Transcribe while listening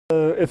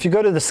if you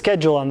go to the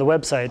schedule on the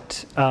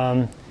website,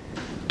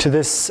 to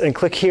this and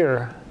click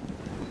here,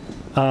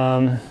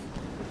 and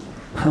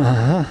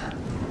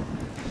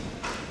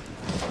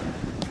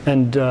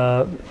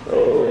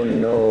oh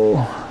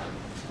no,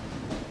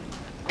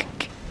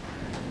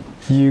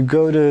 you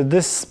go to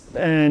this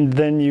and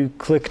then you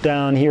click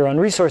down here on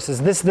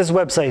resources. This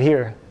website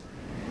here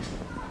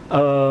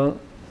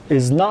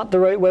is not the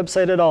right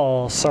website at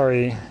all.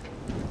 Sorry.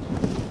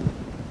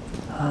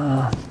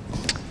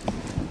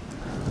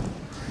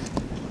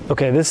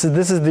 Okay, this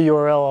is the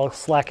URL. I'll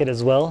Slack it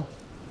as well.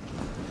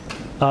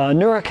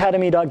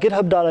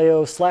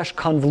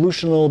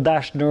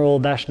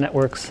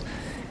 neurohackademy.github.io/convolutional-neural-networks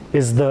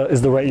is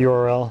the right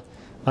URL.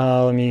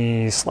 Let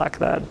me Slack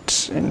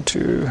that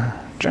into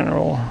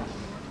general.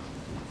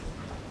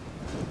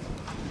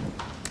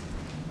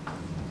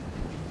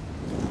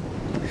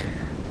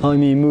 Let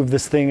me move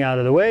this thing out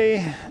of the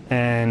way,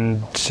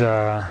 and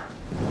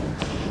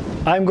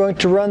I'm going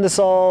to run this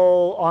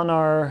all on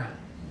our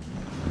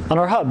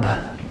hub.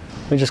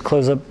 Let me just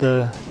close up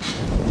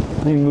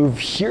let me move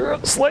here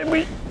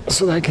slightly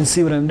so that I can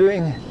see what I'm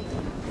doing.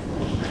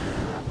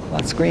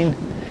 Flat screen.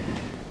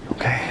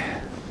 Okay.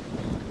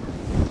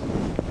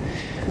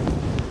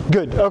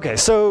 Good. Okay.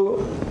 So,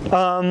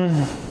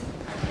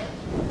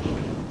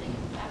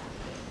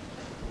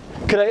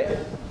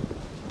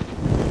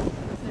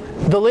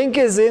 the link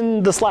is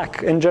in the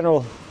Slack in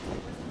general.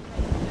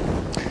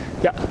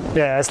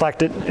 Yeah, I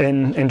Slacked it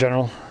in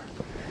general.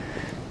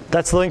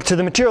 That's the link to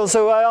the materials.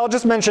 So I'll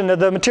just mention that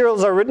the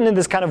materials are written in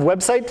this kind of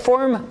website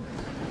form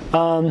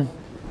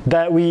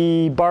that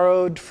we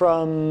borrowed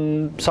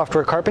from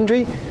software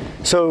carpentry.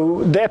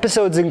 So the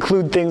episodes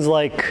include things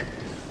like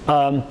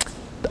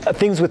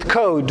things with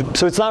code.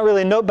 So it's not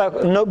really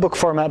notebook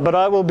format, but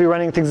I will be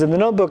running things in the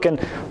notebook. And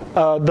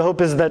the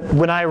hope is that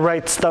when I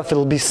write stuff,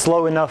 it'll be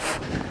slow enough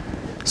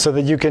so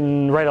that you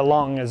can write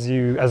along as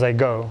I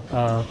go.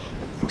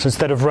 So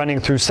instead of running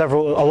through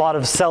a lot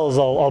of cells,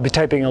 I'll be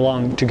typing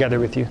along together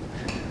with you.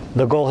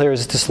 The goal here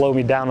is to slow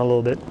me down a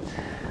little bit.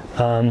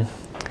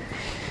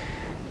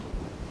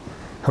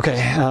 Okay,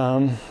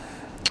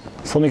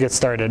 so let me get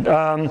started.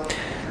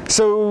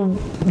 So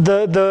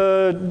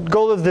the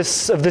goal of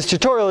this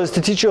tutorial is to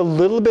teach you a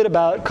little bit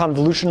about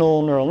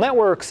convolutional neural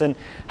networks and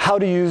how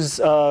to use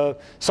a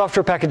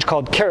software package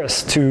called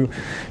Keras to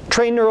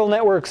train neural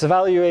networks,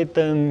 evaluate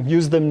them,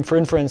 use them for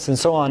inference, and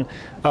so on.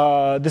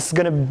 This is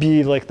going to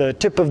be like the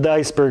tip of the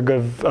iceberg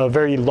of a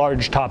very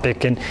large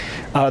topic. And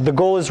the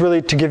goal is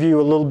really to give you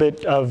a little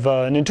bit of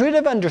an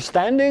intuitive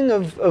understanding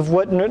of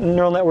what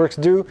neural networks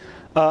do.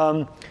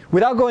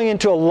 Without going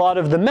into a lot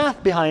of the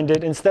math behind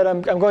it. Instead,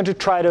 I'm going to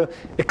try to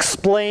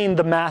explain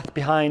the math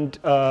behind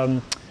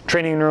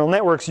training neural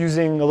networks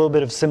using a little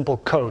bit of simple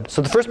code.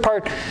 So the first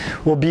part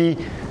will be,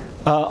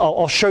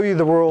 I'll show you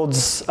the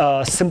world's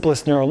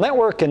simplest neural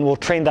network, and we'll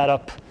train that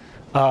up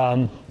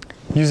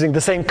using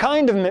the same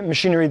kind of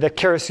machinery that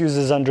Keras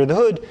uses under the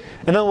hood.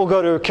 And then we'll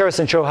go to Keras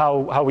and show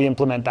how we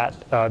implement that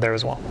there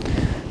as well.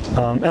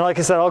 And like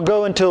I said, I'll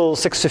go until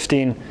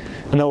 6:15.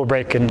 And then we'll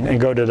break and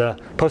go to the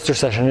poster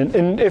session.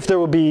 And if there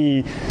will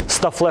be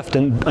stuff left,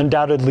 and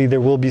undoubtedly there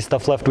will be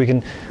stuff left, we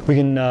can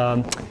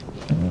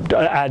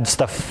add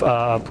stuff,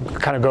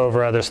 kind of go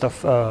over other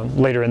stuff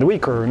later in the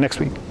week or next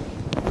week.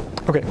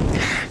 Okay.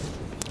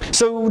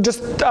 So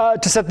just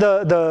to set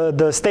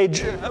the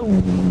stage,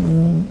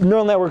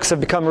 neural networks have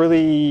become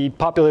really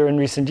popular in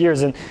recent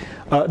years, and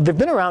they've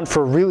been around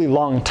for a really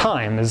long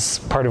time. As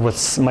part of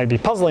what might be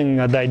puzzling,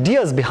 the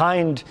ideas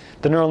behind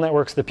the neural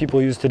networks that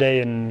people use today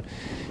in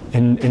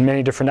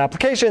many different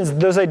applications,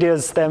 those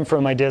ideas stem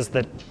from ideas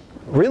that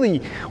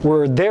really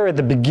were there at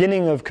the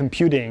beginning of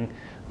computing.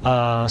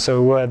 I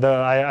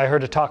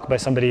heard a talk by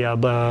somebody,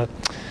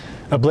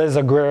 Blaise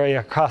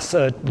Aguirre-Acas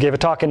gave a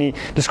talk, and he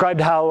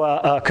described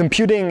how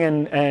computing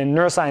and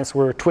neuroscience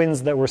were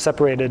twins that were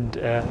separated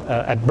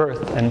at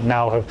birth and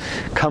now have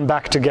come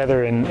back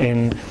together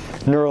in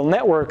neural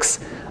networks.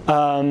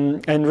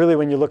 And really,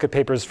 when you look at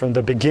papers from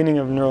the beginning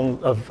of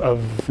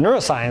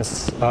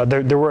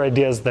neuroscience, there were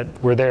ideas that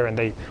were there and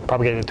they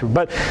propagated through.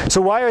 But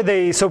so why are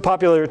they so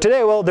popular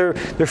today? Well, there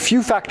are a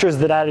few factors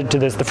that added to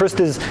this. The first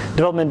is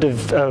development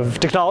of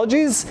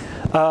technologies,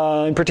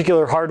 in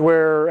particular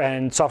hardware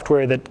and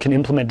software that can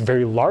implement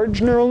very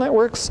large neural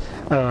networks.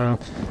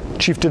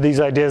 Chief to these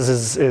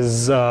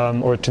ideas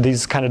or to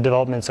these kind of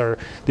developments are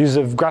the use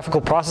of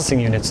graphical processing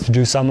units to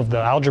do some of the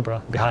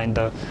algebra behind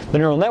the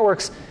neural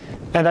networks.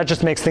 And that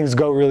just makes things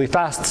go really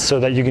fast so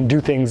that you can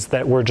do things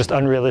that were just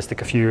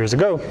unrealistic a few years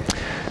ago.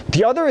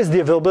 The other is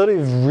the availability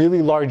of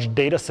really large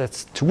data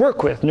sets to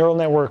work with. Neural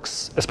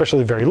networks,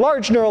 especially very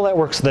large neural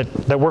networks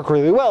that work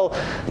really well,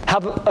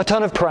 have a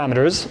ton of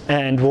parameters,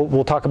 and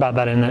we'll talk about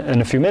that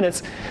in a few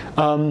minutes.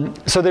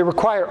 So they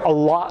require a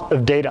lot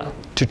of data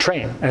to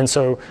train. And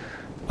so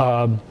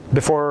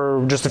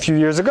before just a few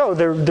years ago,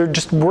 there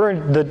just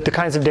weren't the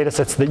kinds of data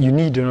sets that you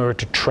need in order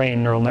to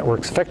train neural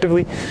networks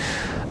effectively.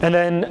 And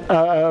then,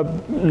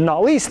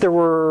 not least, there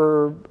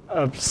were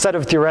a set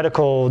of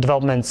theoretical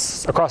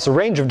developments across a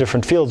range of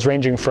different fields,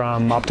 ranging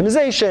from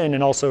optimization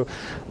and also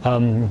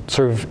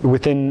sort of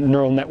within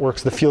neural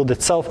networks, the field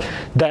itself,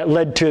 that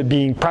led to it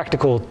being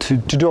practical to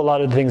do a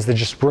lot of the things that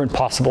just weren't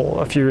possible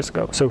a few years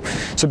ago. So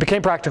it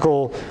became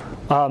practical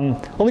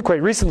only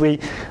quite recently.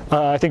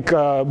 I think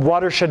a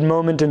watershed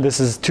moment in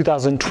this is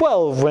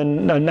 2012,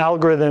 when an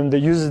algorithm that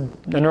uses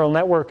a neural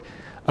network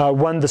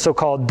won the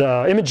so-called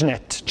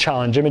ImageNet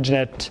challenge.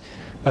 ImageNet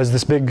is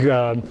this big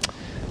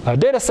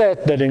data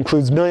set that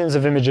includes millions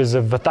of images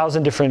of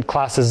 1,000 different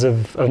classes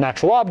of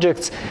natural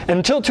objects. And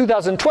until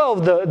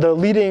 2012, the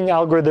leading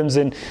algorithms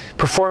in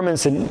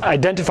performance in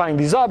identifying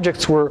these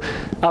objects were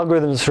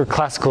algorithms for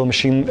classical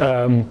machine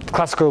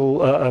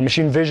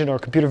vision or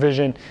computer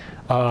vision.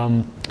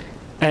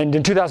 And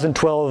in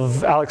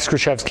 2012, Alex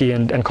Khrushchevsky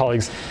and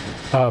colleagues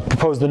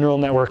proposed the neural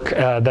network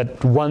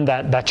that won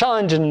that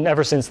challenge. And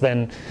ever since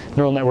then,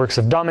 neural networks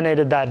have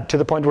dominated that, to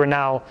the point where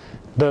now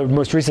the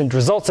most recent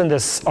results in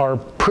this are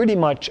pretty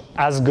much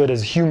as good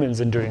as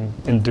humans in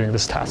doing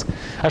this task.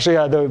 Actually,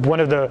 one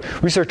of the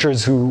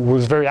researchers who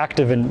was very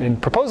active in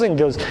proposing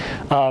those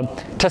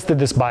tested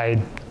this by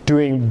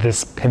doing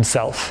this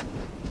himself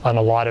on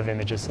a lot of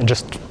images and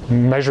just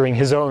measuring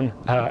his own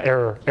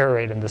error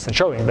rate in this and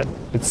showing that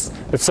it's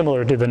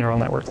similar to the neural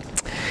network.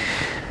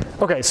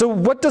 Okay, so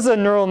what does a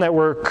neural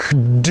network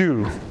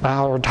do?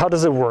 How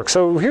does it work?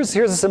 So here's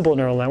a simple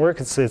neural network.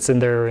 It's in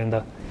there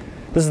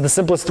this is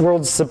the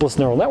world's simplest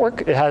neural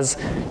network. It has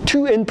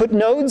 2 input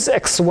nodes,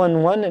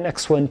 x11 and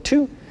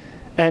x12,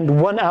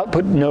 and 1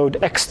 output node,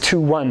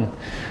 x21.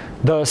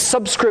 The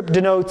subscript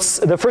denotes,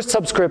 the first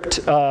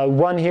subscript,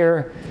 1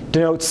 here,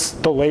 denotes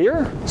the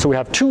layer. So we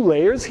have 2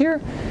 layers here.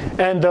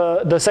 And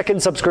the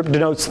second subscript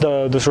denotes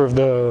the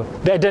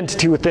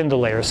identity within the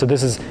layer. So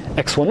this is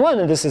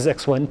x11 and this is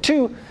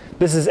x12.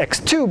 This is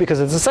x2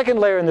 because it's the second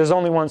layer and there's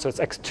only one, so it's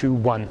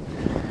x21.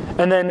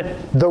 And then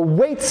the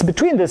weights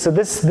between this, so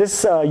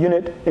this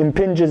unit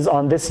impinges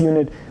on this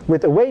unit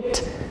with a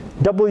weight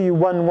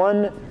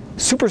w11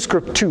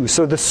 superscript 2.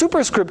 So the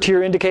superscript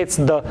here indicates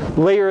the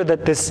layer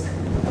that this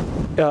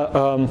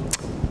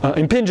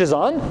impinges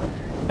on,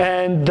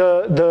 and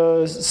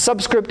the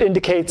subscript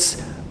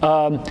indicates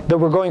that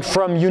we're going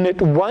from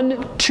unit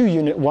 1 to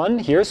unit 1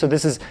 here. So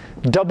this is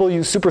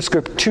w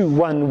superscript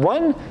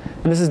 211,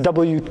 and this is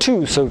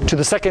w2, so to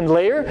the second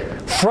layer,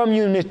 from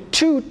unit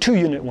 2 to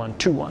unit 1,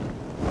 21.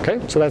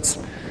 Okay, so that's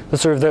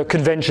sort of the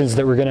conventions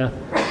that we're gonna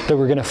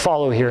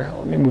follow here.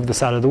 Let me move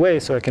this out of the way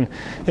so I can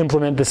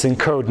implement this in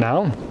code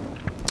now.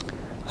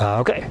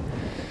 Okay,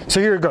 so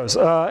here it goes.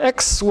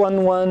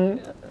 x11,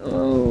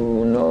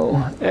 oh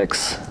no,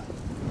 x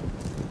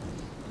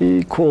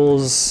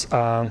equals.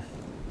 I'm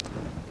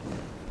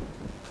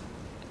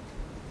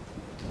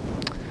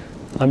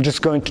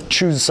just going to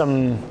choose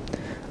some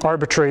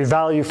arbitrary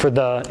value for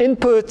the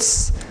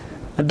inputs.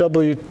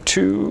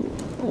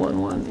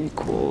 W211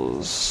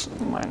 equals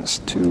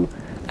 -2,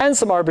 and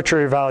some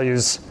arbitrary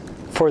values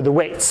for the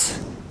weights.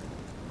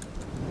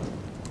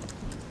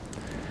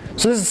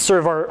 So this is sort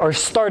of our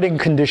starting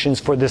conditions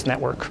for this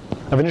network.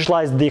 I've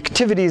initialized the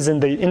activities in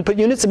the input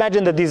units.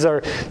 Imagine that this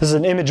is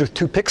an image with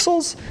 2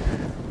 pixels.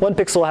 1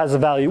 pixel has the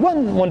value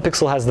 1, 1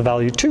 pixel has the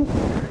value 2.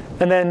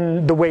 And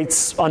then the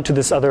weights onto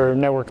this other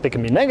network, they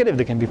can be negative,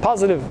 they can be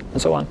positive,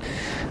 and so on.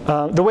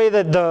 The way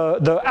that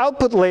the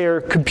output layer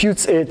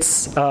computes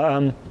its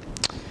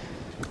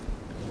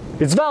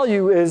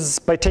value is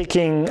by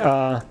taking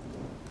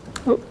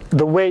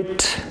the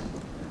weight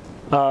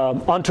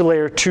onto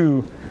layer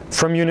 2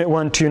 from unit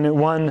 1 to unit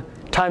 1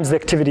 times the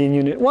activity in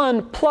unit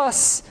 1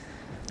 plus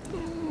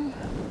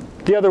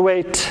the other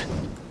weight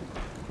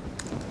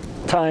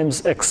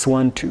times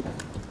x12.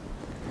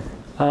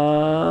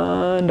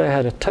 And I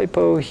had a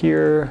typo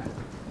here.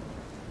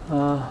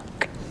 Like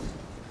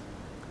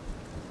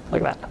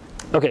that.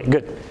 Okay,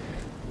 good.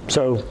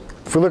 So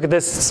if we look at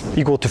this, it's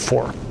equal to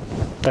 4.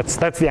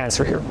 That's the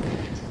answer here.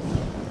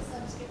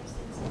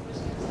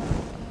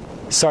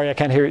 Sorry, I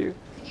can't hear you.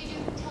 Could you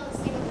tell us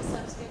what the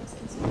subscripts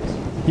and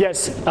superscripts?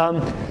 Yes.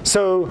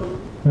 So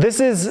this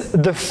is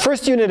the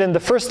first unit in the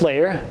first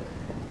layer,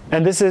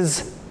 and this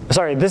is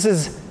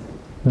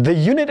the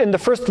unit in the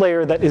first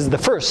layer that is the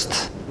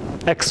first,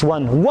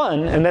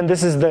 x11, and then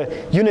this is the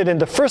unit in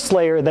the first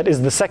layer that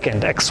is the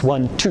second,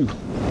 x12.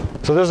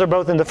 So those are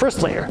both in the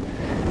first layer.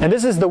 And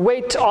this is the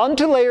weight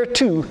onto layer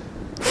 2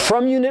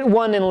 from unit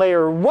 1 in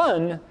layer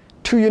 1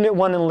 to unit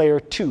 1 in layer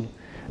 2.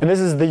 And this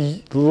is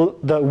the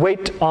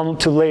weight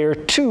onto layer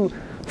 2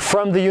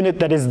 from the unit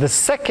that is the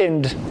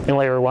second in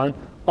layer 1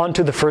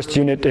 onto the first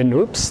unit in,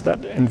 oops,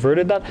 that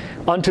inverted that,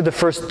 onto the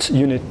first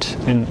unit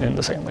in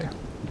the second layer.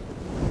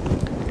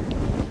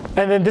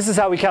 And then this is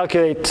how we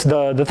calculate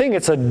the thing.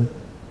 It's a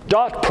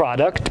dot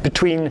product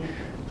between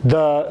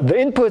the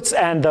inputs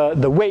and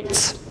the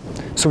weights.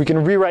 So we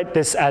can rewrite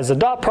this as a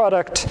dot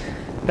product.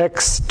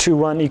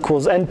 x21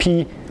 equals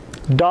np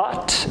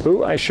dot,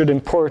 oh, I should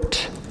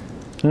import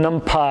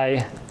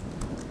numpy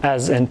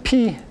as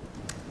np.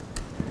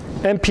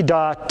 np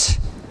dot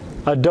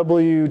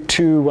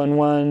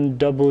W211,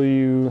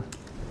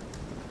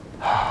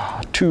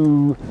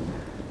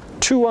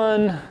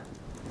 W221,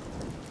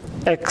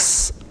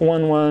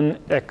 X11,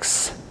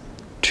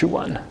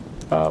 X21,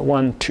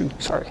 1, 2,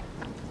 sorry.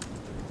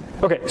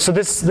 Okay, so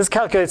this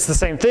calculates the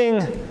same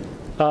thing.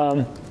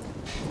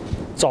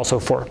 It's also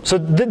 4. So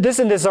this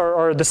and this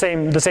are the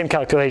same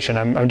calculation.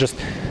 I'm just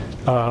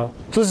so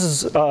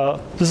this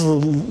is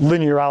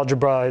linear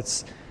algebra.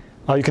 It's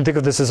you can think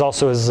of this as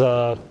also as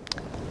a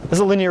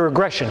linear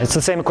regression. It's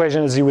the same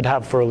equation as you would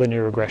have for a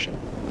linear regression,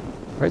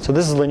 right? So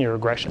this is linear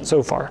regression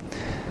so far.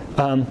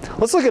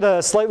 Let's look at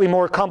a slightly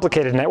more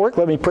complicated network.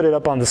 Let me put it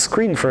up on the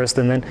screen first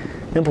and then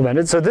implement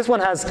it. So this one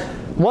has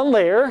one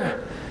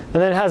layer,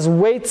 and then it has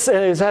weights,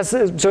 and it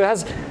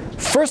has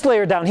first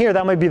layer down here.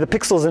 That might be the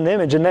pixels in the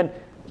image, and then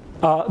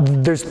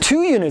there's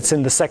 2 units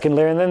in the second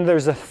layer, and then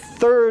there's a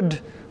third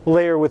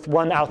layer with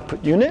 1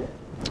 output unit.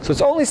 So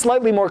it's only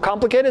slightly more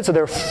complicated. So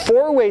there are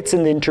 4 weights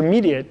in the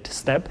intermediate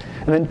step,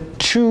 and then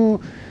 2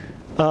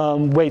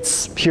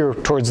 weights here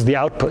towards the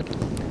output.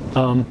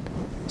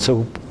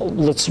 So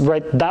let's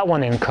write that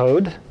one in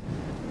code.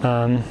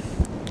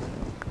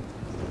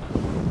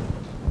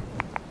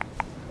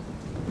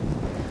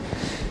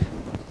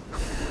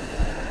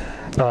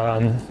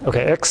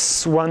 Okay,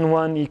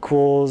 x11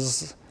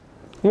 equals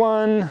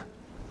 1,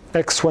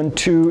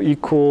 x12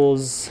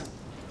 equals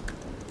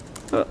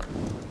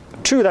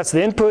 2, that's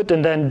the input,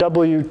 and then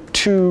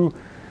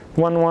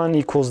W211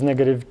 equals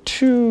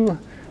 -2,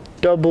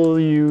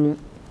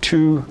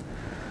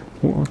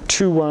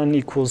 W221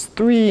 equals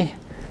 3,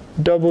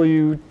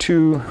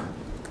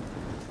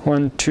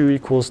 W212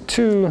 equals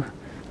 2,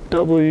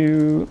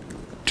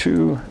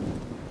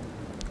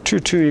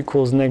 W222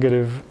 equals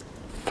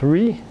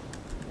 -3.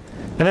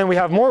 And then we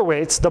have more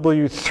weights.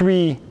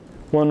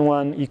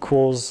 W311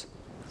 equals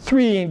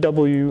 3,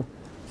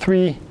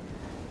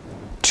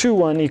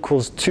 W321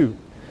 equals 2.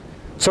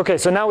 So okay,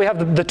 so now we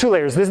have the 2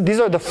 layers. These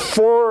are the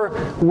 4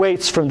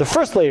 weights from the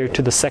first layer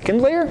to the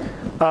second layer.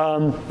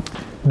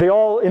 They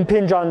all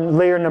impinge on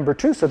layer number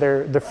 2, so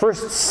the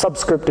first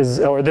subscript is,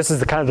 or this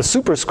is the kind of the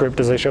superscript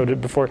as I showed it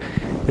before,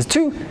 is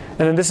 2.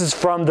 And then this is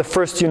from the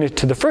first unit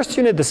to the first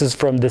unit. This is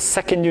from the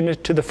second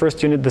unit to the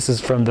first unit. This is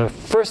from the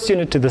first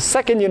unit to the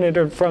second unit,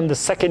 or from the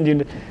second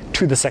unit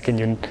to the second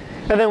unit.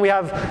 And then we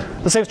have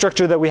the same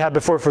structure that we had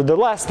before for the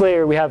last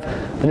layer. We have,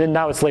 and then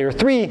now it's layer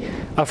 3,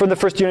 from the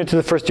first unit to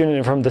the first unit,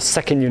 and from the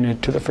second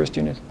unit to the first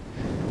unit.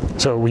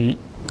 So we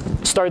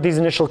start these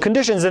initial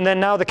conditions, and then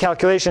now the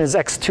calculation is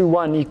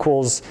x21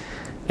 equals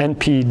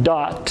np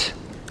dot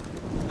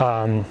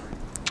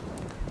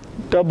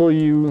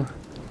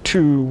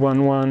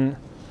W211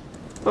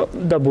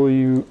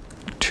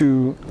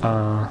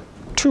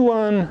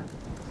 W221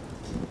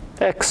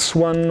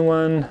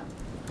 x11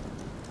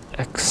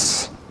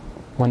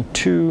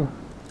 x12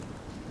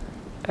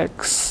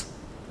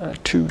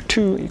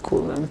 x22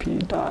 equals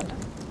np dot.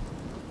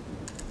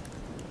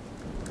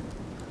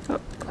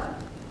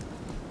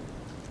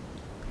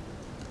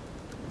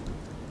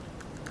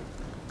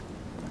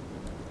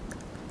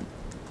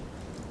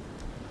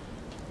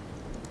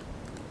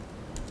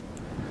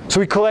 So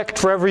we collect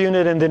for every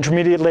unit in the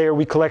intermediate layer,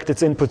 we collect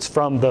its inputs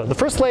from the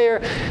first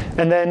layer,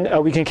 and then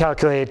we can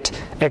calculate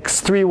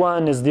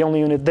x31 is the only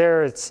unit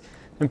there. It's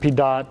np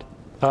dot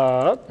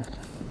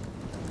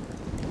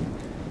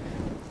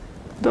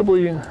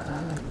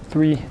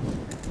W3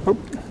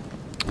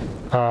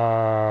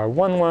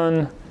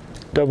 11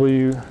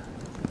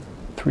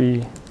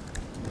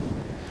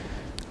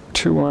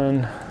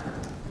 W321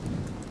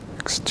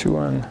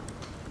 x21.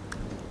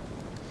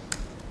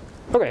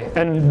 Okay,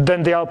 and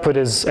then the output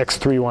is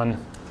x31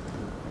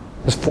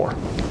 is 4.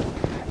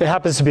 It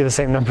happens to be the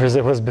same number as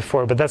it was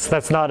before, but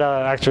that's not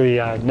actually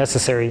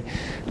necessary.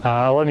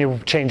 Let me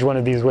change one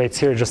of these weights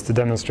here just to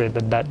demonstrate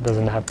that that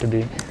doesn't have to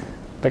be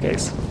the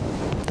case.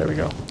 There we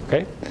go.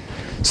 Okay.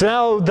 So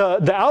now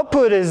the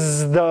output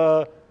is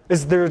there's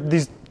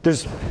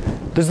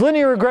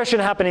linear regression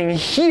happening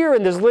here,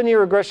 and there's linear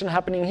regression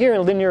happening here,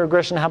 and linear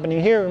regression happening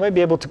here. We might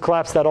be able to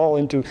collapse that all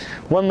into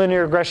one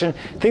linear regression.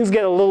 Things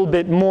get a little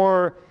bit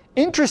more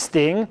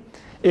interesting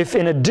if,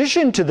 in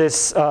addition to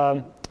this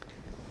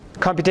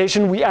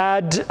computation, we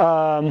add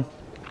some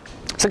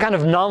kind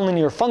of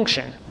nonlinear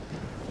function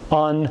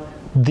on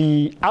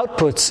the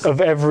outputs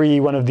of every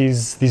one of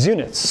these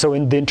units. So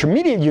in the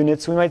intermediate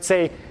units, we might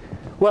say,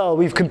 well,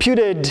 we've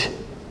computed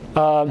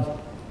a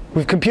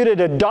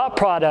dot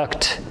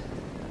product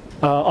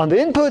on the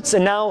inputs,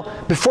 and now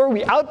before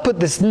we output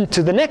this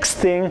to the next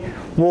thing,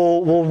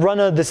 we'll run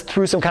this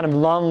through some kind of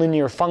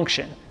nonlinear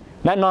function.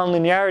 That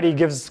nonlinearity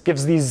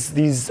gives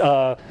these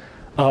a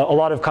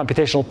lot of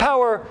computational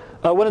power.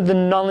 One of the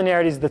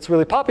nonlinearities that's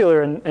really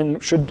popular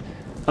and should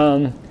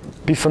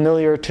be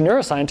familiar to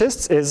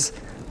neuroscientists is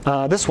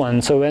this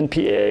one. So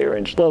NPA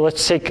range.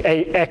 Let's take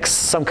x,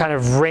 some kind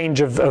of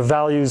range of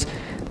values,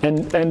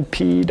 and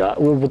NP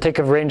dot. We'll take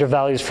a range of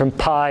values from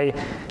pi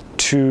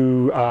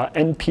to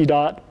NP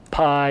dot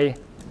pi.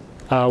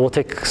 We'll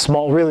take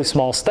really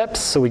small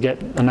steps, so we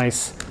get a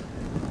nice.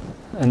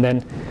 And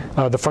then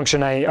the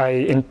function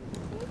I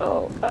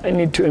oh, I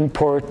need to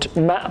import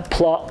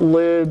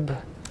matplotlib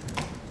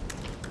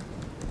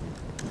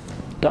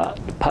dot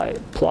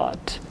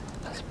pyplot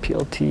as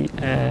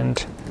plt,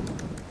 and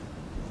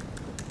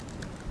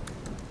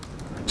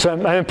so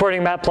I'm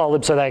importing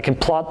matplotlib so that I can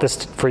plot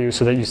this for you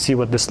so that you see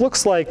what this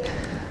looks like.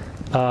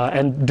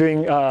 And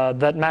doing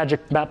that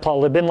magic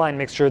matplotlib inline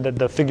makes sure that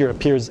the figure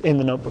appears in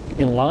the notebook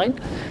in line.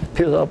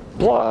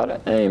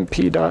 Plot amp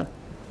dot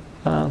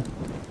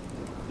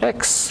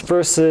x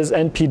versus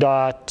np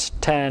dot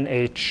tan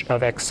h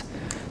of x.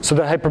 So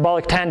the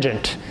hyperbolic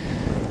tangent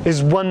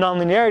is one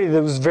nonlinearity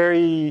that was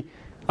very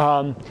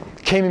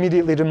came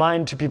immediately to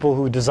mind to people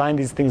who designed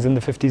these things in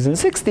the 50s and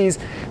 60s,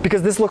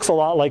 because this looks a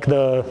lot like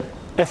the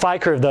FI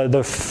curve,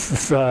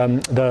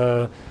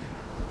 the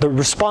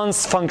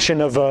response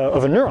function of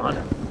a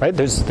neuron, right?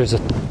 There's a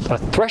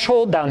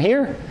threshold down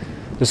here.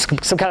 There's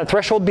some kind of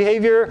threshold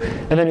behavior,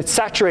 and then it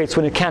saturates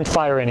when it can't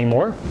fire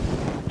anymore.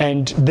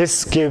 And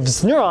this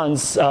gives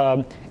neurons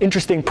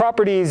interesting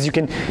properties. You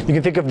can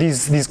think of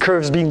these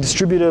curves being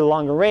distributed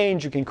along a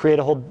range. You can create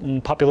a whole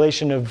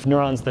population of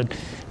neurons that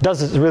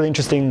does really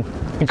interesting,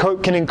 can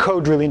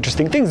encode really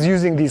interesting things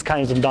using these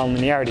kinds of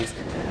nonlinearities.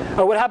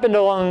 What happened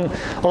along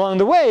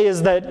the way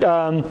is that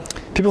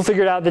people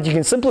figured out that you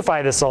can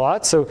simplify this a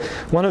lot. So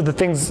one of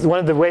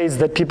the ways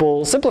that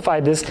people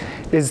simplified this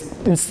is,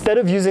 instead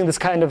of using this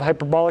kind of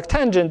hyperbolic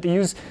tangent, they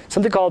use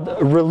something called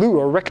ReLU,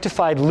 or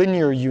rectified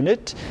linear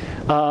unit.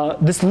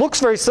 This looks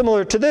very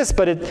similar to this,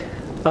 but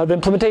the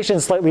implementation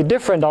is slightly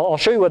different. I'll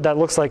show you what that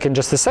looks like in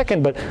just a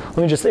second, but let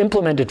me just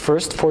implement it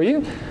first for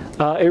you.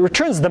 It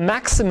returns the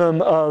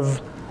maximum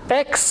of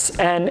x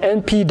and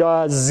np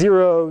dot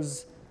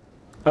zeros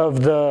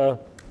of the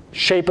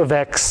shape of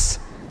x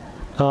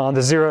on the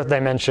 0th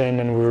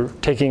dimension, and we're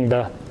taking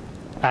the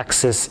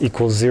axis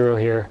equals 0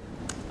 here.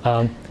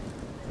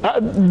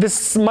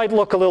 This might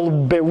look a little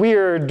bit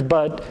weird,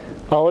 but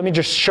let me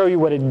just show you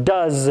what it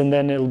does, and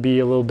then it'll be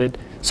a little bit.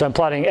 So I'm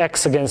plotting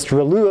x against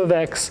ReLU of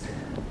x,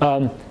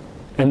 and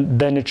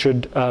then it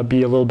should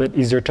be a little bit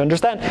easier to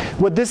understand.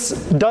 What this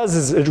does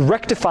is it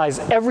rectifies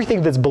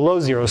everything that's below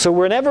 0. So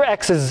whenever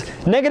x is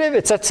negative,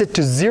 it sets it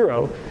to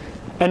 0.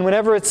 And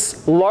whenever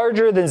it's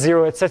larger than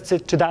 0, it sets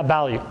it to that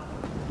value.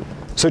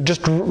 So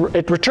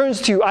it returns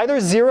to you either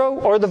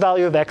 0 or the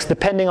value of x,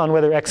 depending on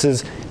whether x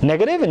is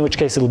negative, in which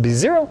case it'll be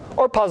 0,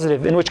 or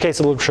positive, in which case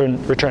it'll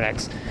return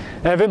x.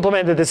 And I've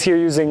implemented this here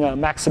using a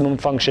maximum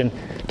function,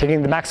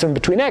 taking the maximum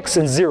between x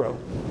and 0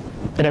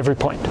 at every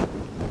point.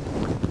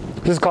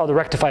 This is called the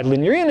rectified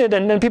linear unit,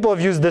 and then people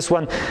have used this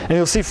one, and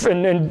you'll see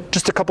in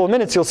just a couple of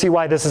minutes, you'll see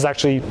why this is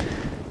actually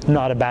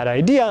not a bad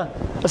idea.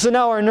 So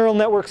now our neural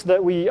network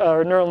that we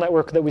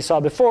saw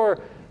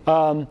before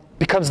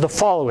becomes the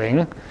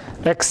following: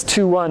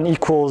 x21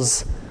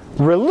 equals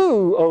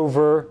ReLU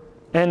over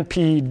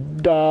np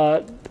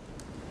dot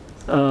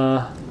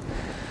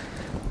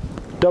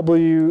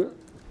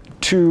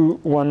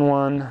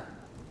w21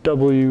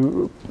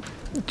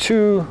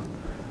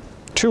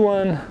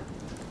 w221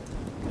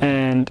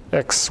 and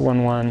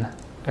x11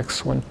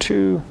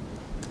 x12,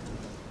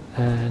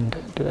 and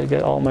did I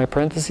get all my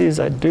parentheses?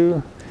 I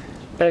do.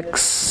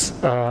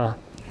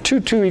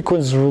 x22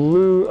 equals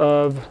ReLU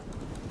of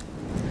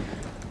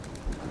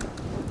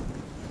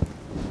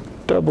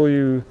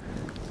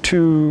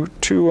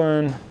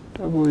w221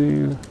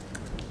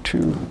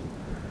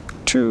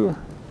 w22.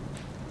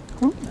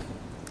 Oops.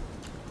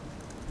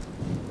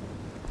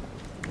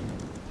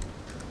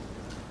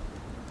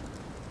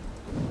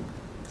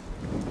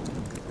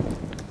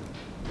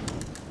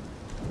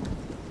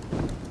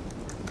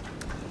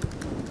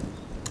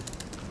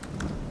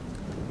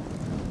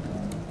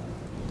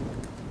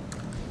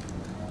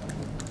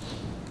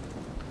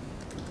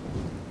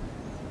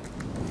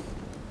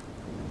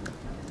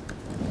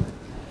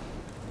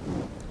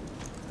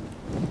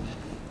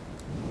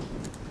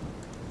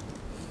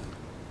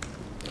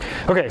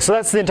 Okay, so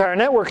that's the entire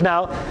network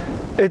now.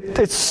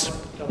 It's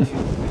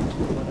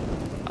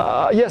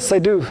yes, I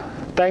do.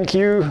 Thank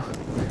you.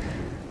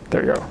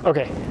 There you go.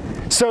 Okay,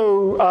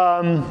 so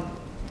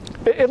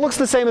it looks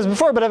the same as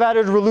before, but I've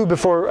added ReLU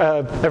before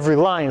every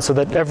line, so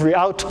that every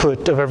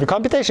output of every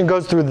computation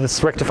goes through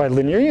this rectified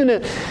linear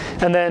unit,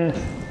 and then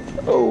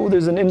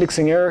there's an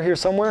indexing error here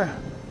somewhere.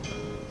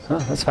 Huh,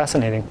 that's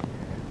fascinating.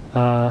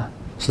 So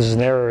there's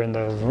an error in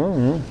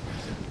the.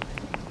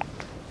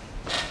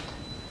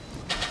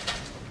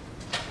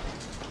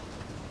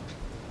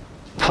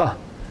 Huh.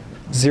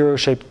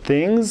 Zero-shaped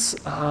things.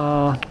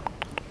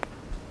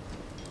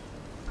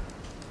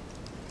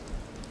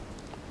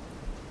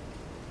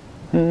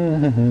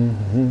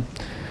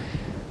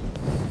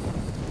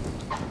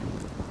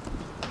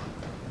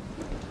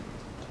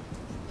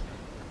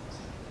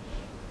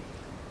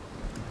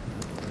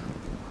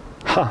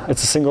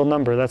 It's a single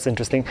number. That's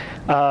interesting.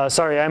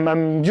 Sorry,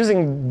 I'm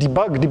using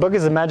debug. Debug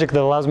is a magic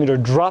that allows me to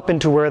drop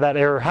into where that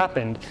error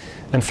happened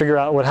and figure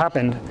out what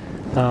happened.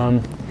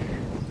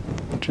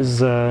 Which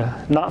is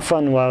not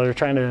fun while you're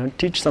trying to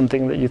teach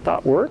something that you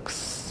thought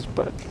works,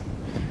 but.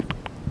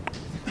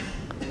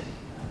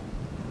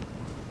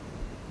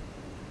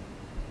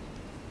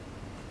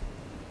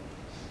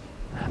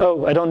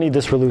 Oh, I don't need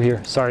this ReLU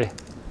here, sorry.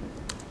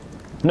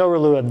 No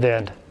ReLU at the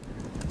end.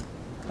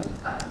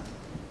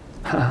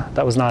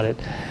 That was not it.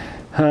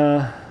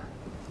 Let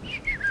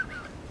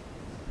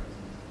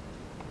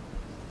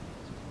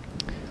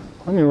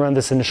me run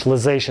this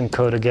initialization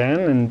code again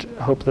and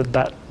hope that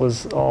that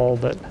was all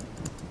that,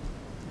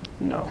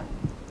 no.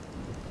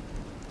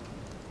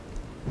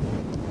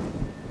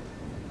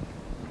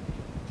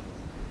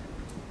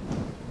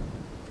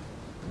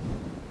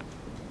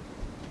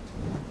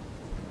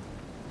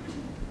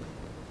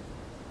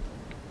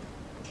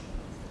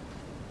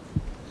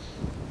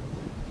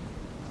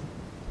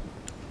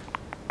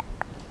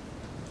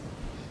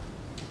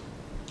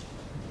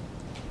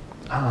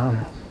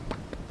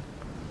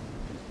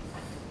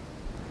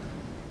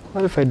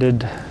 What if I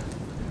did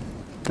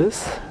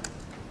this?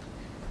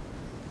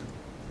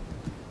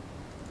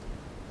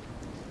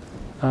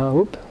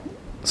 Whoop.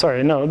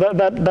 Sorry, no,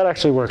 that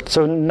actually worked.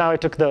 So now I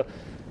took the,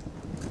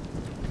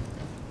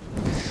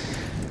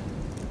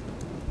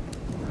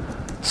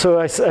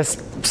 so I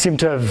seem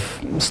to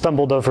have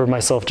stumbled over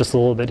myself just a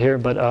little bit here,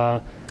 but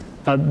oh,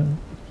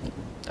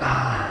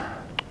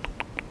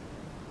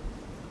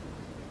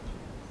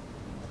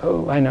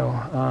 I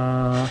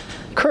know.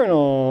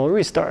 Kernel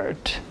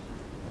restart.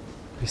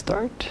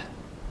 Restart.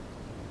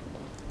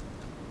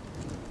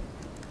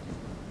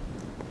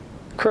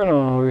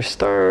 Kernel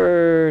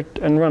restart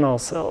and run all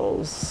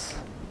cells.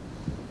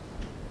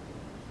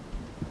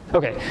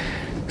 Okay,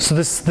 so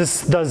this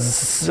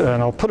does,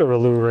 and I'll put a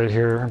ReLU right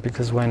here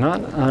because why not?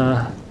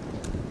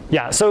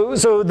 Yeah,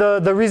 so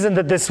the reason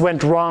that this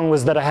went wrong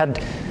was that I had,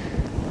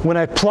 when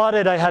I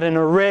plotted, I had an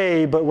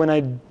array, but when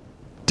I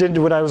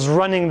was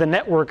running the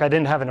network, I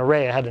didn't have an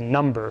array, I had a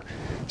number.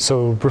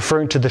 So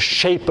referring to the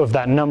shape of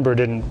that number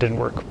didn't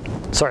work.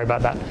 Sorry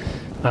about that.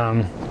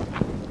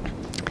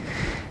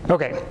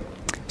 Okay,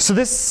 so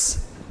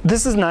this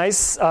is nice.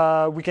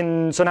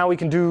 So now we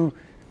can do,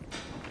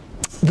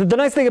 the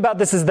nice thing about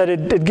this is that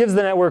it gives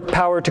the network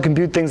power to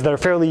compute things that are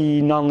fairly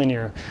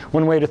nonlinear.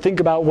 One way to think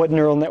about what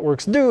neural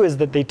networks do is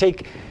that they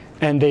take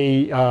and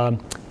they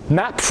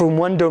map from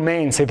one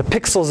domain, say the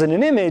pixels in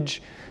an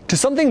image, to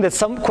something that's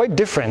quite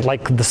different,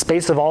 like the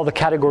space of all the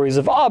categories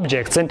of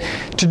objects. And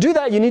to do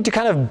that, you need to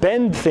kind of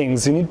bend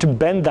things. You need to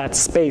bend that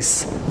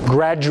space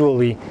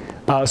gradually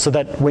so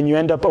that when you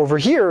end up over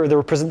here, the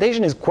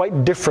representation is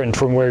quite different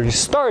from where you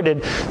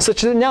started,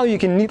 such that now you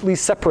can neatly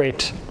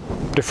separate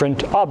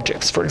different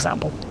objects, for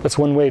example. That's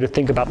one way to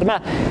think about the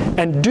math.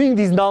 And doing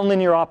these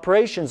nonlinear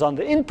operations on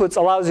the inputs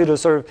allows you to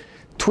sort of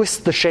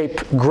twist the shape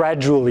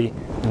gradually.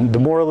 And the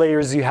more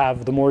layers you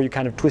have, the more you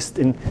kind of twist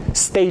in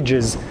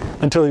stages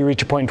until you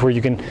reach a point where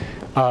you can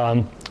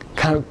kind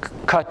of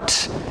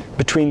cut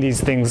between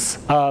these things.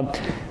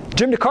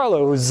 Jim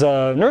DiCarlo, who's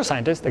a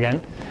neuroscientist,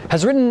 again,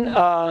 has written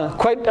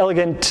quite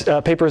elegant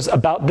papers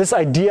about this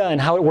idea and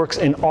how it works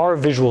in our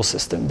visual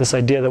system. This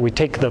idea that we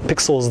take the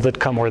pixels that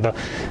come, or the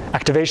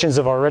activations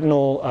of our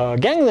retinal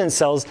ganglion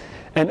cells,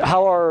 and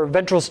how our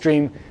ventral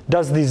stream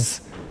does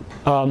these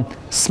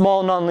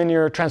small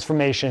nonlinear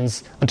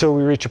transformations until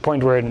we reach a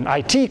point where in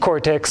IT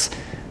cortex,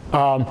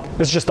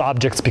 it's just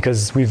objects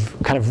because we've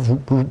kind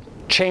of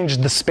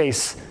changed the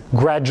space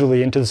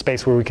gradually into the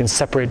space where we can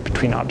separate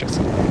between objects.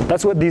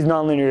 That's what these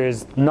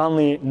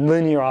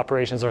nonlinear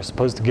operations are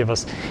supposed to give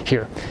us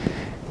here.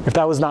 If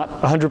that was not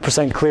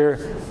 100% clear,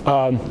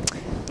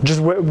 just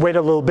wait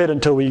a little bit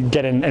until we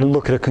get in and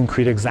look at a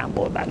concrete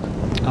example of that.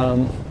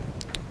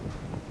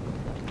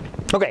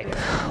 Okay,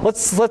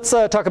 let's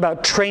talk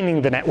about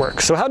training the network.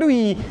 So how do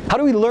we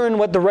learn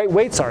what the right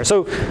weights are?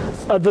 So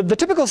the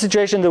typical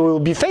situation that we'll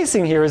be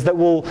facing here is that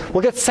we'll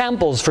get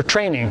samples for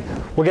training.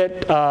 We'll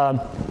get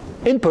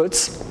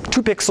inputs,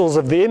 2 pixels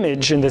of the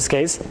image in this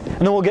case, and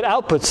then we'll get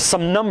outputs,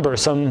 some number,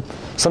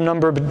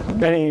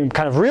 any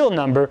kind of real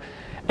number,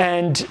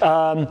 and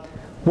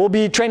we'll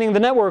be training the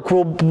network.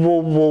 We'll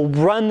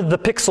run the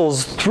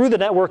pixels through the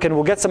network, and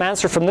we'll get some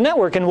answer from the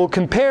network, and we'll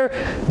compare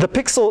the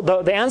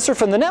answer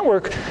from the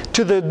network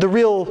to the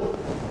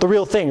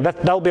real thing.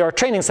 That'll be our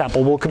training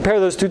sample. We'll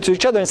compare those two to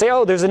each other and say,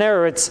 oh, there's an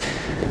error.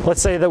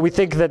 Let's say that we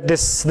think that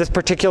this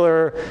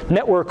particular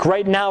network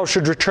right now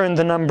should return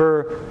the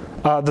number.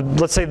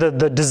 Let's say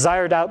the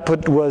desired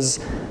output was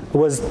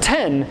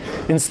 10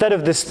 instead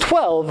of this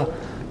 12.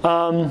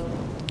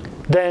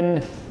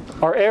 Then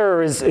our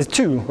error is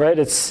 2, right?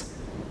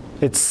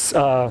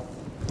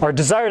 Our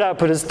desired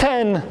output is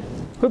 10,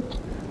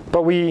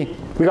 but we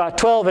got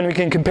 12, and we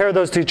can compare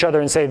those to each other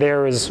and say the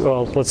error is,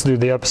 well, let's do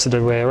the opposite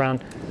way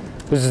around.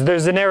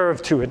 There's an error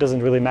of 2. It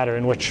doesn't really matter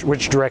in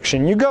which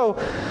direction you go.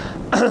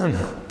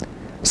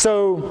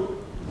 So,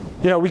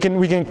 we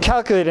can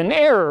calculate an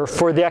error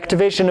for the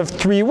activation of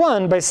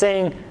 3.1 by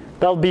saying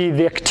that'll be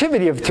the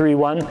activity of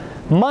 3.1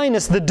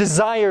 minus the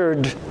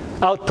desired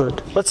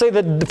output. Let's say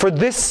that for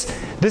this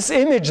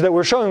image that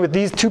we're showing with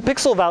these 2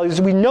 pixel values,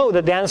 we know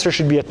that the answer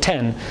should be a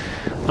 10.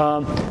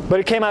 But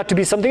it came out to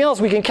be something else.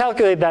 We can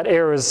calculate that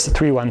error as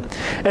 3.1.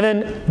 And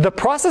then the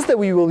process that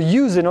we will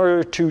use in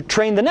order to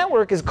train the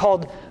network is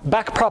called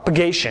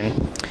backpropagation.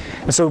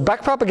 And so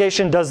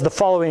backpropagation does the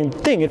following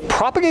thing. It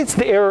propagates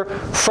the error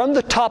from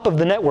the top of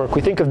the network.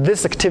 We think of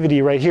this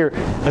activity right here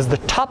as the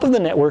top of the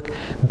network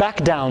back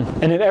down.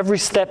 And at every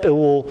step, it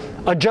will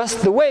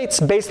adjust the weights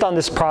based on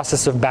this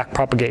process of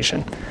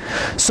backpropagation.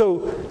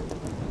 So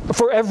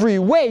for every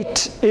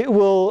weight, it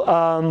will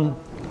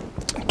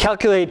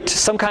calculate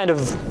some kind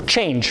of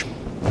change,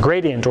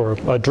 gradient or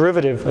a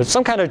derivative, or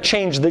some kind of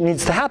change that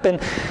needs to happen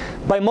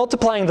by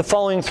multiplying the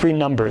following three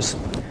numbers.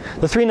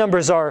 The three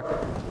numbers are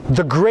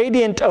the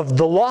gradient of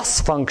the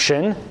loss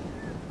function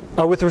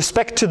with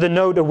respect to the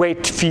node a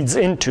weight feeds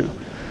into.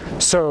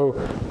 So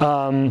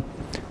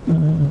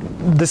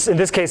in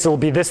this case, it will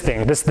be this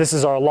thing. This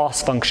is our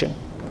loss function.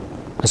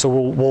 So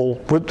we'll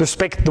with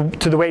respect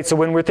to the weight, so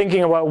when we're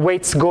thinking about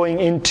weights going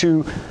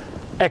into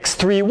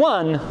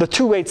x31, the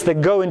two weights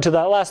that go into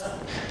that last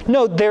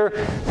node, their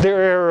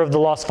error of the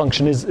loss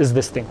function is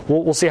this thing.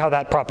 We'll see how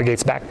that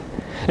propagates back.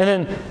 And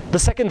then the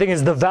second thing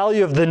is the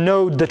value of the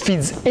node that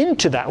feeds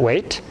into that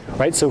weight,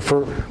 right? So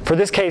for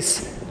this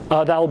case,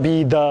 that'll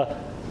be the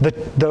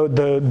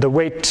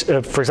weight,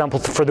 for example,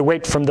 for the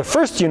weight from the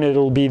first unit,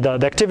 it'll be the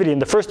activity in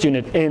the first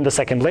unit in the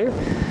second layer.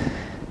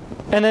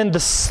 And then the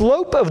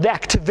slope of the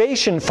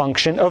activation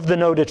function of the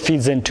node it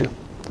feeds into.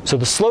 So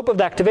the slope of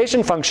the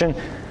activation function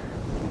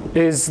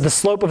is the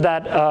slope of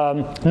that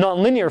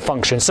nonlinear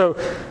function. So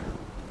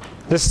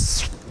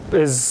this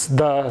is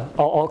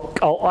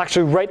I'll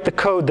actually write the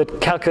code that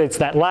calculates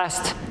that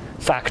last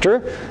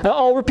factor.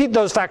 I'll repeat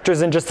those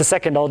factors in just a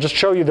second. I'll just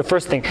show you the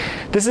first thing.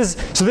 This is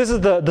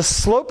the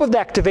slope of the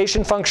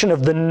activation function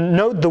of the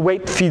node the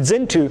weight feeds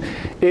into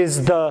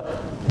is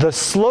the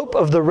slope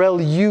of the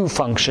rel u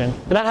function.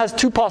 And that has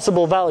two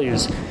possible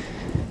values.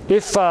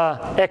 If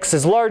x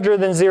is larger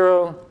than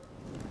 0,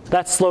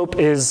 that slope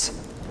is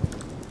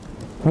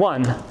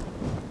 1.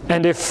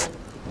 And if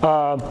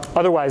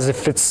otherwise,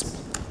 if it's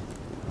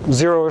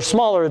 0 or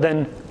smaller,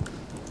 then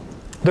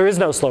there is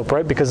no slope,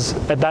 right? Because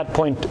at that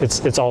point,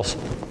 it's all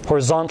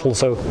horizontal,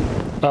 so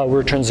we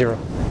return 0.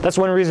 That's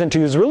one reason to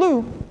use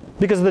ReLU,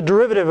 because the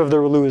derivative of the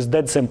ReLU is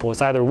dead simple.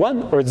 It's either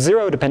 1 or it's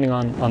 0, depending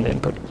on the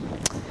input.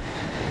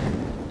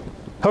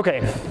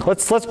 OK,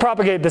 let's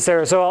propagate this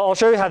error. So I'll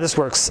show you how this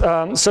works.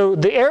 So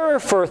the error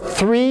for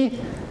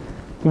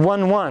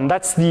 311,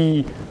 that's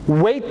the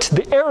weight,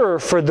 the error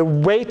for the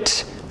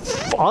weight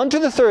onto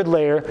the third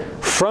layer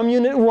from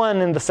unit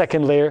 1 in the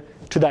second layer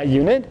to that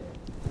unit.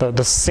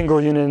 The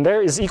single unit in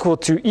there is equal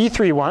to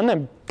E31.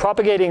 I'm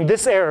propagating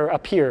this error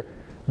up here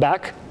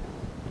back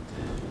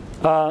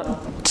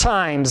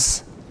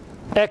times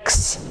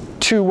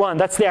x21.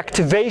 That's the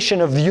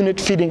activation of the unit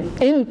feeding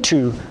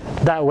into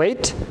that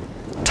weight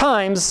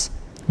times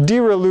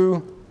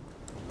d-ReLU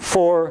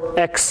for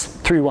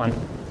x31.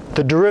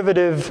 The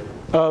derivative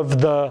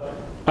of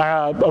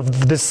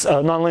this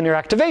nonlinear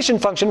activation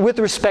function with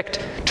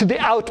respect to the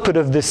output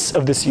of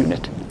this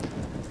unit.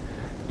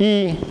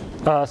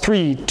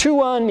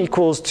 E321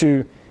 equals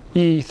to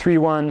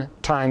E31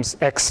 times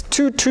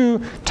x22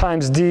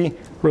 times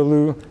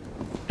d-ReLU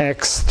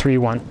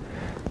x31.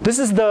 This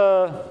is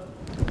the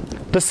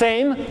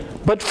same,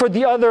 but for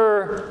the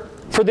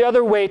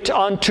other weight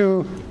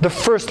onto the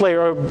first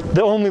layer, or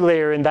the only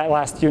layer in that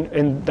last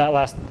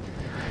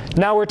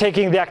Now we're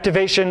taking the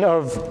activation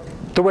of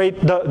the weight,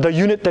 the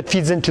unit that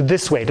feeds into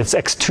this weight. It's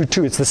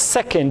x22. It's the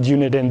second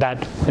unit in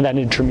that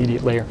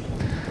intermediate layer.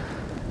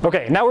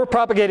 OK, now we're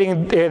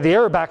propagating the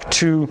error back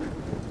to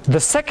the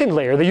second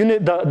layer,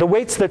 the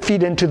weights that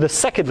feed into the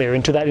second layer,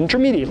 into that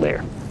intermediate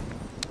layer.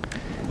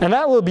 And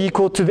that will be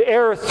equal to the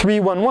error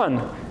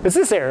 311. It's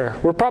this error.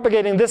 We're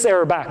propagating this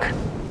error back.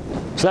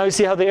 So now you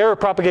see how the error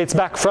propagates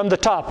back from the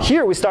top.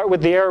 Here we start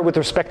with the error with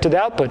respect to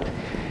the output.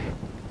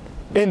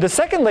 In the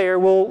second layer,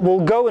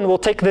 we'll go and we'll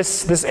take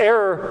this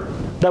error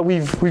that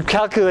we've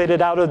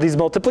calculated out of these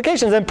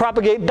multiplications and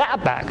propagate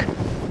that back.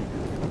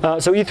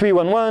 So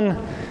E311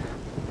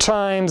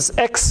 times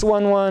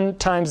x11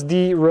 times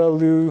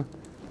d-ReLU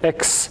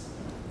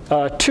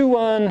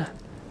x21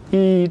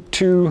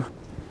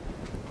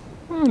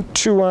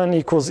 E221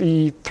 equals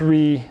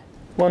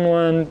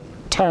E311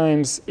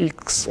 times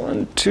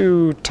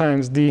x12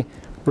 times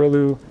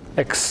d-ReLU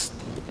x.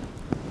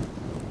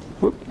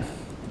 Whoop.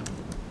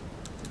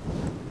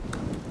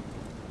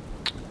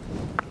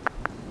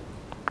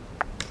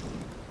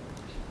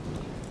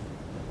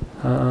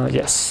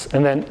 Yes,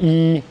 and then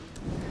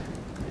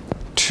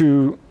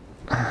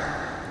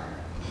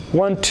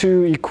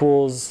E212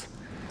 equals,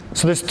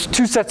 so there's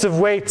two sets of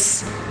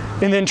weights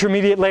in the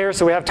intermediate layer,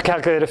 so we have to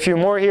calculate a few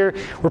more here.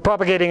 We're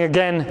propagating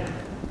again,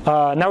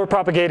 now we're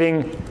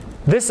propagating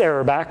this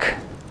error back,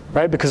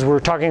 right? Because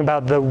we're talking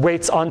about the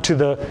weights onto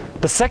the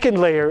second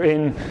layer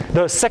in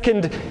the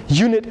second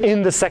unit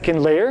in the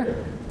second layer.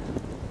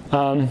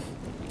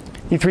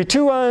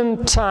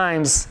 E321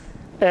 times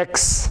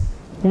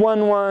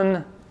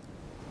x11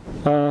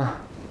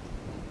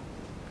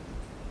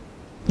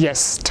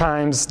 yes,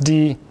 times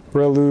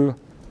d-ReLU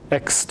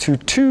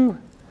x22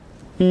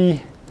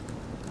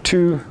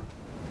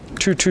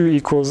 E222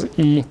 equals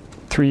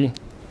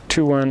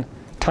E321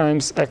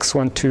 times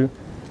x12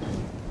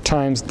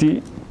 times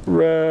d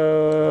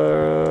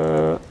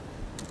rho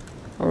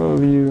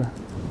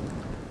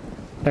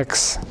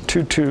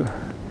x22.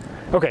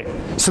 Okay,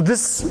 so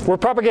this, we're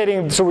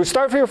propagating, so we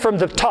start here from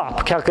the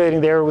top,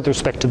 calculating the error with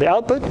respect to the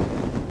output.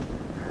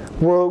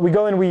 We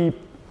go and we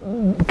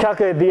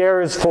calculate the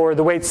errors for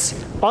the weights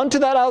onto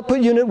that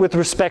output unit with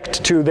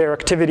respect to their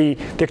activity,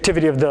 the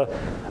activity of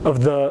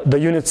the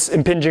units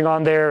impinging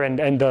on there,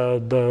 and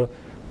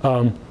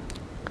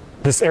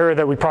this error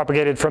that we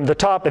propagated from the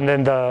top, and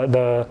then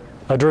the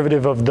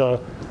derivative of the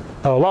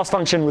loss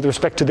function with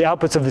respect to the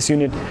outputs of this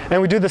unit.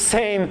 And we do the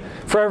same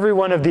for every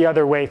one of the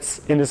other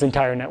weights in this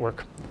entire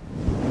network.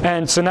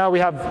 And so now we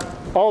have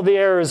all the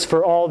errors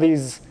for all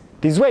these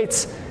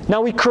weights.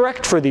 Now we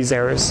correct for these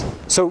errors.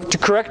 So to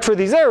correct for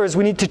these errors,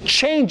 we need to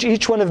change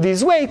each one of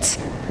these weights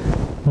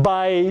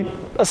by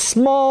a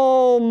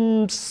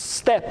small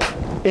step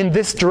in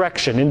this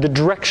direction, in the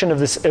direction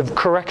of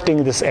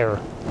correcting this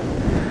error.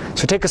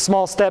 So take a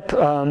small step.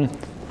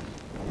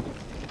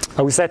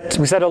 We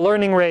set a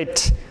learning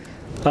rate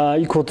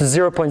equal to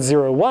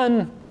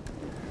 0.01,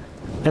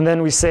 and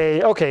then we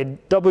say, okay,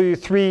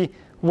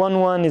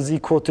 W311 is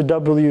equal to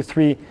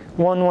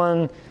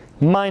W311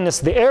 minus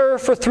the error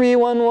for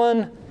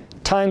 311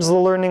 times the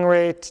learning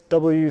rate.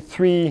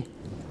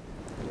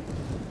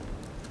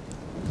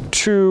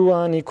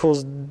 W321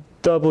 equals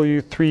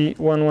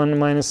W311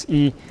 minus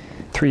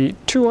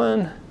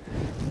E321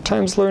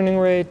 times learning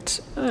rate,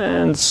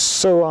 and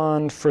so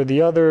on for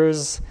the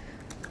others.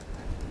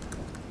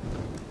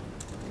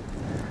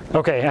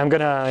 Okay, I'm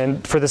gonna,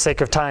 and for the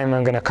sake of time,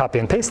 I'm gonna copy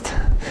and paste.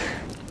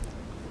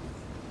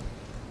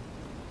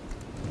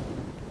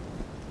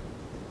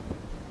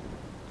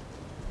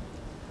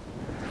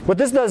 What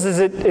this does is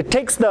it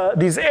takes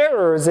these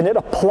errors and it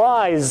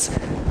applies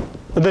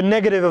the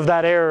negative of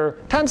that error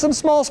times some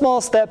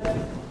small step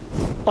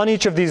on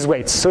each of these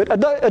weights. So it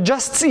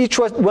adjusts each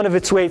one of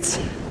its weights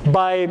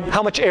by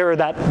how much error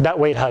that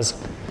weight has.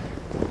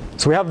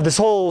 So we have this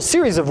whole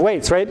series of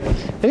weights, right?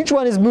 And each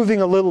one is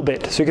moving a little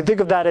bit. So you can think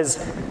of that as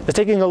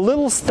taking a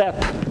little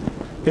step.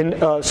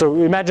 So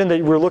imagine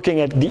that we're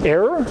looking at the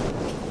error,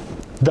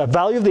 the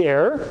value of the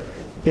error,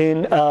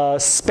 in a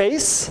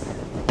space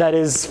that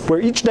is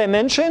where each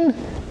dimension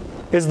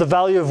is the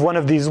value of one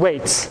of these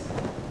weights.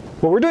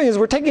 What we're doing is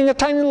we're taking a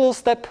tiny little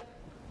step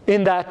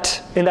in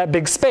that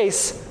big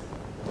space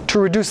to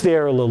reduce the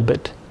error a little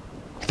bit.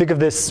 Think of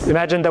this,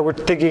 imagine that we're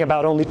thinking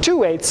about only two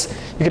weights.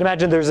 You can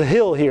imagine there's a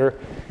hill here,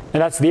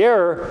 and that's the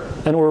error,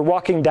 and we're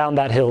walking down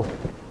that hill.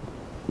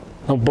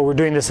 But we're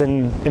doing this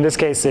in this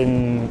case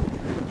in,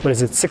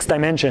 6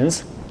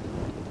 dimensions.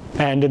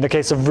 And in the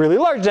case of really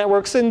large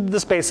networks, in the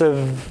space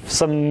of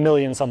some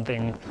million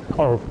something,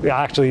 or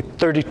actually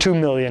 32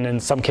 million in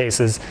some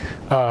cases,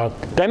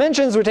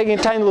 dimensions, we're taking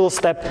a tiny little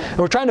step, and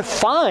we're trying to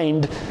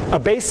find a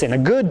basin, a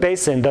good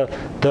basin,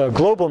 the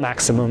global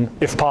maximum,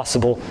 if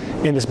possible,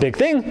 in this big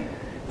thing.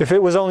 If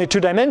it was only 2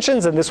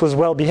 dimensions and this was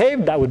well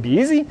behaved, that would be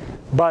easy,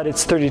 but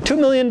it's 32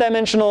 million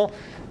dimensional,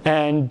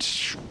 and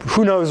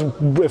who knows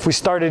if we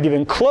started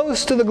even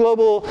close to the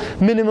global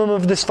minimum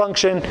of this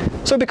function,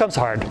 so it becomes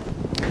hard.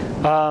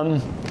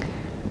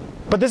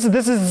 But this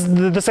is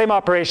the same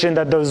operation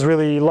that those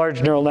really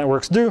large neural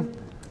networks do.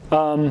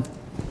 And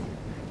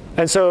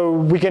so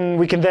we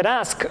can then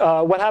ask,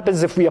 what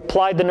happens if we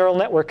apply the neural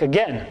network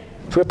again?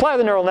 So we apply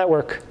the neural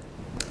network,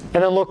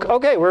 and then look,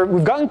 okay,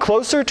 we've gotten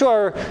closer to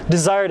our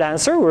desired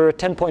answer. We're at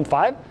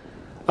 10.5.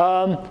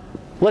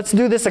 Let's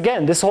do this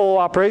again, this whole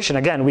operation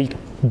again. We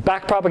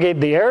backpropagate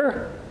the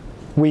error,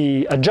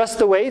 we adjust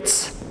the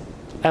weights,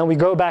 and we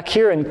go back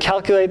here and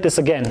calculate this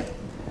again.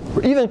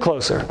 We're even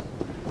closer.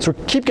 So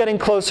we keep getting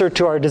closer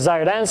to our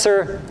desired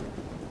answer,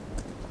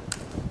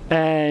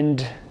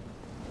 and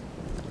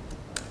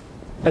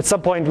at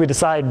some point we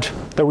decide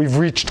that we've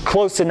reached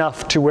close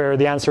enough to where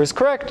the answer is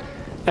correct,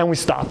 and we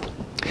stop.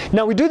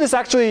 Now we do this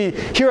actually,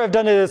 here I've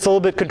done it, it's a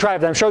little bit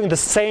contrived. I'm showing the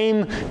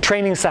same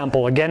training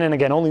sample again and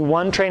again, only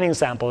one training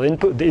sample.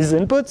 Input is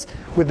inputs,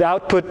 with the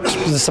output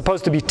is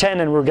supposed to be 10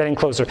 and we're getting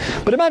closer.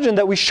 But imagine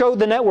that we show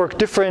the network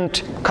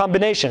different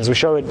combinations. We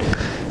show it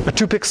a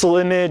 2-pixel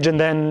image and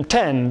then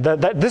 10.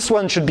 This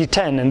one should be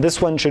 10 and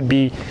this one should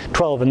be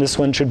 12 and this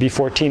one should be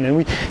 14. And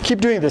we keep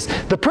doing this.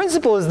 The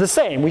principle is the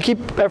same. We keep,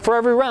 for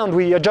every round,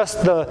 we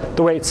adjust the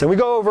weights and we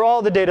go over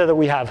all the data that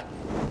we have.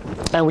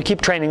 And we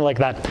keep training like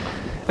that.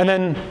 And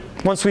then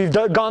once we've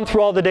gone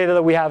through all the data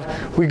that we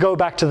have, we go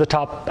back to the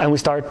top and we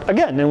start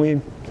again. And we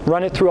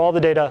run it through all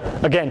the data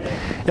again.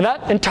 And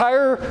that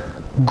entire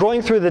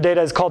going through the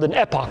data is called an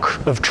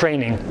epoch of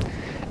training.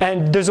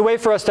 And there's a way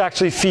for us to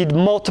actually feed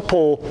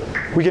multiple,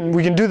 we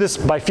can do this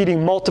by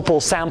feeding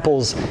multiple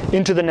samples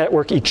into the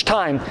network each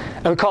time.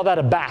 And we call that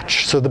a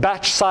batch. So the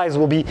batch size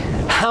will be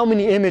how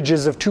many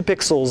images of 2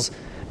 pixels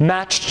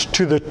matched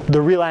to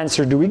the real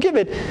answer do we give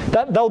it.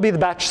 That'll be the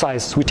batch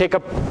size. We take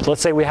up,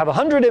 let's say we have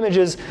 100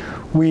 images,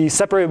 we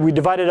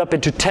divide it up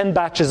into 10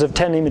 batches of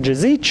 10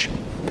 images each.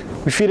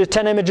 We feed it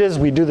 10 images,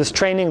 we do this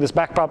training, this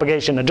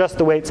backpropagation, adjust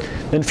the weights,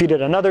 then feed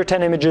it another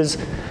 10 images,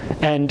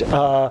 and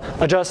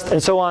adjust,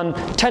 and so on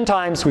 10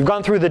 times. We've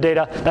gone through the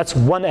data. That's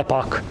one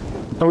epoch.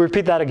 And we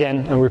repeat that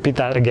again, and we repeat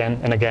that again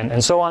and again,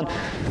 and so on,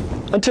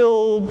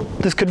 until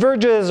this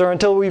converges or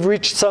until we've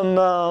reached some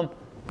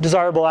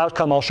desirable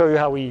outcome. I'll show you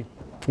how we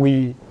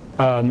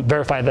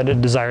verify that a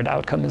desired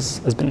outcome has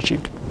been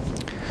achieved.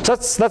 So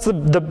that's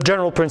the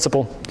general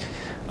principle.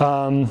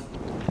 And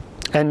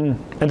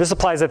this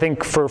applies, I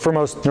think, for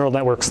most neural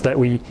networks that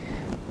we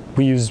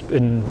use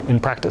in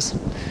practice.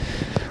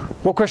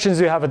 What questions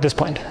do you have at this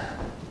point?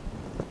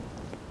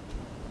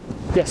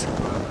 Yes?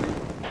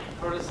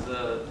 How does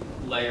the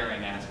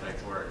layering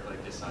aspect work,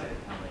 like deciding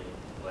how many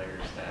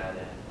layers to add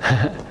in?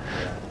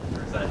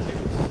 Or is that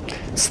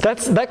too?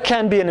 So that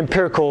can be an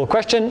empirical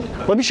question.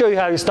 Let me show you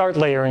how you start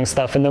layering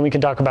stuff, and then we can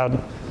talk about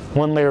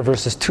one layer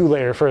versus two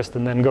layer first,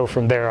 and then go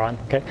from there on.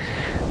 Okay.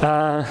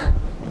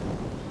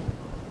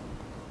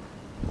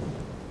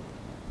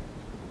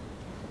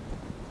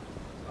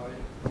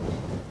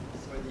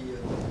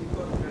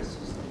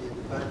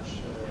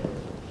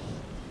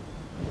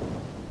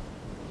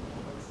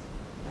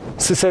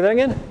 So say that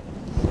again?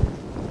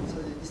 So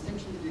the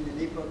distinction between an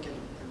epoch and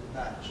the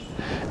batch.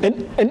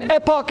 An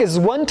epoch is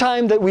one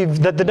time that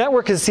the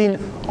network has seen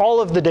all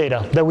of the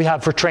data that we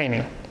have for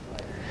training.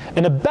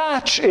 And a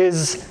batch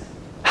is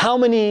how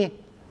many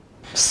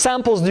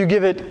samples do you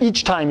give it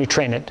each time you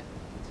train it?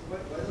 Why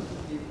don't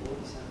you give all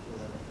the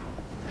samples at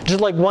a time?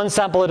 Just like one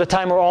sample at a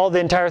time or all the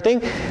entire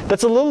thing?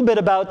 That's a little bit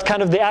about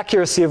kind of the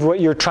accuracy of what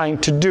you're trying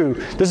to do.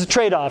 There's a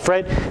trade-off,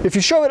 right? If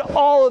you show it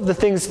all of the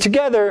things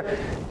together,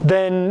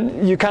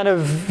 then you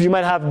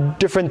might have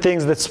different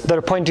things that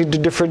are pointing to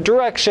different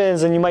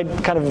directions, and you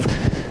might kind of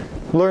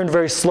learn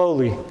very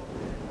slowly.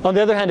 On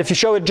the other hand, if you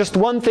show it just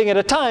one thing at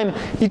a time,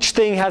 each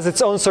thing has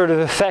its own sort of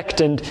effect,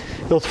 and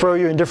it'll throw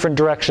you in different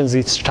directions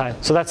each time.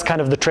 So that's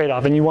kind of the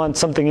trade-off, and you want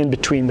something in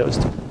between those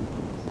two.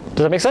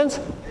 Does that make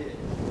sense?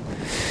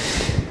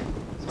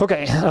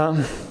 Okay.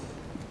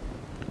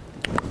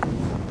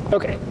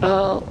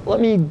 Let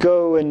me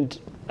go and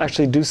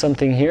actually do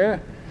something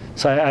here.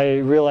 So I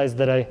realized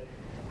that I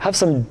have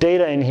some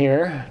data in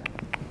here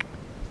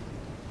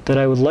that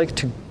I would like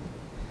to.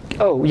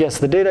 Oh yes,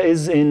 the data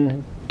is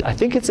in. I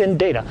think it's in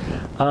data.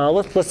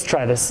 Let's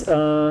try this.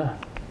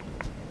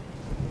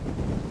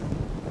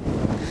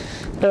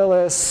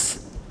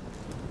 LS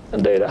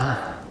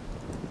data.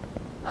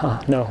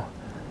 No.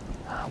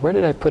 Where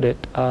did I put it?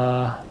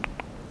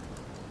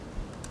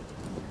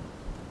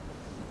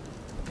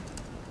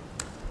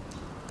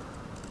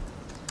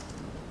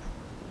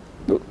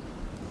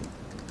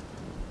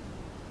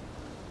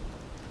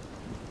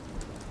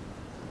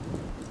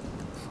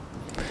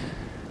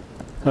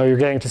 Oh, you're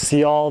getting to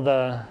see all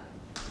the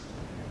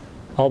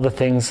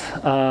things.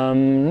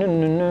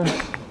 No.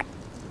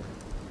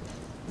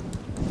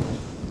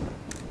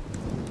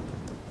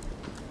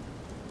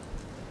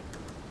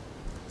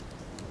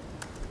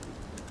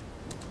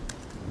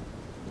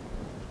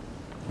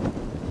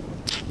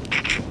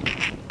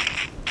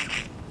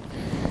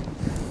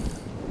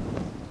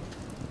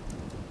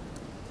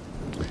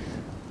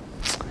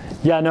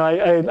 Yeah, no,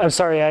 I'm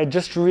sorry. I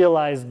just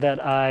realized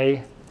that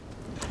I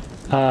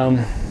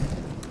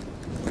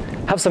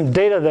have some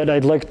data that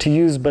I'd like to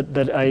use, but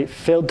that I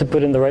failed to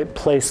put in the right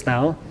place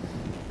now.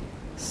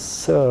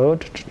 So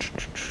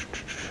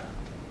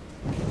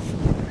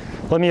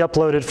let me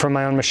upload it from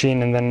my own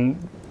machine, and then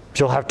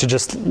you'll have to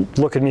just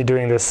look at me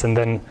doing this, and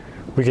then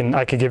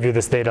I could give you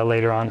this data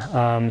later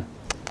on.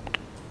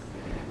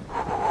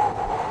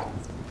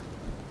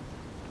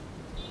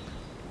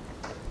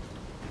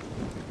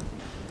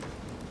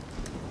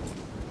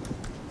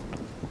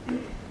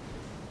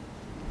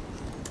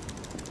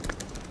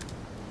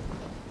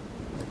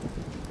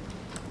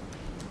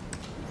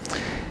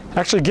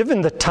 Actually,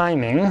 given the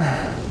timing,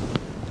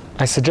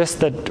 I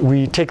suggest that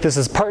we take this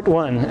as part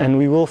one, and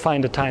we will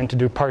find a time to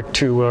do part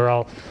two, where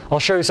I'll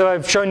show you. So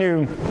I've shown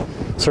you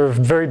sort of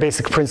very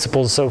basic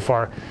principles so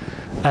far,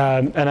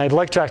 and I'd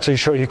like to actually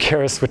show you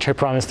Keras, which I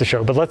promised to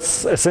show. But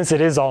since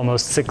it is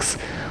almost 6,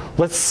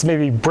 let's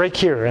maybe break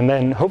here, and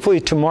then hopefully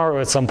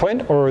tomorrow at some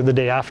point, or the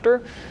day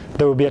after,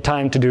 there will be a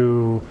time to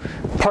do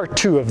part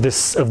two of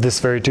this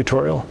very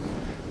tutorial.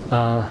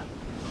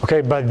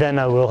 Okay, but then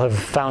I will have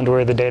found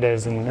where the data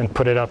is and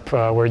put it up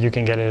where you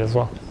can get it as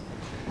well.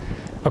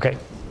 Okay.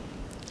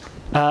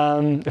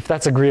 If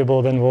that's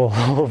agreeable, then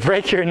we'll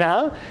break here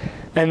now,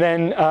 and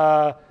then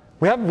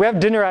we have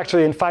dinner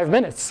actually in 5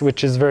 minutes,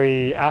 which is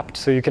very apt.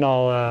 So you can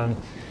all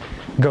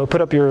go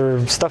put up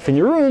your stuff in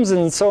your rooms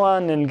and so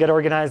on, and get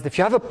organized. If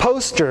you have a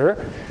poster,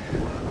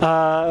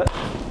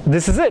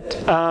 this is it.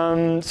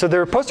 So there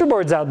are poster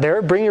boards out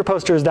there. Bring your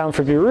posters down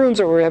from your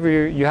rooms or wherever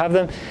you have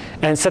them,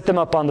 and set them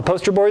up on the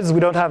poster boards.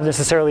 We don't have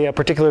necessarily a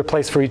particular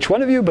place for each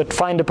one of you, but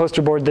find a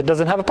poster board that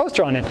doesn't have a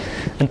poster on it,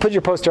 and put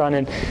your poster on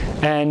it.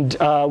 And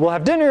we'll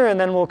have dinner, and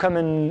then we'll come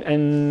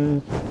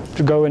and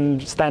go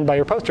and stand by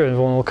your poster, and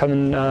we'll come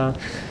and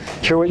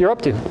hear what you're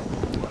up to.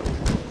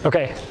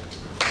 Okay.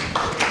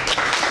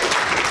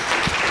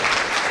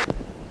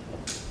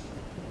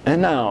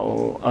 And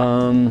now,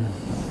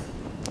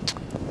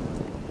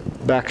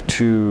 back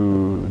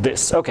to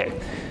this. Okay.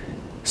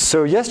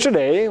 So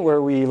yesterday,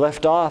 where we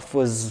left off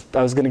was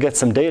I was going to get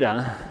some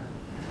data,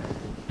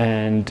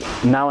 and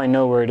now I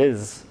know where it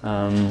is.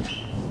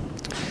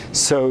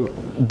 So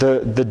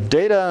the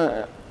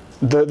data,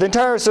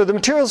 the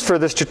materials for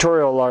this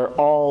tutorial are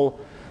all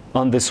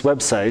on this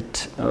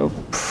website. Oh,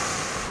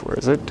 where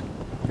is it?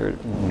 Here,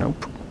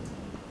 nope.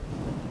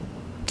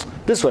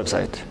 This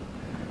website,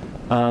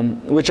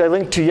 which I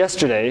linked to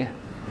yesterday.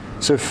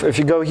 So if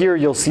you go here,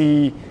 you'll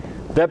see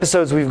the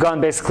episodes. We've gone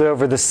basically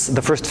over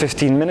the first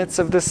 15 minutes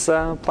of this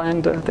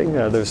planned thing.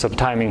 There's some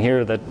timing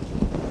here that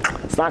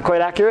it's not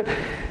quite accurate.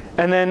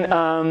 And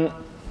then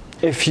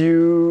if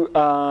you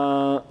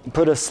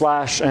put a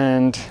slash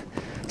and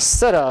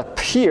setup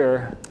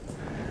here,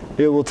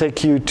 it will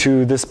take you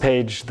to this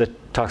page that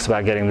talks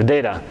about getting the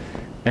data.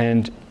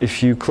 And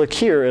if you click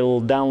here, it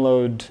will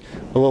download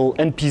a little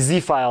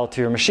NPZ file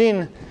to your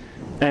machine.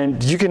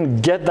 And you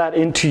can get that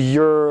into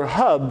your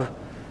hub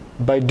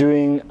by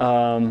doing,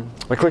 by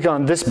clicking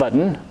on this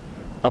button,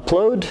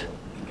 upload.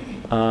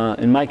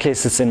 In my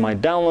case, it's in my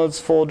downloads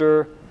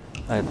folder.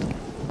 I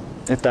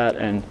hit that,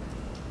 and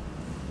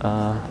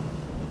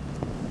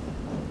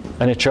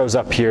it shows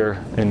up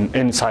here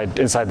inside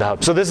the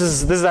hub. So this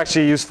is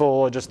actually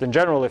useful just in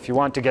general if you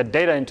want to get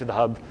data into the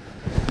hub.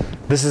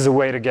 This is a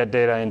way to get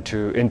data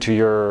into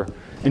your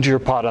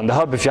pod on the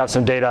hub. If you have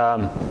some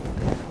data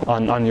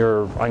on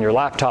your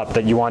laptop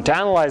that you want to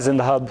analyze in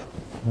the hub,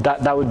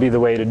 that would be the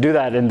way to do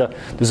that. And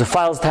there's a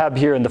Files tab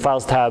here. In the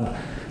Files tab,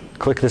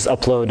 click this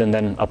Upload, and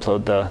then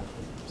upload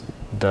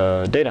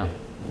the data.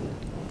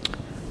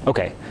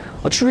 OK,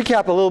 let's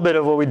recap a little bit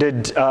of what we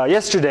did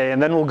yesterday,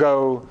 and then we'll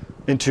go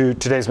into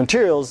today's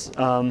materials.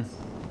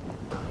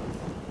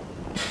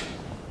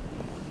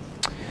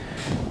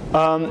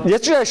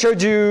 Yesterday I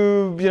showed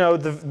you,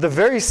 the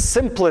very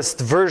simplest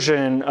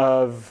version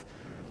of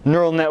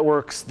neural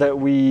networks that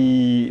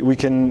we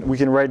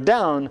can write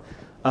down.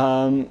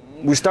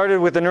 We started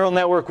with a neural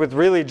network with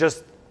really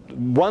just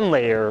one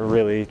layer,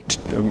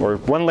 or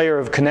one layer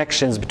of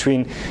connections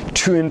between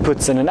two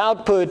inputs and an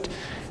output.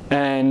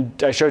 And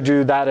I showed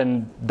you that,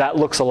 and that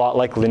looks a lot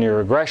like linear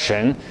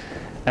regression.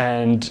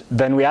 And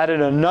then we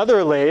added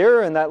another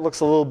layer, and that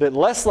looks a little bit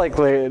less like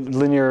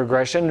linear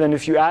regression. And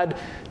if you add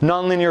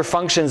nonlinear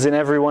functions in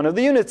every one of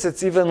the units,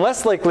 it's even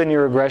less like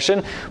linear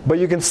regression. But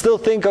you can still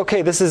think,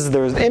 OK, there's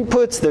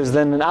inputs, there's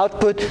then an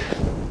output.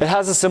 It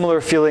has a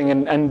similar feeling,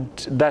 and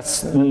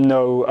that's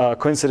no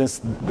coincidence.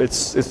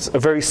 It's a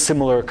very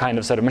similar kind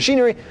of set of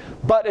machinery.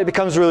 But it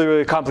becomes really,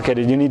 really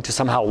complicated. You need to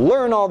somehow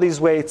learn all these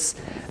weights.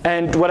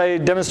 And what I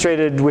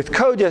demonstrated with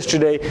code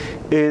yesterday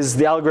is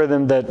the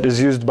algorithm that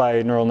is used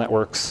by neural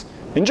networks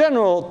in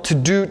general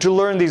to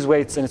learn these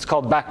weights, and it's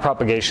called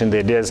backpropagation. The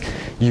idea is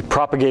you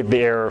propagate the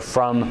error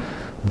from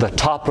the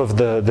top of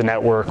the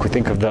network. We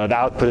think of the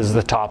output as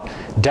the top,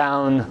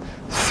 down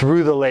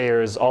through the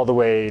layers, all the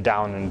way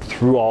down and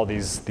through all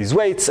these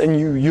weights, and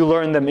you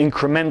learn them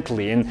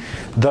incrementally. And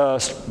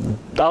the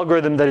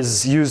algorithm that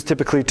is used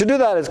typically to do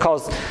that is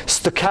called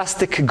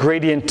stochastic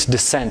gradient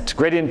descent.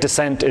 Gradient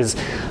descent is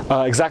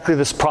exactly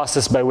this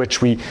process by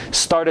which we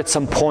start at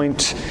some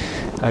point.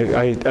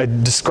 I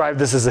describe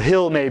this as a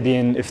hill maybe,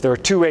 and if there are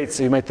two weights,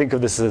 you might think of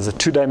this as a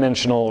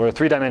two-dimensional or a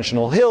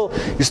three-dimensional hill.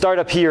 You start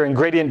up here, and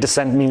gradient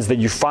descent means that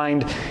you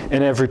find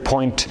in every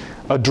point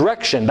a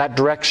direction. That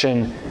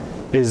direction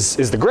is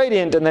the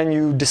gradient, and then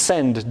you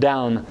descend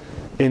down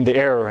in the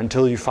error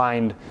until you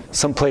find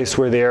some place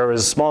where the error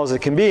is as small as it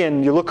can be,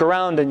 and you look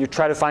around and you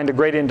try to find a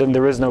gradient, and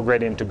there is no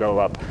gradient to go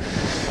up.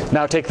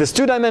 Now take this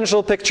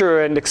two-dimensional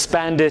picture and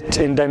expand it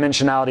in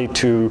dimensionality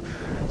to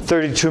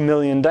 32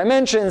 million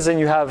dimensions, and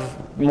you have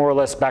more or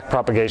less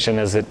backpropagation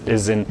as it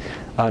is in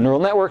neural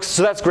networks.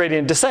 So that's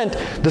gradient descent.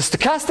 The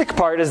stochastic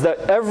part is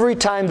that every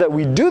time that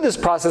we do this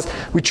process,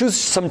 we choose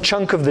some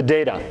chunk of the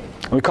data.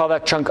 And we call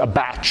that chunk a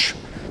batch.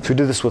 So we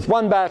do this with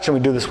one batch, and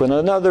we do this with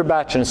another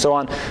batch, and so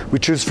on. We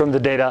choose from the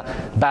data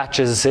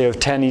batches, say, of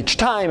 10 each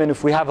time. And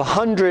if we have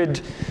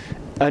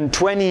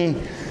 120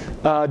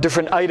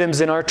 different items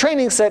in our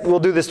training set, we'll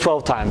do this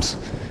 12 times.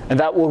 And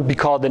that will be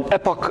called an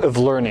epoch of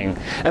learning.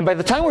 And by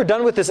the time we're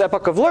done with this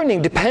epoch of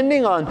learning,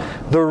 depending on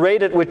the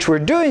rate at which we're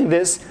doing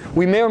this,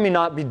 we may or may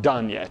not be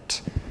done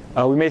yet.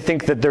 We may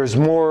think that there's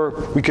more,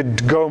 we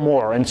could go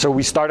more. And so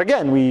we start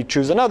again. We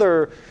choose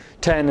another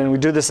 10, and we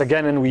do this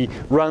again, and we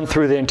run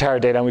through the entire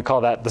data, and we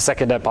call that the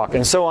second epoch,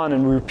 and so on.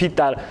 And we repeat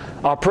that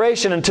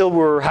operation until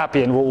we're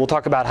happy. And we'll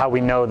talk about how we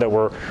know that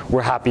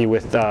we're happy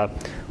with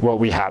what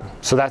we have.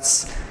 So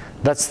that's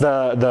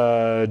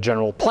the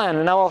general plan.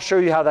 And now I'll show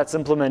you how that's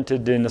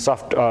implemented in a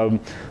software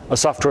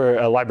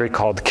library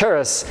called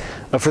Keras.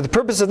 For the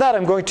purpose of that,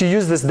 I'm going to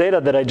use this data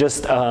that I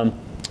just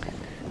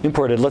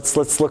imported.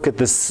 Let's look at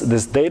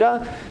this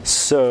data.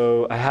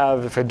 So I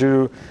have, if I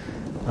do,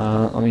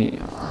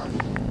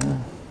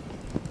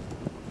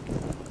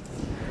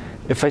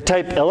 if I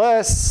type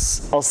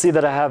ls, I'll see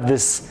that I have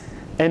this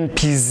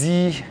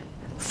NPZ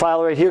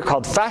file right here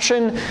called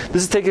fashion.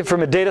 This is taken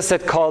from a data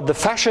set called the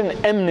fashion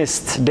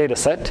MNIST data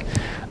set.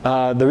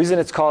 The reason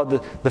it's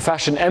called the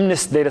fashion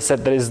MNIST data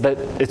set is that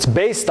it's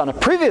based on a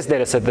previous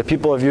data set that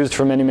people have used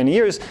for many, many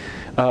years,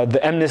 the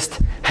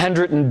MNIST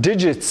handwritten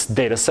digits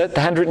data set.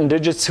 The handwritten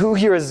digits, who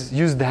here has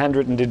used the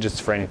handwritten digits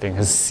for anything,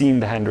 has seen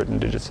the handwritten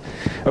digits?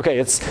 Okay,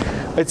 it's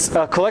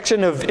a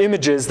collection of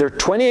images. They're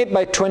 28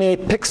 by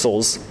 28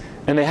 pixels,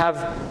 and they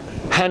have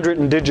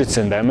handwritten digits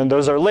in them, and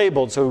those are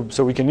labeled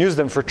so we can use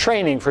them for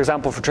training. For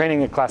example, for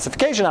training a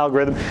classification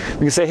algorithm,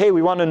 we can say, hey,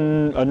 we want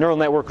a neural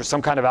network or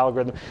some kind of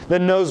algorithm that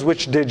knows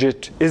which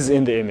digit is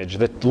in the image,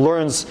 that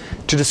learns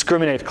to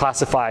discriminate,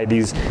 classify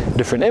these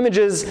different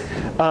images.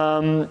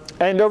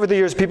 And over the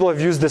years, people have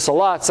used this a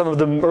lot. Some of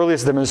the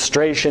earliest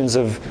demonstrations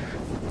of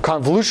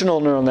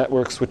convolutional neural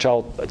networks, which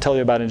I'll tell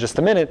you about in just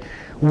a minute,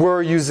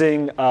 were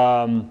using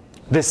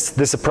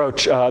this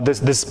approach,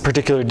 this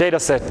particular data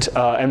set,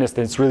 MNIST.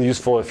 It's really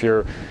useful if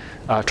you're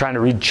trying to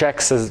read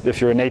checks,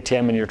 if you're an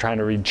ATM and you're trying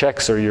to read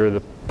checks, or you're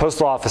the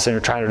postal office and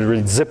you're trying to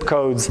read zip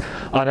codes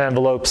on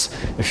envelopes.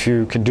 If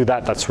you can do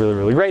that, that's really,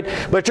 really great.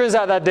 But it turns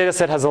out that data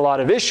set has a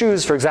lot of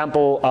issues. For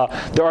example,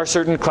 there are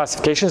certain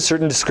classifications,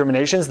 certain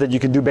discriminations that you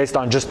can do based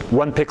on just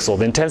one pixel,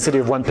 the intensity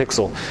of one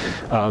pixel.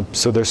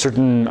 So there's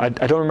certain, I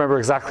don't remember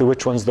exactly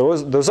which ones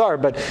those are,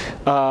 but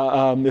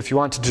if you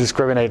wanted to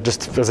discriminate,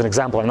 just as an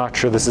example, I'm not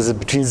sure this is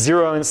between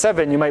 0 and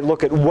 7, you might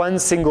look at one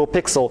single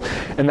pixel,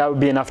 and that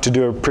would be enough to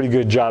do a pretty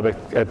good job at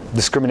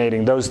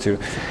discriminating those two.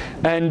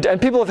 And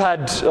people have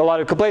had a lot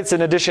of complaints.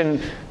 In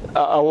addition,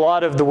 a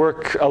lot of the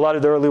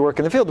early work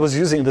in the field was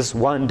using this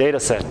one data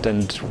set,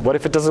 and what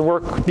if it doesn't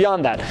work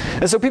beyond that?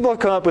 And so people have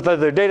come up with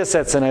other data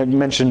sets, and I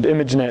mentioned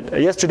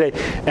ImageNet yesterday,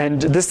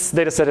 and this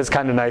data set is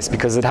kind of nice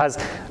because it has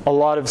a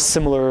lot of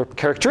similar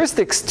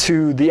characteristics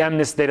to the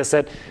MNIST data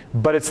set,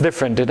 but it's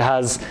different. It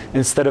has,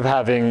 instead of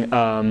having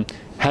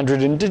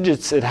handwritten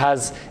digits, it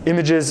has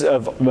images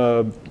of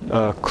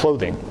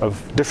clothing,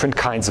 of different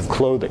kinds of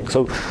clothing.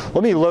 So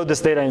let me load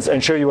this data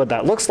and show you what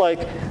that looks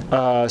like.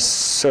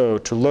 So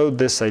to load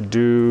this, I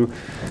do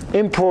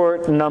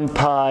import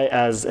numpy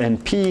as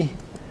np,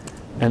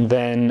 and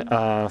then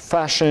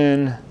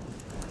fashion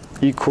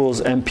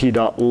equals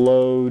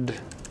np.load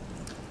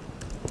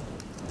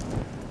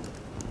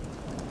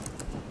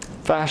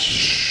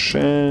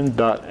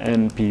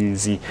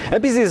fashion.npz.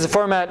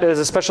 NPZ is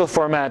a special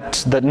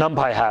format that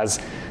NumPy has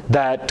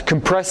that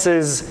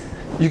compresses,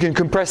 you can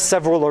compress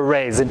several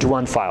arrays into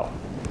one file.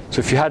 So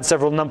if you had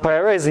several NumPy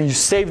arrays and you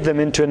saved them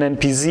into an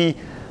NPZ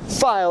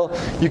file,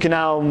 you can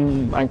now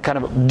kind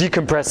of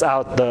decompress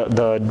out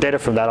the data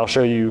from that. I'll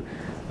show you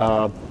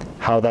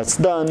how that's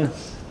done.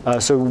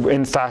 So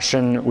in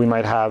fashion, we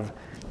might have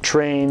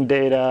train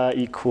data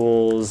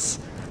equals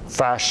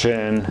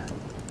fashion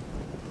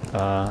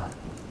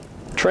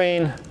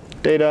train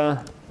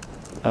data,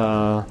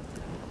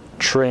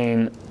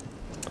 train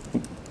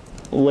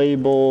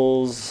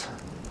labels,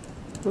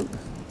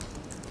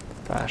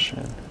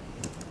 fashion.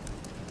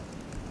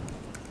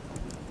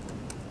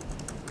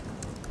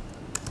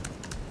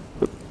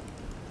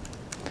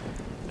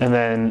 And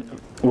then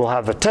we'll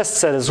have a test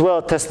set as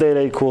well. Test data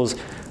equals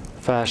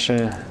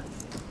fashion.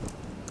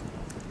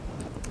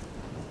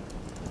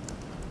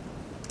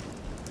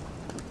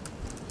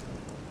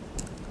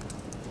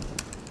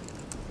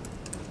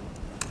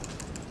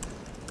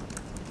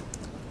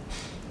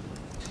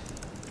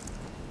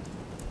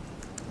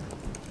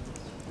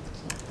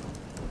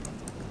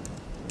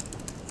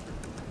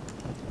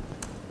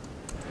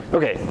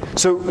 Okay,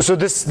 so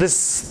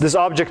this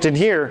object in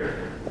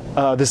here,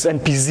 this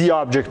NPZ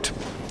object,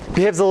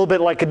 behaves a little bit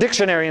like a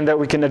dictionary in that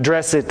we can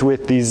address it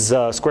with these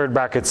squared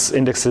brackets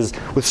indexes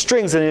with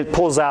strings, and it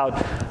pulls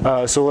out.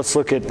 So let's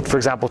look at, for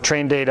example,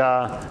 train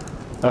data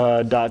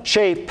dot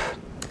shape.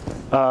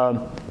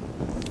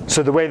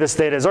 So the way this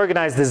data is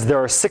organized is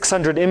there are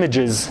 600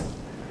 images.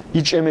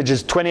 Each image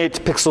is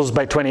 28 pixels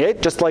by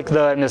 28, just like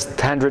the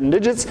handwritten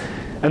digits.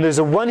 And there's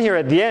a 1 here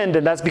at the end,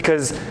 and that's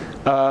because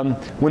when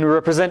we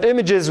represent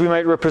images, we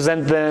might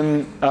represent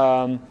them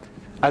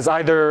as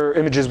either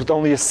images with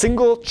only a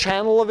single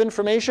channel of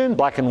information,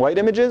 black and white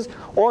images,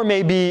 or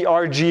maybe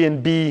R, G,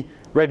 and B,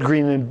 red,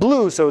 green, and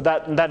blue. So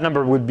that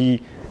number would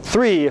be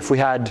 3 if we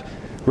had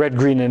red,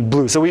 green, and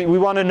blue. So we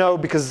want to know,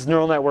 because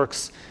neural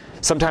networks,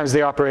 sometimes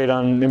they operate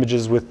on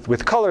images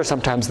with color,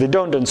 sometimes they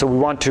don't, and so we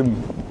want to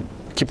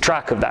keep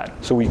track of that.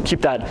 So we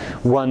keep that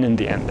 1 in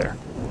the end there.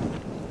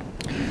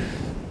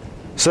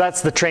 So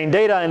that's the train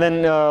data, and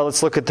then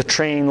let's look at the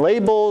train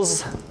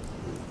labels.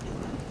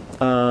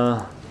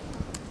 The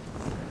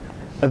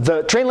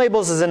train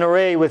labels is an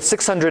array with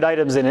 600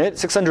 items in it,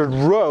 600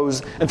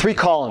 rows, and 3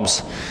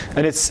 columns.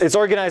 And it's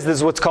organized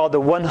as what's called the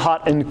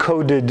one-hot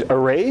encoded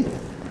array.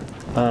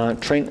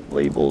 Train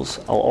labels,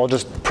 I'll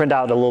just print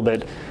out a little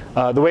bit.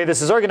 The way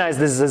this is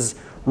organized is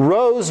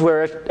rows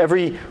where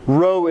every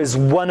row is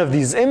one of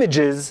these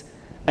images,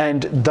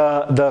 and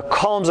the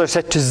columns are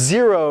set to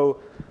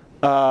 0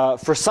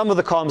 for some of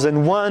the columns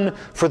and 1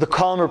 for the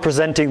column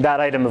representing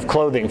that item of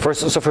clothing.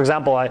 So for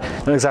example, I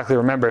don't exactly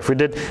remember. If we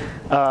did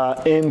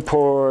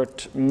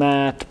import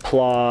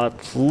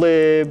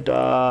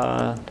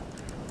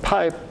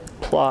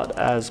matplotlib.pyplot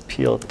as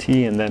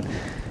plt, and then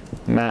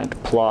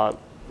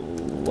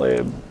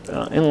matplotlib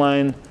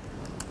inline.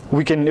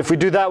 We can, if we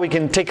do that, we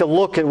can take a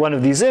look at one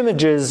of these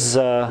images,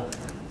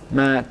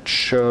 mat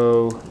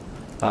show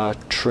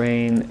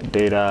train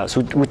data.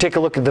 So we take a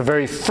look at the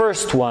very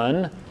first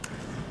one.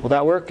 Will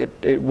that work?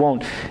 It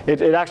won't.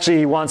 It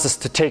actually wants us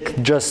to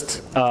take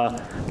just,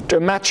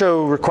 mat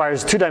show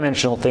requires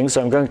two-dimensional things,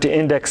 so I'm going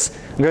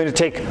to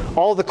take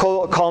all the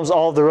columns,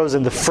 all the rows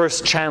in the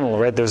first channel,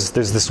 right? There's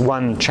this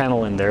one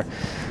channel in there.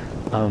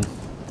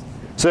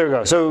 So there we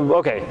go. So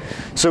okay.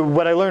 So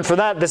what I learned for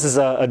that, this is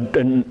a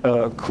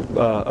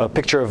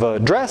picture of a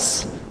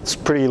dress. It's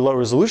pretty low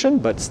resolution,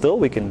 but still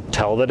we can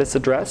tell that it's a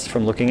dress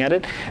from looking at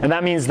it. And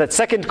that means that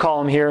second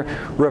column here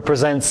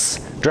represents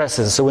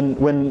dresses. So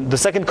when the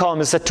second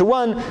column is set to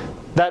 1,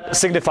 that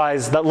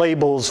signifies, that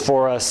labels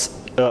for us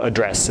a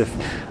dress. If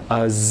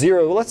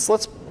 0, let's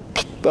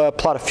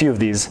plot a few of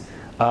these.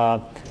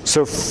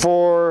 So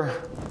for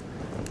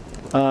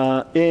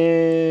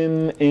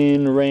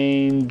in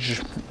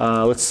range,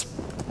 let's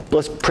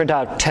print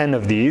out 10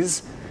 of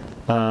these.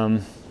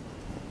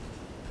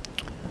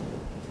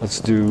 Let's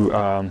do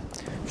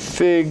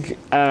fig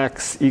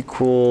x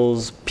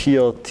equals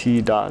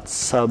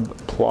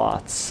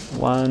plt.subplots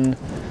 1.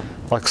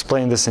 I'll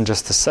explain this in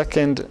just a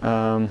second.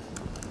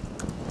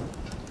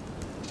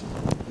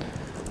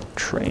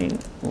 Train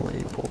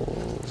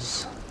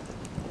labels,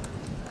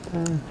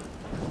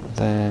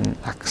 then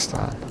x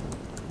dot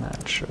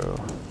mat show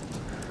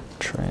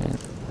train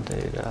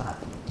data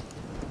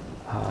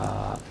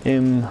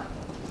im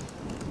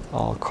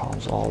all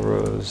columns, all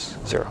rows,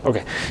 0.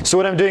 Okay, so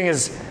what I'm doing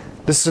is,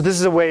 this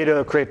is a way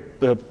to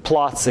create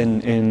plots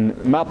in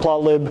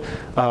matplotlib.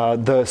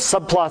 The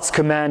subplots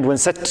command, when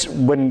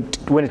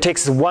it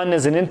takes 1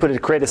 as an input,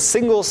 it creates a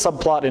single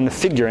subplot in a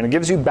figure, and it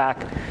gives you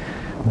back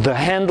the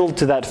handle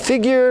to that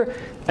figure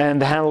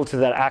and the handle to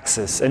that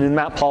axis. And in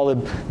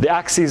matplotlib, the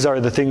axes are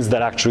the things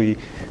that actually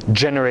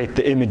generate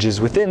the images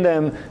within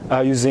them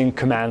using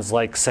commands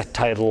like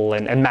setTitle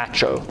and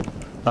matShow.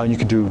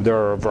 There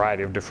are a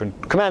variety of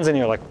different commands in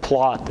here, like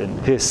plot and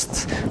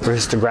hist for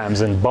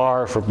histograms and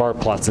bar for bar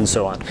plots and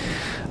so on.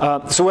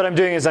 So what I'm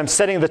doing is I'm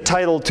setting the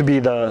title to be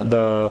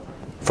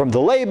from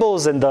the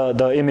labels and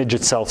the image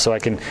itself, so I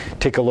can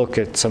take a look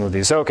at some of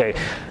these. Okay,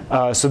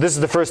 so this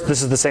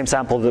is the same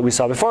sample that we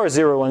saw before.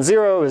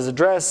 010 is a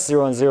dress,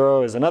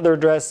 010 is another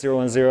dress,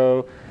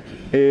 010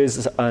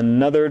 is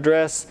another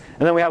dress,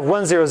 and then we have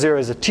 100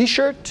 is a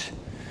t-shirt.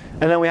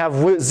 And then we have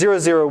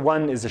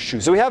 001 is a shoe.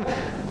 So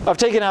I've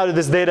taken out of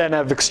this data and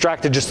I've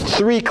extracted just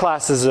 3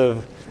 classes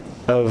of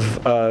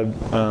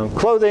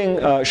clothing,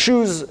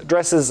 shoes,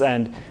 dresses,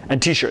 and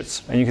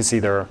t-shirts. And you can see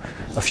there are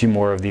a few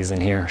more of these in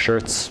here: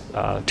 shirts,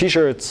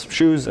 t-shirts,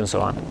 shoes, and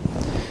so on.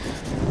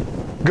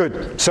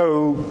 Good.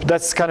 So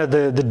that's kind of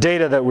the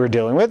data that we're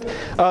dealing with.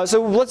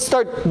 So let's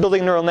start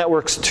building neural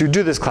networks to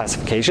do this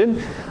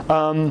classification.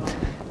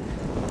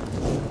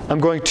 I'm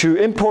going to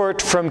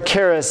import from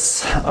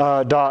Keras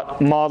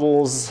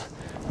 .models.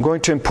 I'm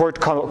going to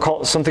import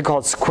something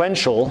called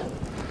sequential.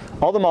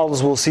 All the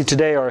models we'll see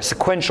today are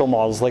sequential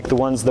models, like the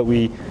ones that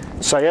we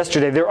saw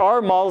yesterday. There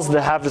are models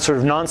that have the sort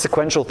of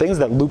non-sequential things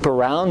that loop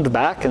around the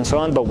back and so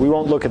on, but we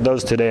won't look at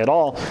those today at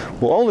all.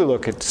 We'll only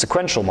look at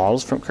sequential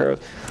models from Keras.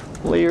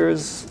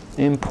 Layers,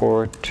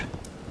 import,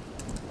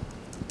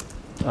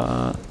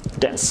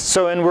 dense.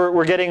 So, and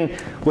we're getting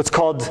what's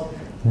called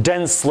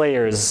dense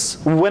layers.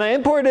 When I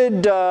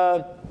imported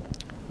Keras,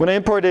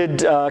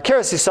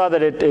 you saw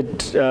that it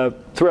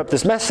threw up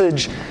this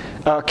message.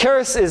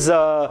 Keras is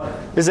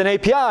an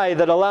API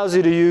that allows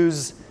you to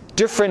use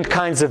different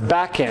kinds of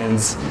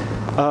backends.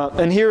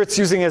 And here it's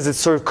using as its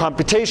sort of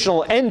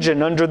computational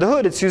engine under the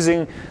hood, it's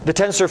using the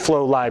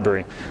TensorFlow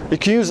library.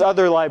 It can use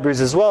other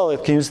libraries as well.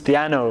 It can use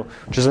Theano,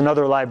 which is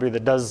another library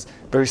that does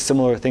very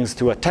similar things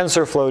to what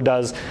TensorFlow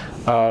does.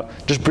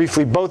 Just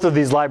briefly, both of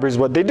these libraries,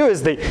 what they do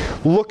is they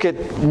look at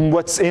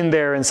what's in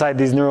there inside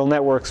these neural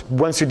networks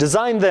once you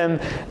design them,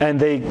 and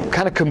they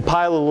kind of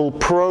compile a little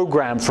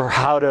program for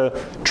how to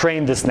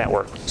train this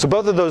network. So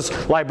both of those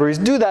libraries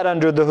do that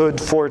under the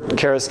hood for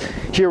Keras.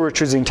 Here we're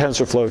choosing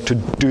TensorFlow to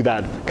do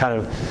that kind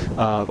of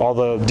all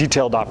the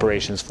detailed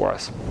operations for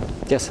us.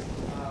 Yes?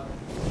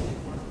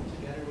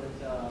 Together with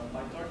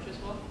PyTorch as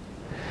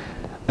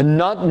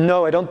well?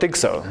 No, I don't think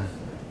so.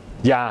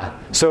 Yeah,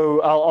 so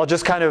I'll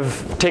just kind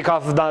of take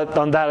off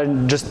on that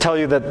and just tell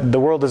you that the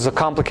world is a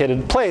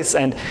complicated place.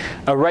 And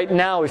right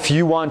now, if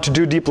you want to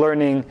do deep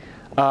learning,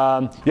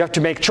 you have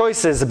to make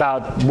choices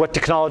about what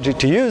technology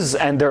to use.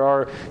 And there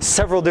are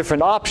several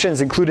different options,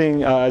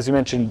 including, as you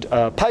mentioned,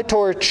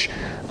 PyTorch,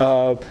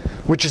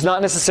 which is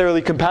not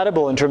necessarily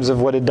compatible in terms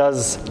of what it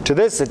does to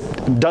this. It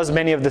does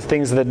many of the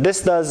things that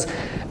this does.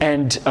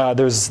 And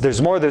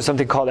there's more. There's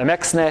something called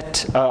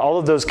MXNet. All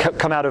of those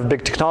come out of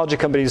big technology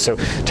companies. So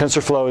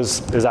TensorFlow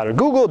is out of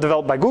Google,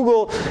 developed by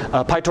Google.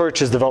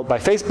 PyTorch is developed by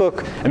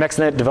Facebook.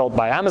 MXNet developed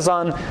by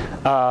Amazon.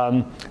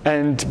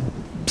 And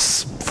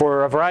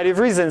for a variety of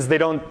reasons, they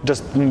don't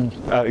just,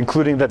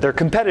 including that they're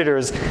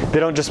competitors, they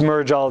don't just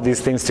merge all of these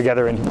things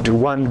together and do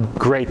one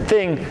great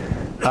thing.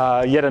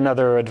 Yet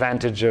another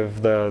advantage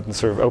of the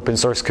sort of open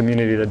source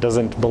community that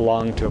doesn't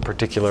belong to a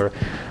particular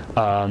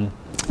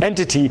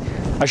entity.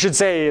 I should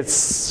say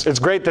it's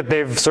great that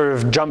they've sort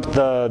of jumped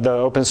the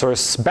open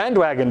source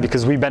bandwagon,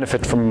 because we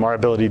benefit from our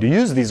ability to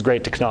use these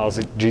great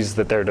technologies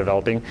that they're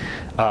developing.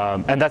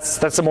 And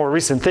that's a more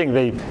recent thing.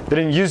 They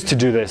didn't used to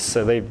do this.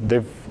 So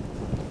they've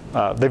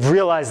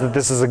realized that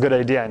this is a good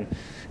idea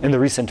in the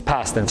recent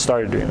past and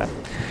started doing that.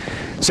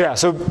 So yeah,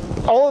 so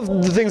all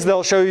of the things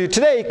they'll show you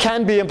today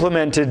can be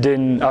implemented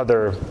in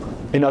other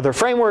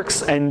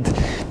frameworks, and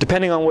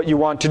depending on what you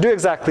want to do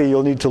exactly,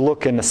 you'll need to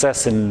look and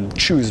assess and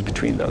choose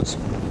between those.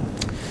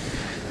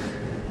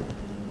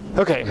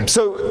 Okay,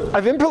 so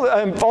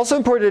I've also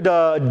imported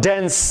a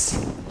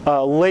dense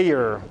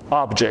layer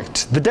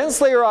object. The dense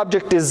layer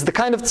object is the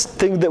kind of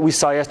thing that we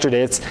saw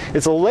yesterday.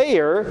 It's a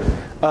layer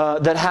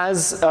that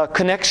has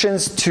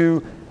connections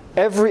to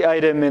every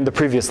item in the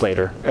previous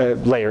layer.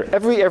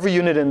 Every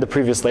unit in the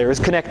previous layer is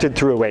connected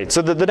through a weight.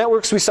 So the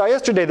networks we saw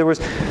yesterday, there was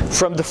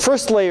from the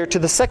first layer to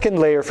the second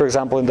layer, for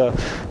example, in the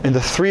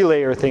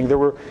 3-layer thing, there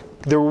were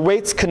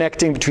weights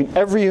connecting between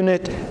every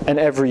unit and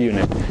every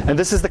unit. And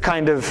this is the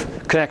kind of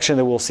connection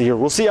that we'll see here.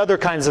 We'll see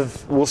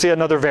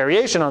another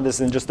variation on this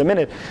in just a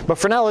minute. But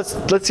for now,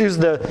 let's use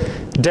the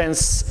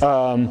dense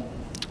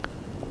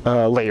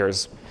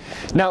layers.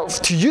 Now,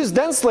 to use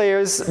dense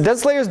layers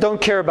don't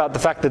care about the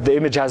fact that the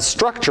image has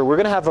structure. We're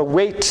going to have a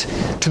weight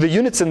to the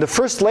units in the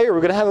first layer.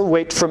 We're going to have a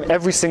weight from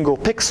every single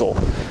pixel.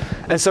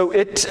 And so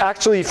it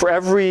actually, for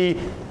every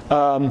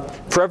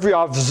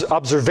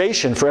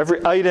observation, for every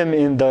item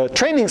in the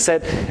training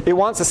set, it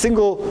wants a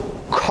single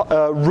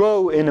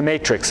row in a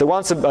matrix. It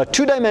wants a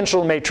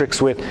two-dimensional matrix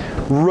with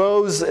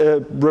rows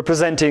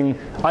representing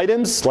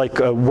items, like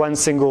one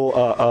single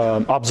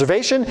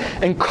observation,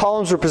 and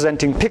columns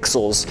representing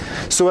pixels.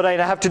 So what I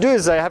have to do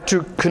is I have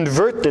to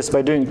convert this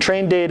by doing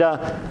train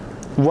data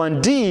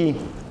 1D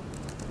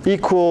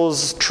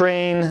equals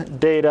train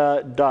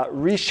data dot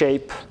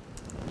reshape.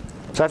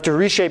 So I have to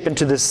reshape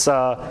into this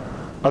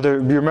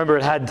you remember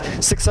it had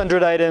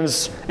 600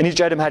 items, and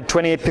each item had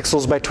 28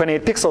 pixels by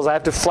 28 pixels. I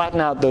have to flatten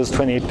out those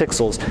 28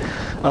 pixels.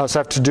 So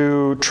I have to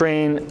do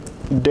train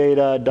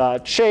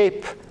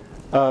data.shape.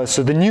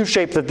 So the new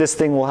shape that this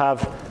thing will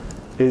have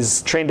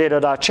is train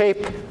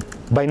data.shape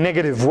by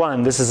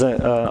 -1. This is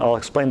I'll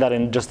explain that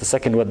in just a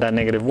second, what that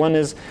 -1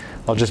 is.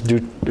 I'll just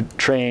do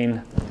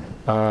train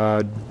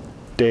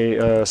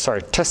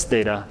test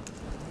data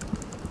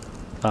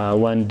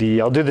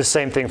 1D. I'll do the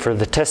same thing for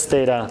the test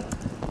data.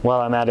 While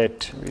I'm at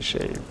it,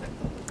 reshape.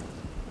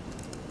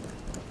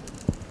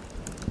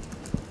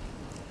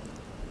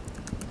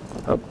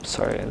 Oh,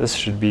 sorry, this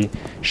should be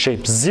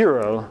shape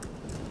 0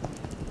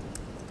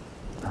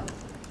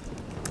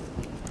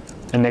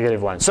 and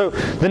 -1. So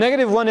the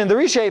 -1 in the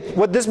reshape,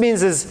 what this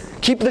means is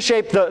keep the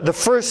shape, the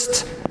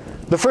first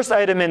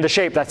item in the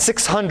shape, that's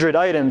 600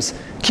 items,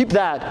 keep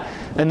that,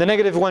 and the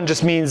 -1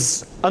 just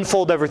means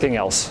unfold everything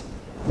else.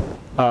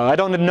 I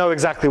don't know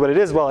exactly what it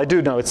is. Well, I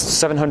do know it's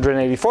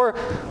 784,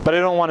 but I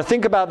don't want to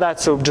think about that,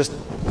 so just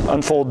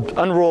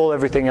unroll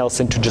everything else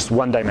into just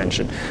one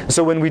dimension.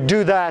 So when we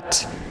do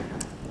that,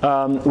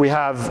 we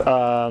have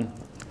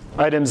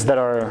items that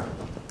are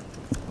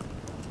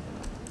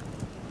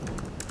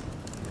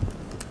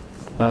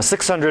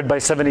 600 by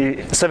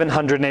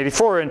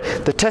 784, and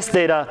the test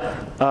data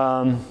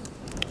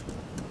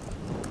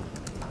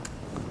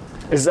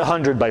is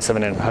 100 by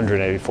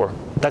 784.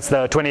 That's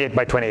the 28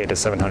 by 28 is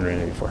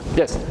 784.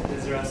 Yes?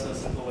 Is there also a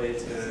simple way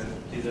to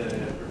do the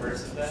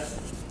reverse of that?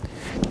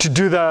 To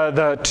do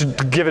to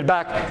give it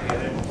back?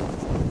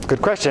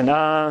 Good question.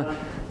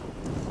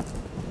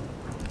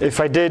 If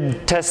I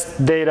did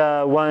test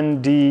data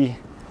 1D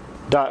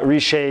dot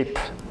reshape,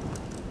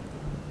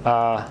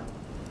 that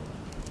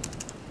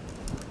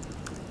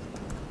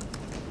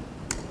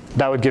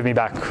would give me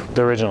back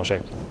the original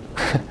shape.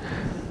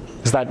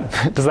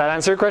 Does that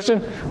answer your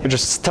question? Or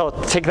just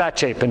take that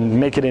shape and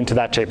make it into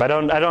that shape.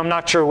 I'm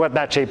not sure what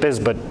that shape is,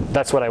 but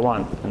that's what I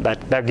want. And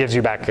that gives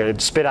you back.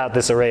 It spit out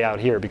this array out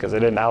here because I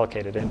didn't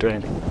allocate it into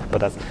anything.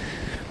 But that's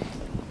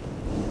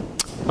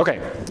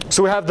okay.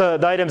 So we have the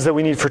items that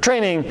we need for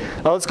training.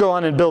 Let's go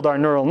on and build our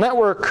neural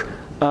network.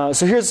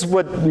 So here's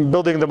what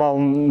building the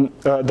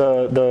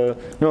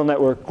neural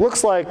network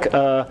looks like.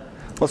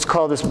 Let's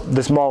call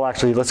this model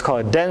actually. Let's call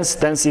it dense.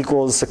 Dense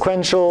equals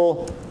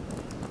sequential.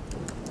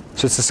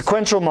 So it's a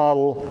sequential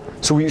model.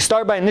 So we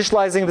start by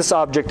initializing this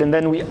object, and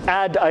then we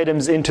add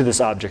items into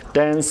this object.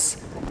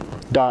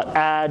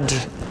 Dense.add.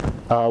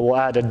 We'll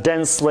add a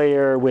dense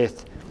layer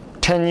with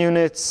 10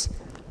 units,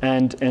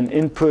 and an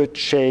input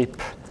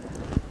shape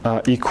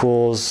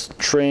equals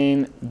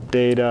train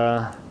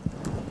data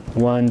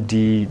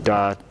 1D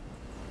dot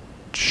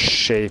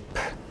shape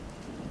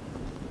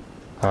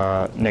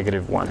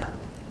 -1.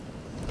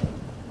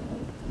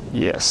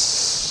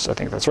 Yes, I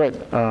think that's right.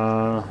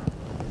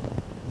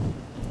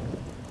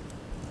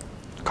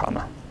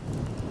 Comma.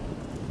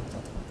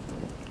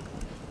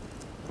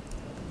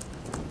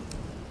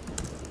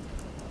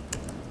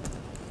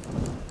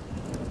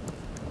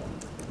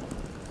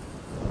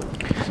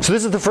 So So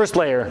this is the first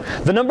layer.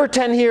 The number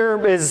 10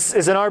 here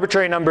is an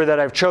arbitrary number that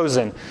I've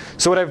chosen.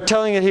 So what I'm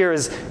telling it here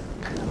is,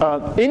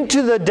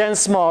 into the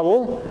dense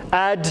model,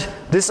 add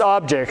this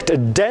object, a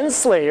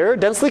dense layer,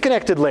 densely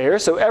connected layer.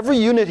 So every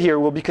unit here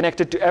will be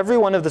connected to every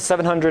one of the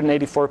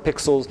 784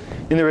 pixels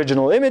in the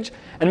original image,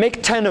 and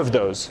make 10 of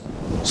those.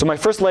 So my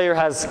first layer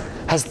has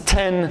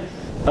 10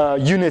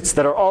 units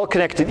that are all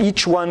connected,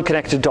 each one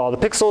connected to all the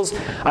pixels.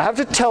 I have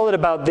to tell it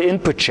about the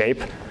input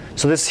shape.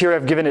 So this here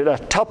I've given it a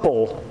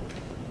tuple,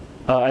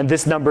 and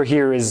this number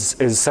here is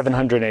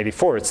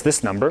 784. It's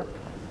this number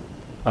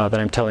that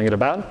I'm telling it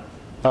about.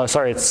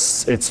 Sorry,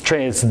 it's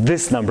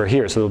this number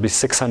here, so there'll be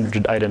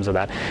 600 items of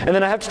that. And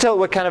then I have to tell it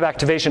what kind of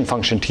activation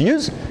function to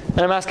use, and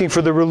I'm asking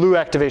for the ReLU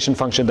activation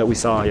function that we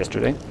saw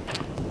yesterday.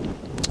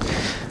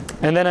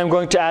 And then I'm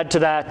going to add to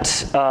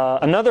that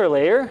another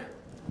layer,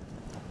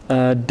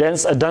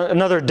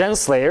 another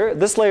dense layer.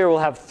 This layer will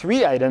have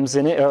 3 items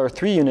in it, or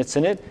 3 units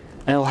in it,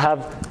 and it'll have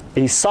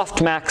a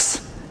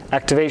softmax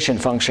activation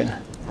function.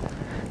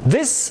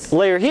 This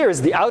layer here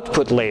is the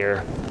output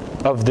layer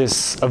of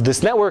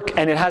this network,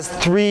 and it has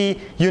 3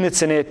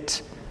 units in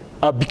it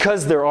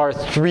because there are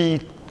 3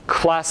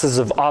 classes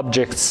of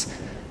objects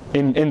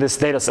in this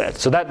data set.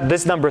 So that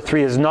this number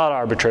 3 is not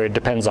arbitrary. It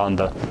depends on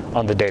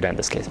the data in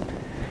this case.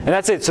 And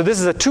that's it. So this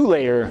is a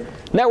 2-layer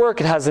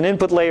network. It has an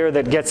input layer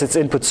that gets its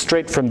input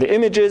straight from the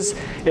images.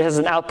 It has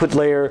an output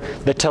layer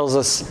that tells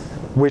us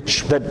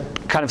that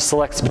kind of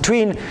selects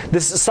between.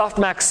 This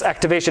softmax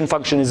activation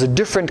function is a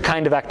different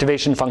kind of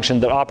activation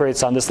function that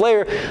operates on this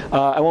layer.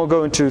 I won't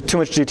go into too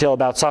much detail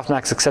about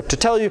softmax except to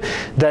tell you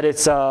that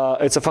it's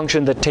a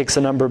function that takes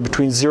a number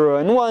between 0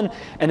 and 1,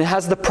 and it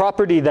has the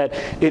property that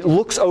it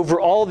looks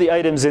over all the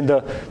items in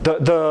the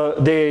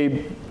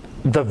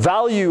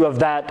value of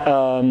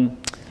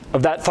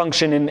that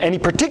function in any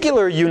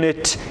particular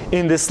unit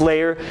in this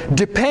layer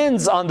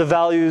depends on the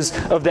values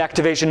of the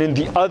activation in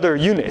the other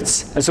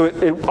units. And so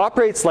it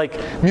operates like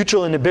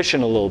mutual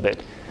inhibition a little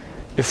bit.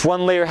 If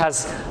one layer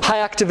has high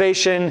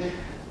activation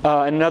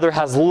and another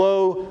has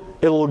low,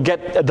 it'll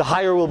get, the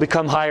higher will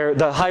become higher,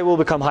 the high will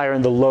become higher,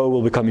 and the low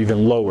will become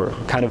even lower.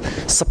 It kind of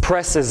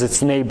suppresses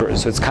its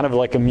neighbors. So it's kind of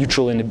like a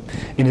mutual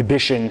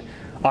inhibition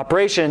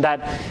operation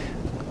that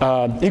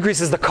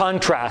increases the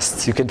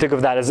contrast. You can think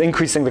of that as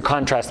increasing the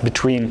contrast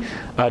between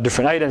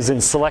different items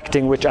and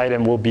selecting which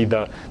item will be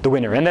the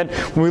winner. And then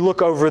when we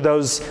look over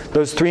those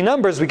 3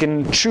 numbers, we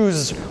can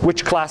choose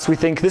which class we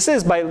think this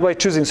is by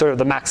choosing sort of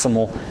the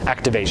maximal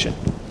activation.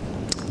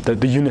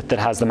 The unit that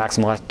has the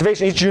maximal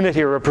activation. Each unit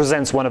here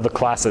represents one of the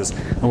classes,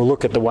 and we'll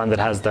look at the one that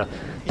has the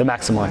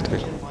maximal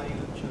activation. Why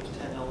you chose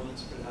 10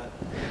 elements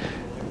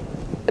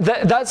for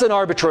that? That's an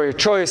arbitrary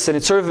choice, and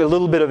it's sort of a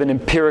little bit of an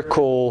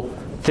empirical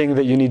thing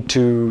that you need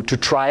to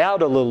try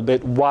out a little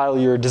bit while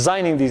you're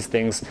designing these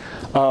things.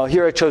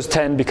 Here I chose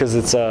 10 because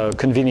it's a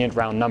convenient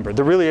round number.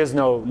 There really is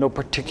no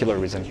particular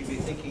reason. Would you be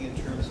thinking in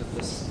terms of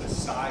the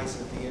size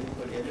of the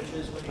input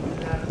images when you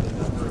do that, or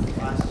the number of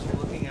classes you're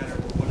looking at,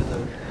 or what are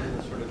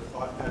the sort of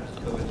thought patterns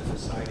go into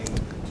deciding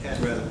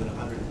 10 rather than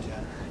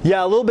 110?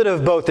 Yeah, a little bit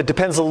of both. It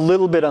depends a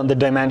little bit on the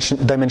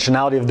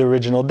dimensionality of the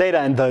original data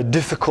and the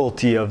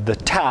difficulty of the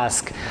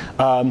task.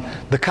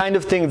 The kind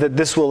of thing that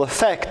this will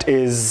affect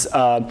is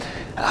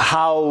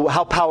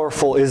how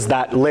powerful is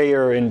that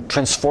layer in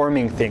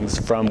transforming things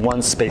from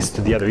one space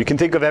to the other. You can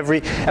think of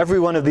every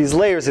one of these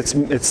layers,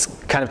 it's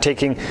kind of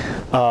taking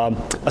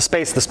a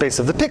space, the space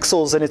of the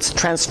pixels, and it's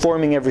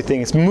transforming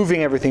everything, it's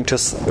moving everything to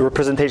a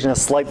representation in a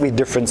slightly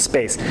different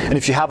space. And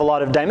if you have a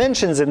lot of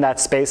dimensions in that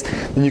space,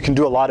 then you can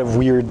do a lot of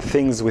weird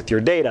things with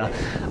your data.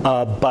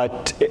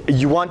 But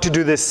you want to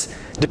do this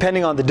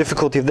depending on the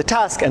difficulty of the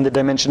task and the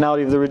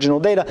dimensionality of the original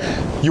data.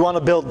 You want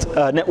to build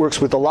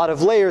networks with a lot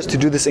of layers to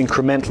do this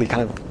incrementally,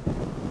 kind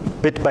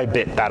of bit by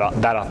bit, that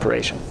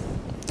operation.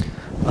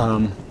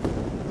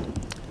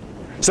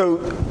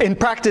 So in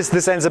practice,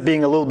 this ends up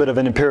being a little bit of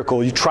an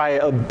empirical. You try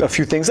a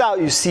few things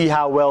out, you see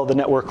how well the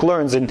network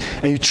learns, and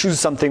you choose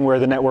something where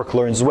the network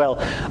learns well.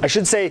 I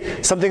should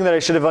say something that I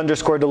should have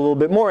underscored a little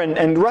bit more,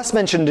 and Russ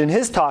mentioned in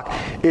his talk,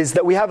 is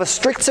that we have a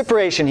strict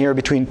separation here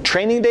between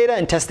training data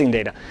and testing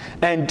data.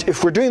 And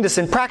if we're doing this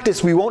in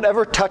practice, we won't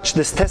ever touch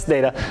this test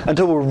data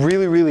until we're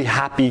really, really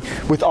happy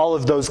with all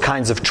of those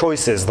kinds of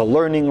choices, the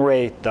learning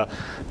rate,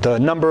 the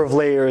number of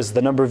layers,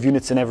 the number of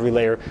units in every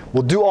layer.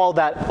 We'll do all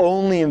that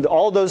only in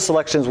all those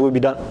selections will be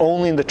done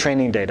only in the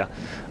training data.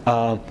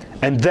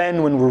 And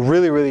then when we're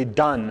really, really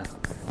done,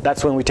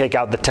 that's when we take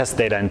out the test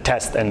data and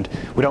test, and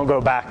we don't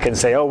go back and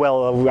say, oh,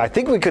 well, I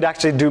think we could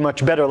actually do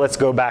much better. Let's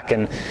go back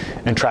and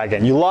try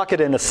again. You lock it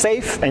in a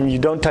safe, and you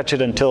don't touch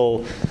it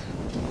until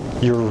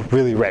you're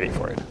really ready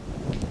for it.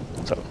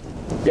 So,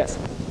 yes?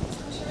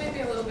 This may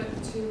be a little bit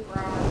too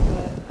broad,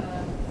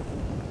 but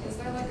is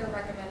there like a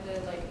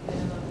recommended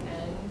minimum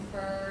n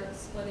for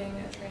splitting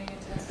a training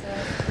and test set?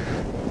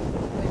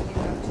 Like you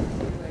have to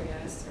do, I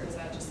guess, or is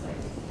that just like?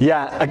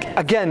 Yeah,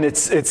 again,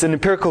 it's a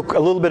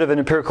little bit of an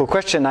empirical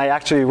question. I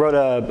actually wrote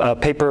a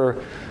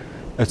paper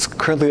It's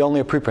currently only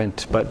a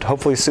preprint, but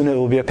hopefully soon it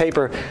will be a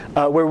paper,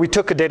 where we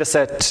took a data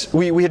set.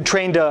 We had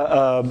trained,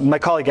 my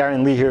colleague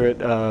Aaron Lee here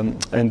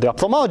in the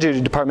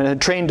ophthalmology department had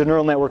trained a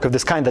neural network of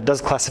this kind that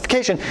does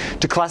classification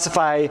to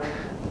classify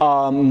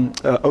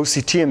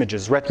OCT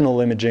images, retinal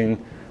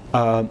imaging,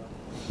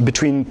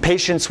 between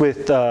patients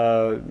with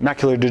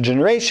macular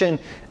degeneration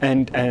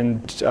and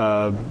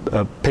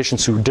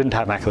patients who didn't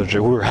have macular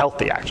degeneration, who were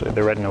healthy actually,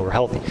 their retina were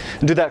healthy.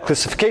 And do that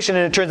classification,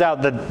 and it turns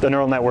out that the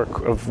neural network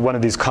of one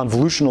of these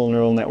convolutional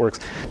neural networks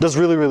does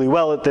really, really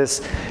well at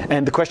this.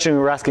 And the question we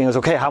were asking is,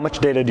 okay, how much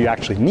data do you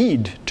actually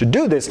need to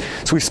do this?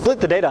 So we split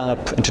the data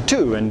up into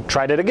two and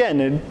tried it again,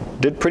 and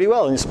it did pretty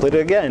well, and you split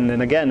it again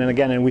and again and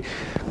again, and we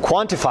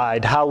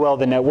quantified how well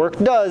the network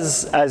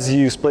does as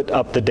you split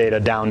up the data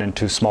down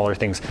into smaller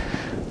things.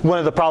 One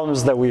of the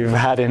problems that we've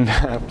had in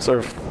sort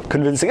of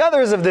convincing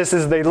others of this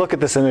is they look at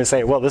this and they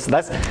say, well, that's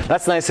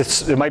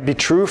nice. It might be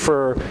true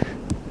for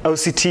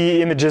OCT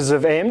images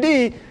of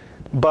AMD,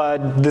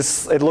 but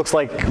it looks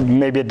like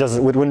maybe it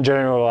wouldn't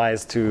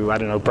generalize to, I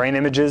don't know, brain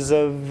images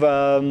of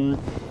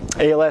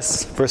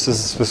ALS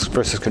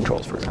versus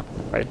controls, for example,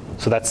 right?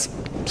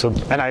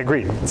 And I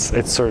agree.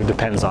 It sort of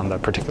depends on the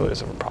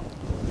particulars of a problem.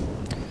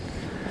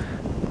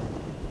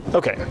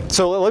 Okay,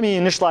 so let me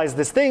initialize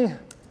this thing.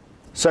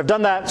 So I've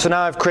done that, so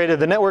now I've created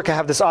the network. I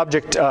have this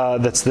object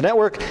that's the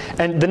network.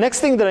 And the next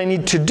thing that I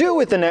need to do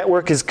with the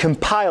network is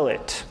compile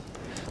it.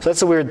 So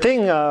that's a weird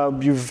thing.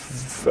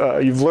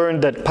 You've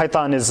learned that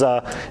Python is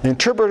an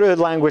interpreted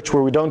language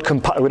where we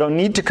don't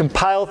need to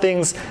compile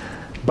things.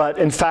 But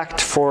in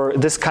fact, for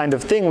this kind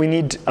of thing, we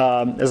need,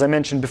 as I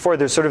mentioned before,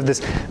 there's sort of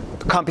this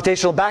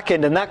computational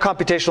backend, and that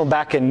computational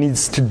backend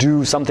needs to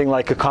do something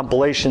like a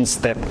compilation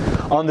step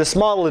on this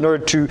model in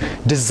order to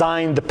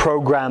design the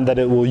program that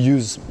it will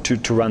use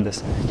to run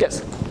this.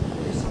 Yes?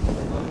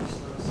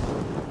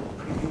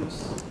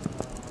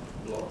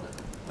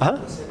 Uh-huh.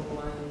 The second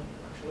line,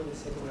 actually the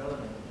second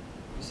element,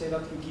 you say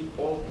that you give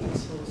all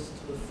pixels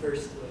to the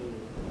first layer.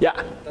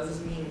 Yeah. Does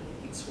this mean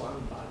it's one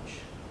batch?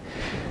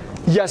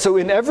 Yeah, so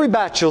in every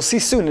batch, you'll see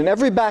soon, in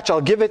every batch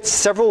I'll give it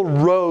several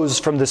rows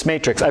from this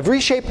matrix. I've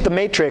reshaped the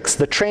matrix,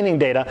 the training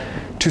data,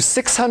 to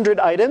 600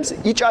 items.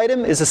 Each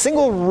item is a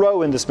single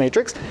row in this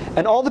matrix,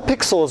 and all the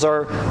pixels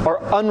are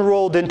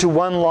unrolled into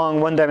one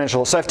long,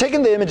 one-dimensional. So I've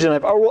taken the image and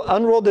I've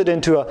unrolled it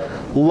into a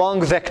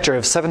long vector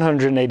of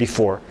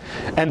 784.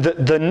 And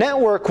the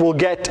network will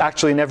get,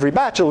 actually in every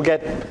batch, it will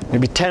get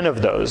maybe 10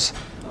 of those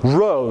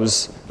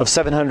rows of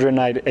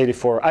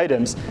 784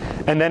 items,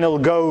 and then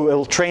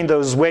it'll train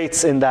those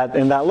weights in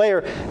that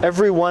layer.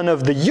 Every one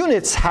of the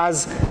units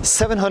has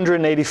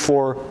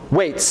 784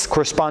 weights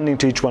corresponding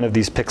to each one of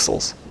these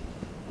pixels,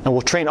 and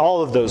we'll train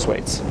all of those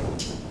weights.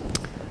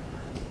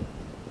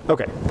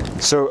 Okay,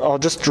 so I'll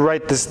just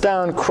write this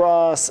down,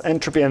 cross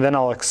entropy, and then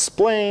I'll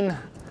explain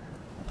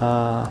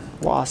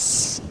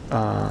loss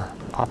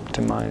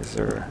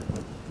optimizer.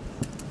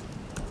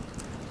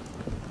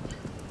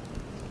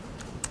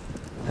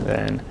 And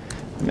then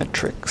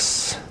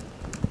metrics.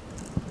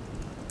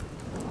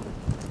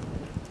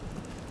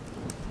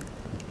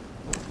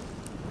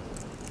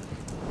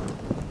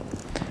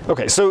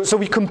 Okay, so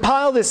we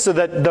compile this so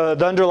that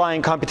the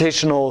underlying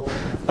computational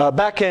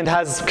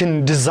backend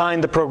can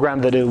design the program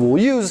that it will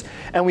use.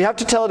 And we have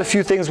to tell it a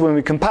few things when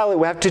we compile it.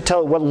 We have to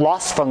tell it what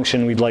loss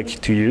function we'd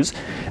like to use.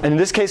 And in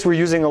this case, we're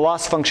using a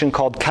loss function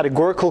called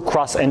categorical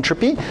cross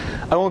entropy.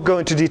 I won't go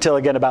into detail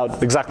again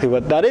about exactly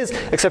what that is,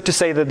 except to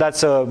say that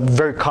that's a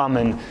very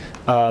common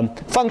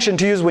function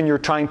to use when you're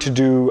trying to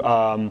do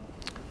a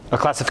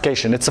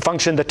classification. It's a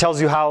function that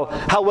tells you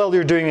how well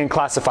you're doing in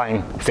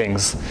classifying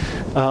things.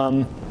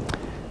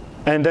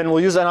 And then we'll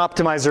use an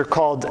optimizer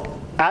called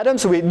Adam.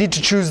 So we need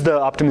to choose the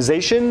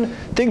optimization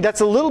thing.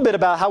 That's a little bit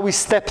about how we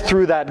step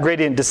through that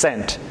gradient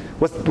descent,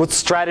 what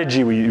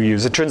strategy we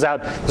use. It turns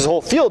out there's a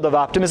whole field of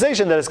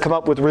optimization that has come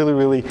up with really,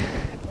 really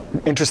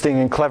interesting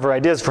and clever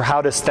ideas for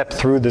how to step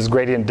through this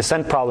gradient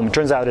descent problem. It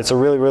turns out it's a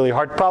really, really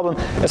hard problem,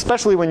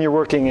 especially when you're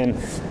working in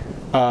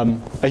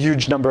a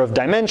huge number of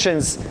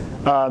dimensions.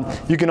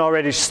 You can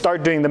already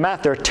start doing the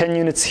math. There are 10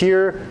 units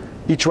here.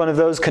 Each one of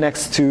those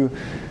connects to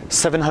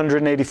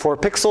 784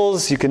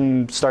 pixels. You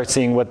can start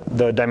seeing what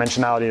the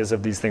dimensionality is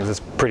of these things. It's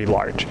pretty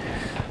large.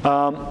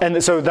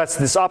 And so that's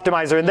this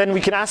optimizer. And then we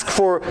can ask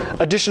for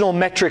additional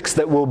metrics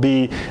that will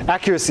be,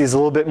 accuracy is a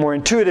little bit more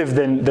intuitive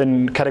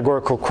than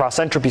categorical cross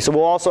entropy. So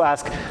we'll also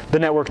ask the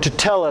network to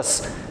tell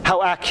us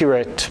how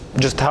accurate,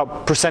 just how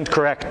percent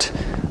correct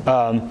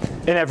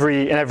in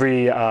every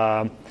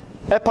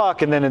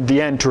epoch, and then at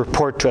the end to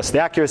report to us the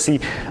accuracy.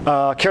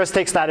 Keras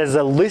takes that as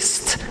a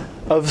list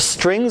of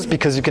strings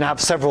because you can have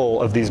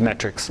several of these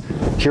metrics.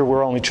 Here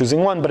we're only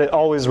choosing one, but it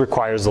always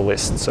requires a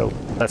list. So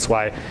that's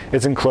why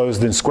it's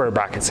enclosed in square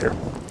brackets here.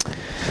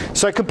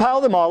 So I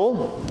compile the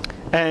model,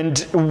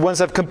 and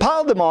once I've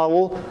compiled the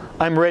model,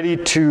 I'm ready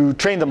to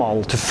train the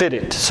model, to fit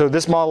it. So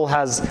this model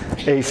has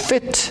a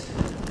fit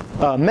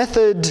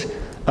method,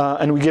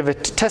 and we give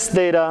it test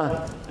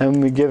data,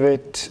 and we give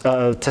it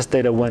test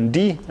data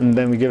 1D, and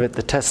then we give it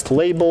the test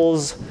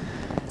labels.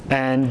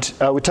 And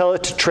we tell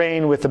it to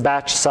train with a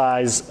batch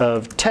size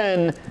of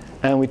 10,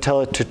 and we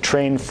tell it to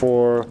train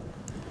for,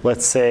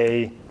 let's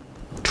say,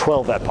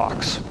 12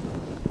 epochs.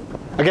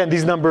 Again,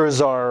 these numbers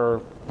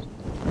are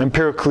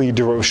empirically,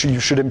 you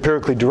should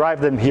empirically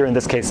derive them. Here in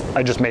this case,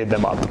 I just made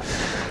them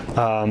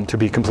up, to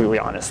be completely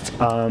honest.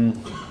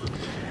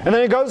 And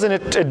then it goes and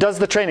it does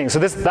the training. So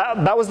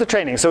that was the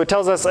training. So it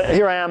tells us,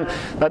 here I am,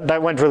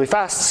 that went really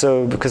fast,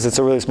 so because it's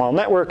a really small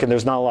network and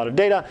there's not a lot of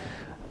data.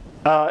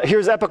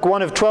 Here's epoch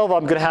 1 of 12.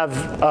 I'm going to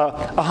have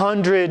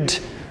 100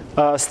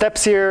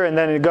 steps here, and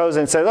then it goes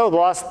and says, oh, the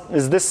loss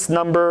is this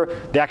number.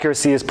 The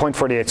accuracy is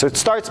 0.48. So it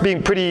starts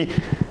being pretty.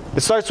 It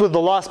starts with the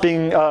loss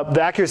being,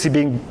 the accuracy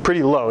being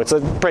pretty low. It's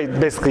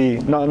basically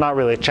not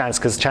really a chance,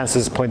 because chance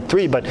is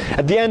 0.3. But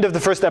at the end of the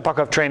first epoch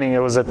of training, it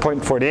was at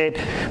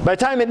 0.48. By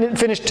the time it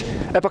finished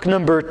epoch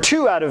number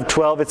 2 out of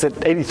 12, it's at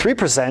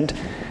 83%.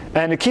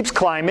 And it keeps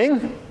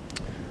climbing.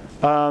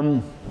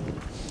 And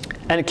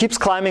it keeps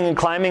climbing and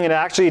climbing, and it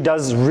actually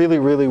does really,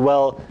 really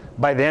well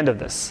by the end of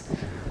this.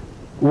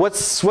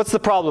 What's the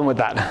problem with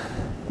that?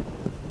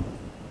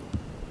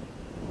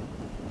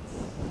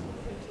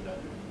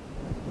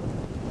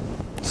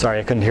 Sorry,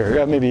 I couldn't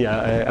hear. Maybe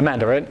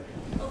Amanda, right?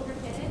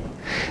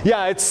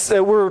 Yeah, it's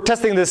we're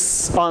testing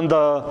this on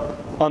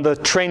the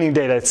training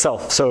data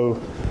itself. So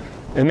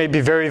it may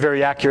be very,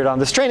 very accurate on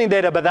this training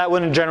data, but that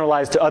wouldn't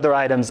generalize to other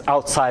items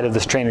outside of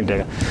this training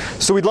data.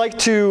 So we'd like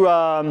to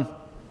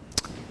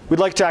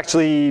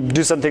actually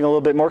do something a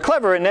little bit more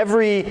clever. In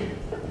every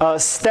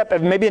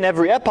step, maybe in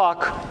every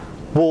epoch,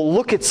 we'll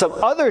look at some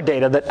other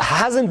data that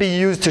hasn't been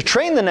used to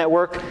train the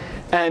network,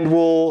 and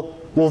we'll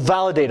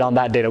validate on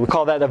that data. We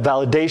call that a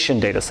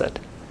validation data set.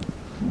 Do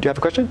you have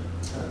a question?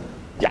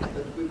 Yeah.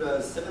 But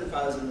with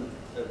 7,000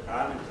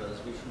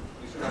 parameters, we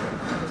should have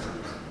 100%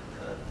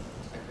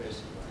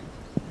 accuracy,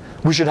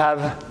 right? We should have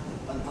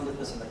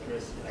 100%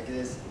 accuracy. Like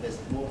there's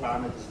more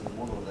parameters in the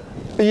model than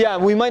yeah,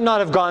 we might not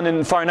have gone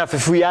in far enough.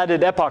 If we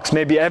added epochs,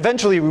 maybe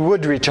eventually we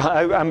would reach.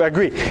 I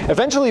agree.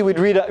 Eventually we'd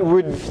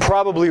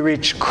probably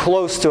reach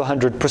close to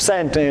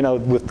 100%, you know,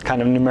 with kind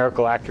of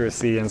numerical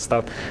accuracy and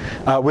stuff,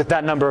 with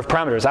that number of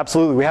parameters.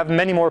 Absolutely, we have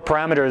many more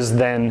parameters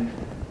than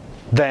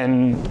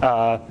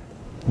data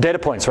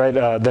points, right?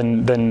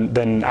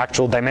 Than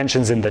actual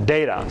dimensions in the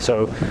data.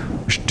 So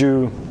we should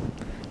do.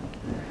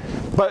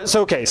 But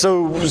so okay,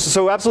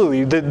 so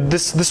absolutely,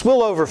 this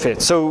will overfit.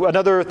 So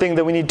another thing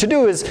that we need to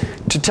do is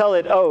to tell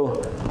it,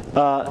 oh,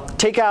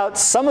 take out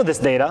some of this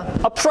data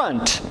up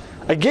front.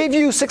 I gave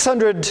you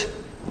 600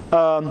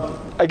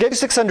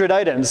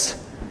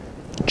 items.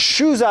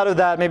 Choose out of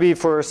that, maybe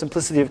for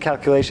simplicity of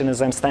calculation as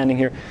I'm standing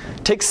here.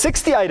 Take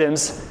 60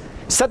 items,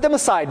 set them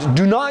aside.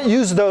 Do not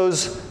use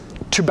those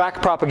to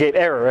backpropagate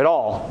error at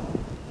all,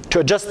 to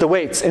adjust the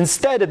weights.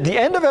 Instead, at the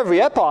end of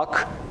every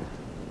epoch,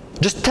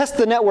 just test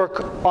the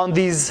network on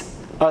these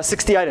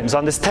 60 items,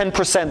 on this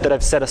 10% that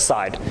I've set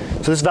aside.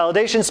 So this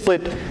validation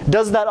split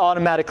does that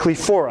automatically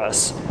for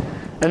us.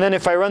 And then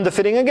if I run the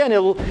fitting again,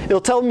 it'll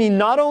tell me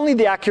not only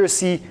the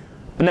accuracy,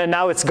 and then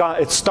now it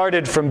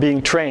started from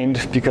being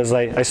trained because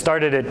I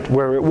started it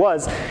where it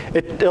was.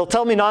 It'll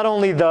tell me not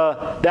only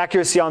the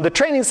accuracy on the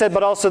training set,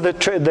 but also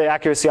the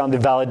accuracy on the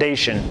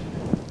validation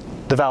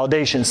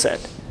set.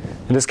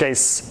 In this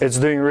case, it's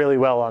doing really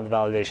well on the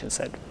validation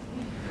set.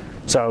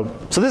 So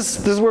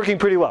this is working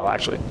pretty well,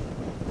 actually.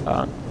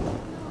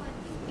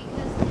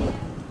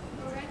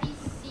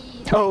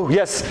 Oh,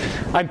 yes,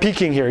 I'm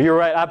peeking here. You're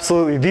right,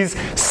 absolutely. These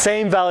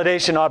same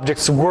validation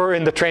objects were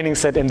in the training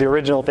set in the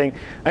original thing.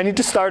 I need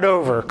to start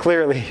over,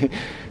 clearly.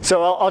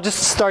 So I'll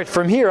just start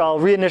from here. I'll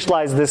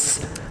reinitialize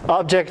this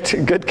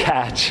object. Good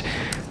catch.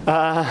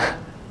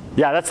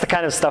 Yeah, that's the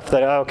kind of stuff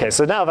that, okay,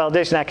 so now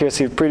validation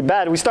accuracy is pretty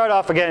bad. We start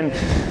off again.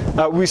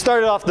 We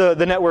started off the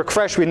network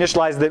fresh. We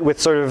initialized it with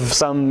sort of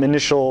some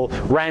initial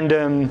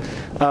random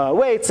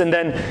weights, and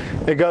then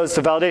it goes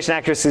to validation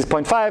accuracy is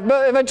 0.5,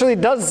 but eventually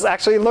it does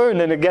actually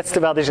learn and it gets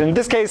to validation. In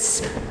this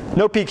case,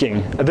 no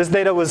peaking. This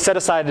data was set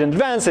aside in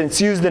advance, and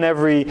it's used in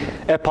every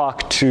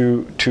epoch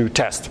to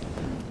test.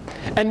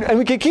 And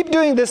we can keep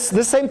doing this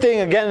same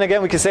thing again and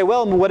again. We can say,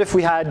 well, what if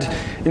we had,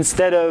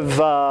 instead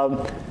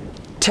of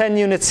 10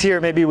 units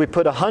here, maybe we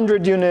put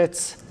 100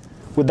 units.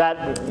 Would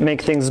that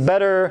make things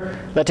better?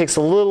 That takes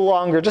a little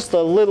longer, just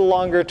a little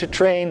longer to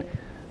train.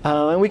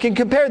 And we can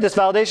compare this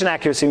validation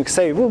accuracy. We can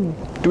say, well,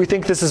 do we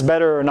think this is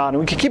better or not? And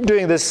we can keep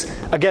doing this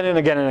again and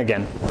again and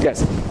again.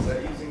 Yes? Is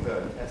that using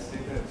the test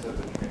data instead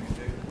of the training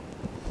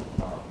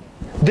data?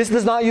 This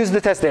does not use the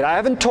test data. I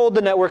haven't told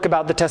the network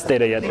about the test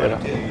data yet.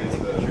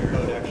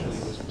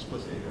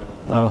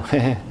 Oh.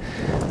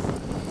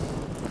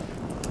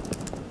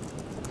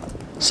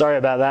 Sorry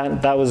about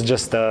that. That was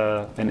just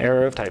an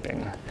error of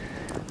typing.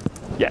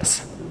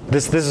 Yes,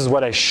 this is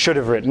what I should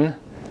have written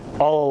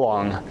all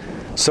along.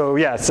 So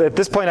yes, at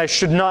this point I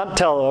should not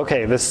tell,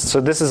 okay, this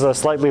is a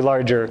slightly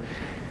larger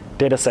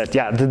data set.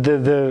 Yeah,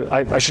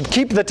 I should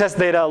keep the test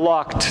data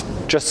locked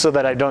just so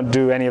that I don't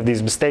do any of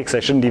these mistakes.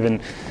 I shouldn't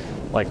even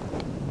like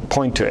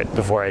point to it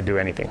before I do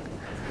anything.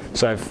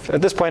 So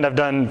at this point, I've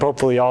done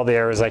hopefully all the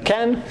errors I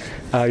can.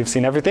 You've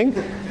seen everything.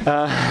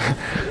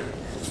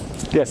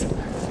 Yes? So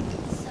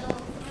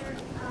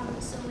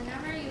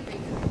whenever you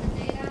record the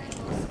data, it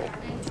will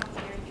starting from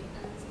where you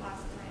ended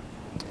last time.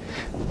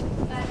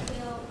 But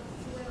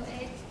will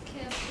it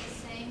keep the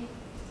same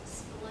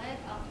split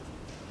of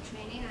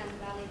training and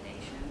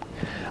validation?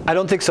 I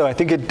don't think so. I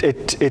think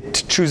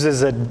it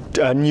chooses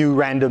a new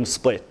random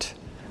split.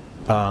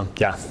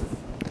 Yeah.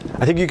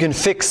 I think you can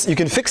fix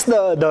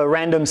the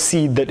random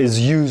seed that is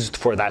used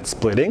for that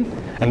splitting,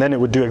 and then it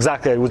would do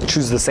exactly, it would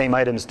choose the same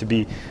items to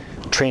be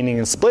training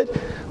and split,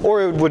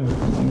 or it would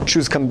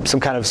choose some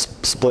kind of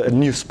split, a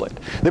new split.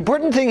 The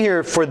important thing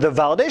here for the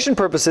validation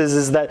purposes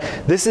is that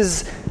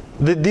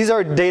these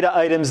are data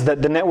items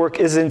that the network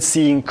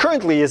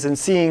currently isn't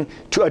seeing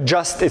to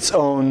adjust its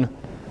own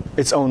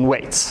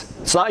weights.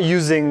 It's not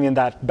using in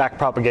that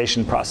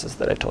backpropagation process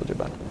that I told you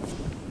about.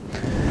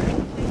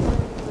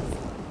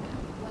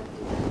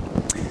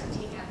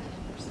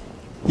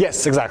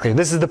 Yes, exactly.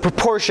 This is the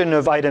proportion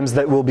of items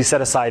that will be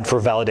set aside for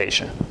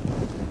validation.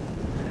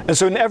 And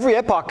so in every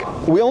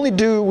epoch, we only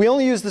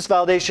use this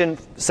validation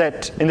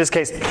set, in this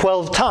case,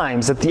 12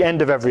 times at the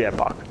end of every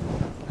epoch.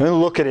 We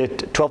look at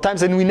it 12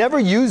 times, and we never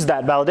use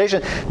that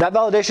validation. That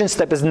validation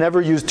step is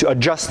never used to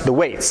adjust the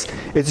weights.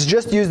 It's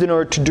just used in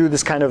order to do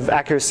this kind of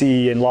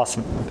accuracy and loss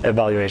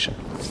evaluation.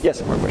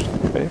 Yes, more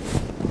questions. Ready?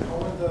 How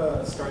are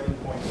the starting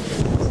points?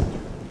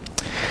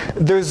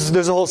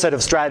 There's a whole set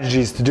of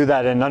strategies to do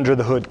that, and under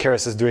the hood,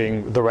 Keras is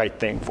doing the right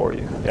thing for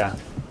you. Yeah.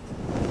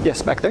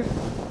 Yes, back there. How do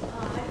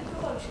you go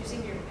about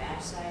choosing your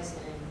batch size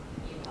and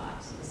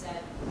epochs? Is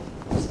that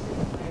something to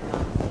play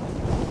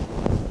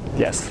around with?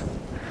 Yes.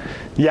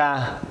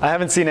 Yeah, I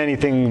haven't seen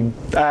anything.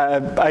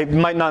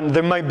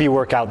 There might be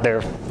work out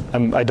there.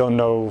 I don't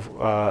know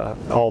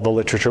all the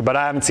literature, but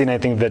I haven't seen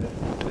anything that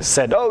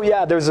said, oh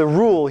yeah, there's a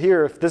rule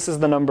here. If this is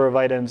the number of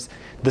items,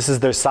 this is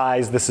their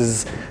size, this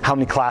is how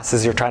many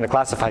classes you're trying to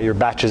classify, your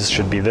batches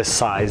should be this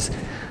size.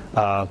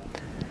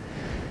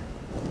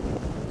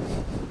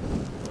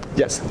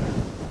 Yes.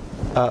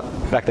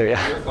 Back there,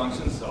 yeah. Are there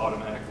functions to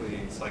automatically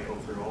cycle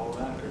through all of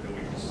that, or do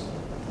we just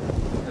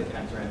like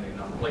enter in the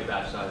number, like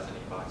batch size and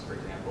epochs, for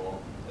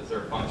example? Is there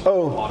a function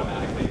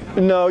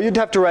automatically? No, you'd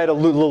have to write a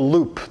little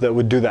loop that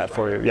would do that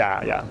for you.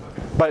 Yeah, yeah.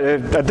 But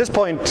at this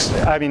point,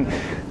 I mean,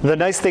 the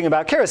nice thing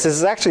about Keras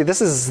is actually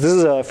this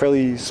is a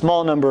fairly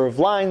small number of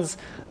lines.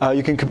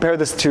 You can compare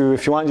this to,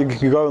 if you want, you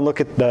can go and look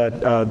at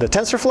the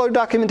TensorFlow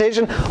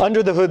documentation.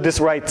 Under the hood, this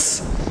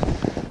writes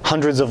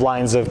hundreds of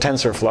lines of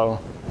TensorFlow,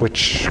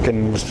 which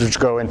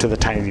go into the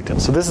tiny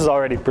details. So this is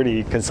already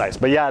pretty concise.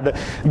 But yeah,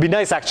 it'd be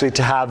nice actually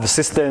to have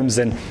systems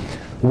and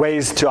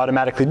ways to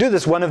automatically do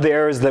this. One of the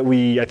errors that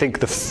I think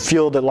the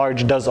field at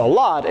large does a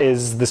lot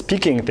is this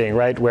peaking thing,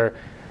 right? Where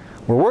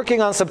we're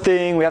working on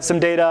something, we have some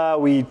data,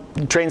 we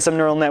train some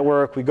neural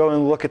network, we go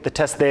and look at the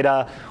test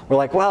data, we're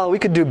like, well, we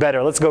could do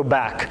better, let's go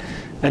back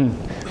and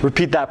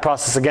repeat that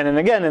process again and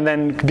again, and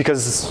then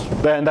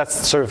that's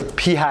sort of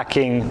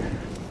p-hacking.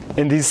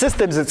 In these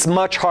systems, it's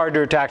much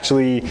harder to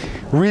actually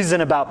reason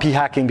about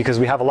p-hacking because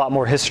we have a lot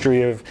more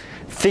history of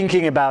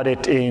thinking about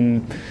it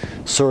in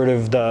sort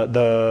of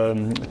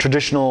the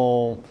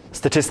traditional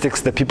statistics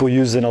that people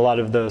use in a lot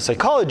of the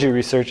psychology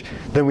research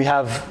than we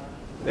have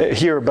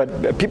here.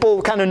 But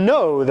people kind of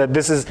know that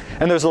this is,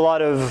 and there's a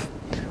lot of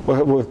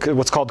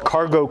what's called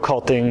cargo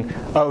culting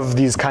of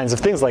these kinds of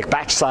things like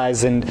batch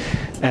size and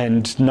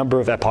number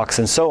of epochs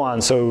and so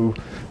on. So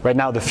right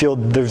now the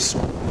field, it's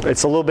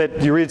a little bit,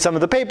 you read some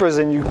of the papers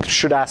and you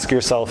should ask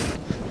yourself,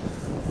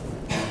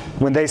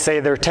 when they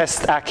say their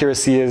test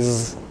accuracy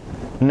is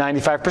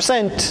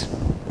 95%,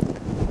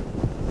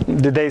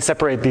 did they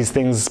separate these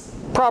things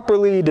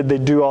properly? Did they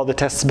do all the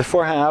tests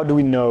beforehand? How do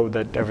we know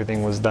that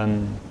everything was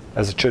done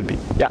as it should be?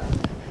 Yeah?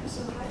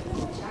 So how do you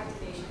know which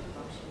activation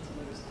function to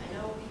use? I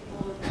know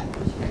people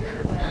use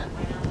trigger, but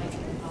why not like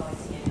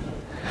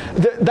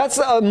epochs? That's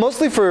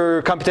mostly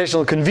for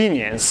computational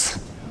convenience.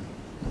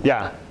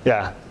 Yeah,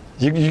 yeah.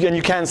 And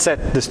you can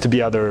set this to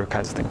be other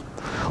kinds of things.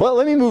 Well,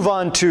 let me move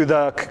on to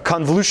the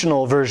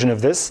convolutional version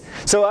of this.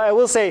 So I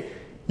will say,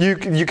 you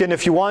can,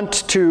 if you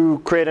want to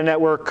create a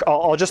network,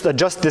 I'll just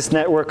adjust this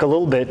network a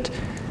little bit.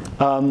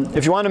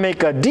 If you want to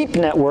make a deep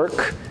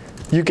network,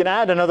 you can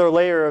add another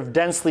layer of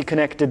densely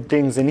connected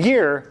things in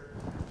here.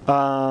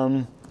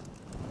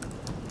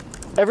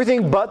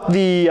 Everything but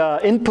the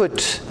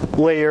input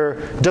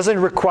layer doesn't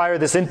require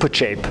this input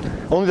shape.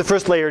 Only the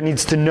first layer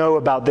needs to know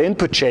about the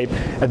input shape.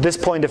 At this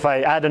point, if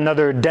I add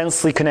another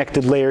densely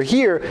connected layer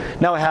here,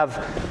 now I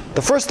have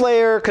the first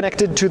layer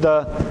connected to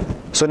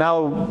so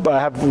now I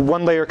have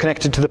one layer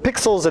connected to the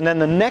pixels, and then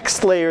the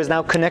next layer is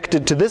now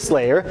connected to this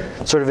layer,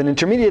 sort of an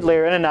intermediate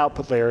layer and an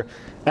output layer.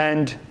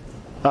 And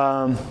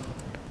that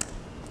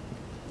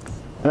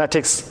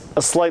takes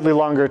a slightly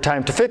longer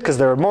time to fit because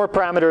there are more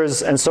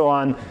parameters and so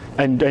on,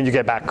 and you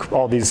get back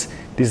all these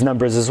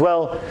numbers as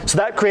well. So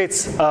that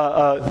creates,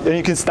 and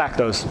you can stack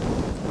those.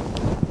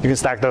 You can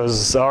stack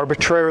those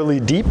arbitrarily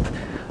deep.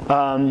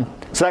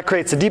 So that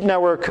creates a deep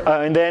network.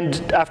 And then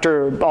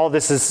after all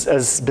this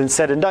has been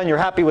said and done, you're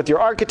happy with your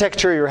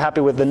architecture, you're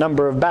happy with the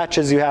number of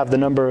batches you have, the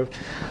number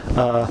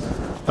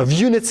of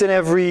units in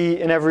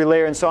every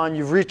layer, and so on.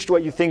 You've reached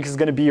what you think is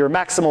going to be your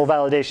maximal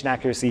validation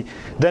accuracy.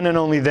 Then and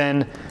only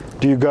then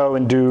do you go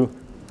and do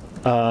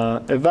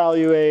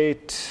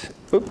evaluate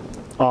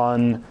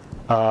on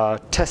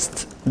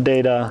test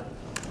data,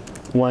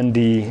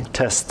 1D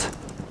test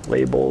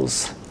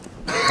labels.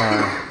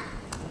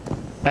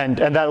 And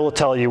that will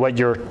tell you what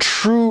your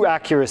true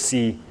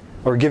accuracy,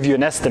 or give you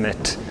an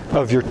estimate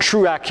of your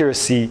true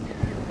accuracy.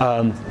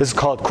 This is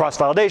called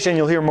cross-validation.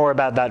 You'll hear more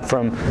about that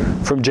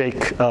from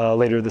Jake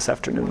later this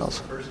afternoon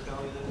also.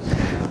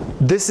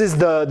 This is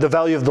the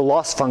value of the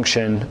loss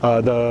function,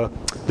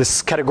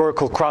 this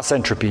categorical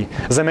cross-entropy.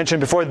 As I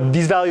mentioned before,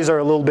 these values are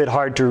a little bit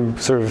hard to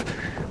sort of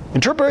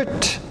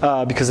interpret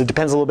because it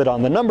depends a little bit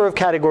on the number of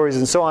categories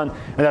and so on.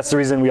 And that's the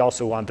reason we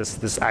also want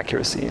this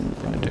accuracy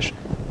in addition.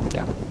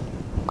 Yeah.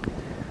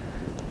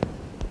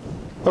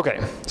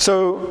 Okay,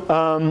 so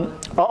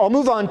I'll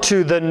move on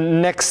to the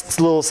next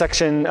little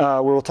section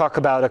where we'll talk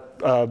about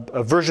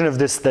a version of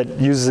this that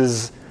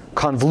uses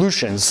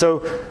convolutions.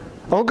 So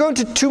I won't go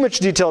into too much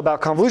detail about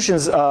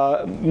convolutions.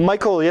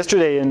 Michael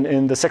yesterday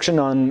in the section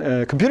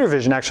on computer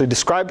vision actually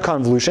described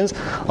convolutions.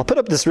 I'll put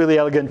up this really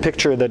elegant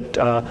picture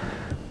that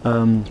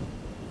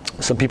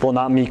some people,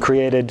 not me,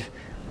 created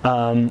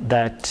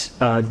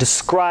that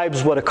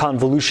describes what a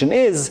convolution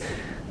is.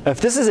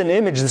 If this is an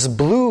image, this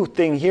blue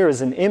thing here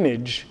is an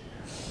image,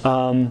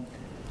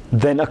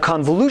 then a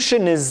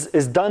convolution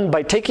is done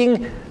by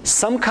taking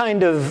some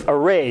kind of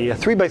array, a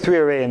 3x3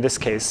 array in this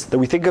case, that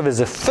we think of as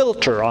a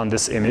filter on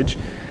this image.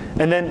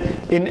 And then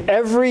in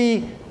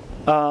every,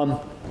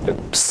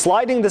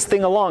 sliding this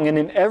thing along, and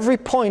in every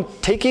point,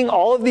 taking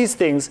all of these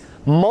things,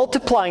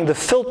 multiplying the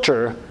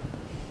filter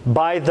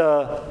by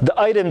the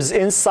items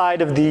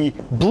inside of the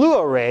blue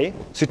array.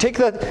 So you take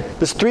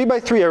this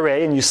 3x3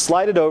 array and you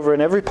slide it over,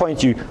 and every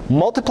point you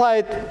multiply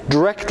it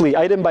directly,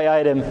 item by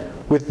item,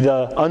 with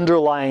the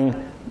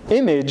underlying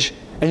image,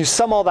 and you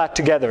sum all that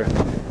together.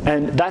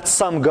 And that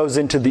sum goes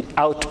into the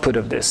output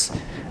of this.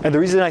 And the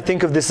reason I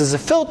think of this as a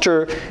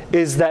filter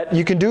is that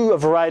you can do a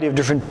variety of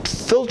different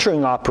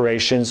filtering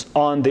operations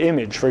on the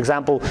image. For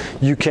example,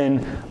 you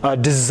can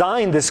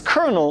design this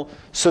kernel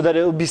so that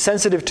it will be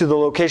sensitive to the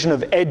location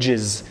of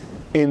edges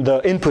in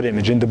the input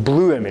image, in the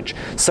blue image,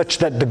 such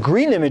that the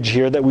green image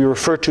here that we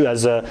refer to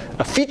as a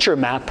feature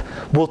map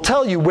will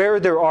tell you where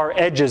there are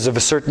edges of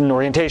a certain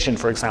orientation,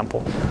 for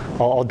example.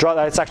 I'll draw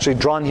that. It's actually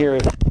drawn here.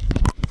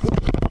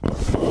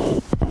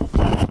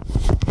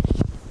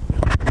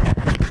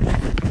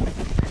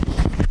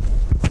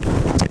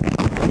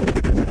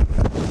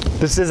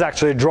 This is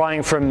actually a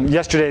drawing from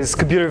yesterday's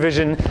computer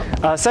vision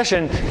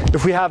session.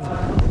 If we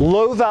have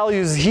low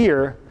values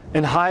here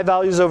and high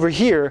values over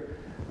here,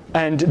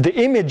 and the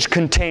image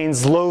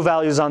contains low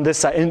values on this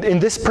side, in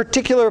this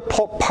particular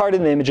part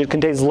of the image, it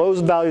contains low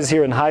values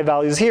here and high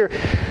values here,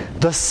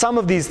 the sum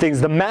of these things,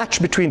 the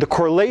match between, the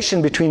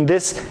correlation between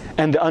this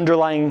and the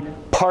underlying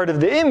part of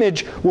the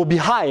image will be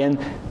high, and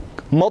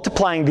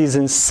multiplying these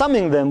and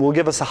summing them will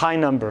give us a high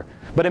number.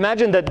 But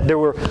imagine that there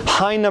were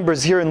high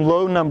numbers here and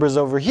low numbers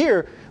over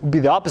here. It would be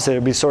the opposite. It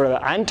would be sort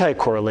of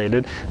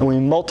anti-correlated. And when we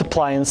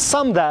multiply and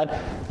sum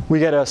that, we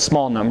get a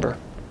small number.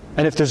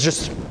 And if there's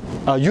just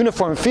a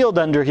uniform field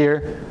under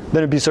here, then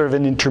it would be sort of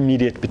an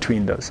intermediate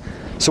between those.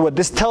 So what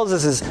this tells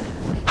us is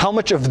how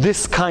much of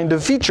this kind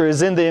of feature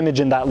is in the image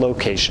in that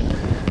location.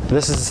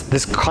 This is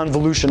this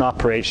convolution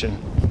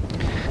operation.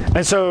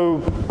 And so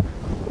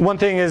one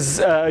thing is,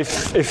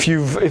 if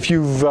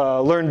you've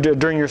learned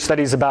during your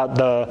studies about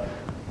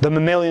the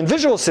mammalian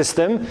visual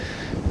system,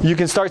 you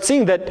can start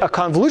seeing that a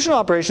convolution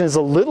operation is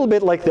a little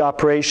bit like the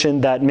operation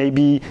that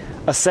maybe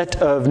a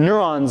set of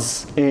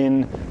neurons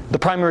in the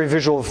primary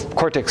visual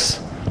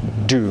cortex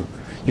do.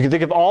 You can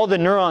think of all the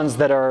neurons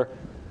that are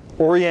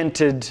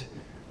oriented,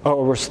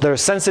 or that are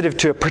sensitive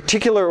to a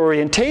particular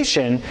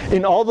orientation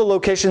in all the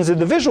locations in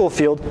the visual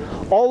field.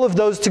 All of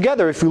those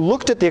together, if you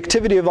looked at the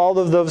activity of all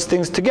of those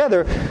things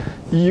together,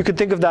 you could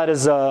think of that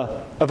as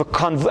a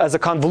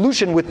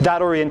convolution with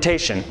that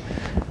orientation.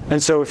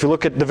 And so if you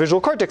look at the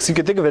visual cortex, you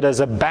could think of it as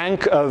a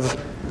bank of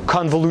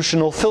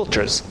convolutional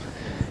filters.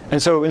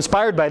 And so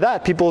inspired by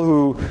that, people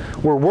who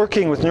were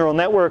working with neural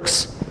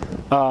networks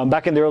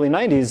back in the early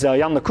 90s,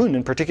 Jan LeCun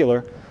in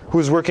particular, who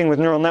was working with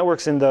neural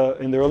networks in the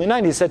early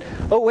 90s, said,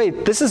 oh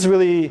wait, this is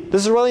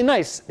really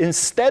nice.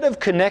 Instead of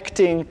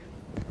connecting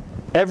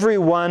every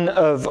one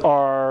of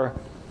our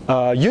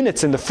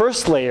units in the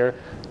first layer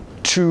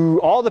to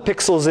all the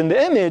pixels in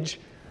the image,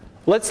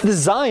 let's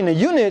design a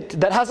unit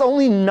that has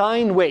only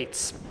 9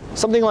 weights,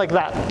 something like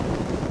that.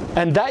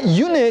 And that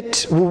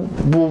unit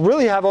will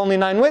really have only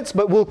 9 weights,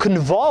 but we'll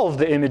convolve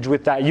the image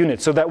with that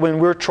unit so that when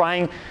we're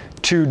trying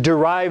to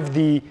derive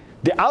the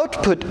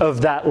output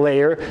of that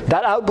layer,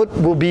 that output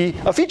will be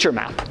a feature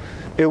map.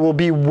 It will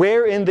be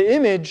where in the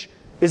image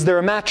is there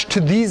a match to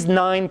these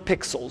 9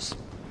 pixels.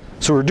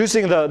 So we're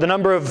reducing the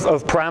number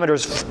of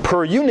parameters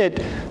per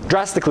unit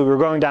drastically. We're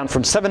going down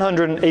from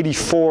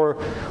 784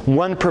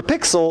 1 per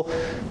pixel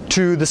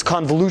to this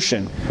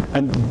convolution.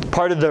 And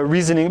part of the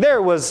reasoning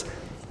there was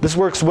this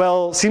works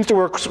well, seems to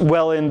work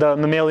well in the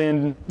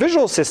mammalian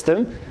visual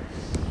system,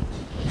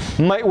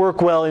 might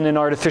work well in an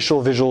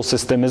artificial visual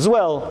system as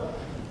well.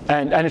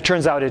 And it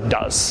turns out it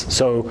does.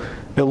 So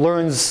it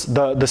learns,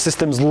 the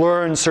systems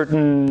learn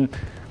certain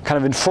kind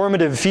of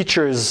informative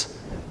features.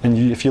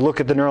 And if you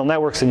look at the neural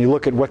networks and you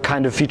look at what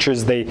kind of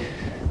features they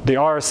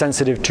are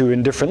sensitive to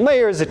in different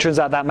layers, it turns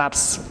out that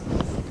maps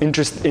in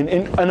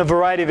a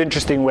variety of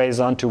interesting ways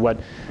onto what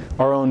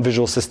our own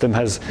visual system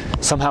has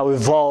somehow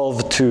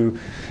evolved to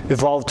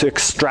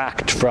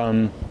extract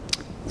from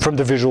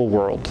the visual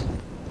world.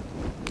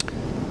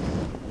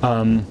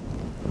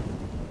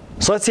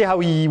 So let's see how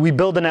we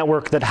build a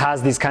network that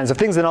has these kinds of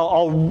things, and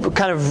I'll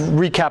kind of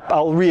recap,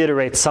 I'll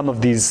reiterate some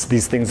of these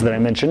things that I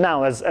mentioned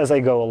now as I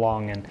go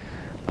along and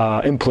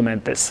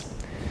implement this.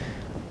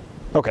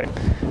 Okay,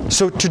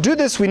 so to do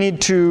this we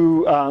need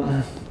to,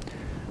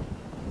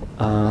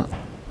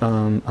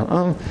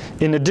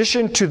 in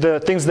addition to the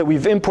things that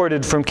we've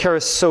imported from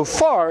Keras so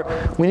far,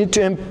 we need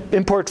to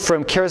import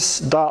from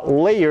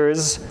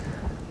keras.layers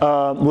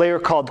a layer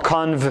called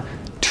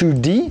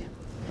conv2d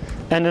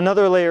and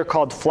another layer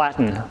called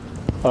flatten.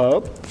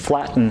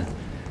 Flatten.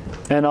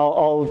 And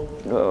I'll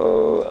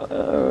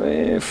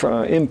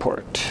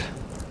import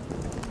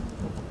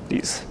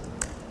these.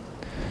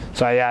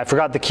 So I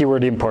forgot the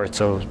keyword import,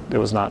 so it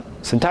was not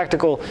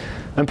syntactical.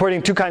 I'm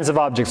importing two kinds of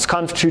objects,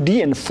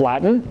 conv2d and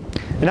flatten.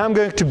 And now I'm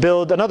going to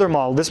build another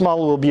model. This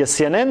model will be a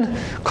CNN,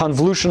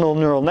 convolutional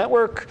neural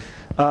network.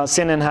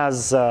 CNN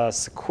has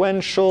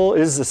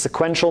is a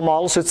sequential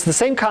model, so it's the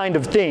same kind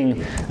of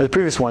thing as the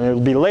previous one. It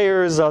will be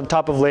layers on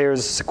top of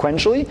layers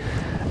sequentially.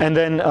 And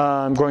then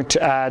I'm going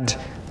to add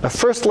a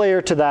first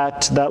layer to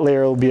that. That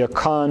layer will be a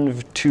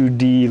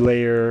conv2d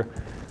layer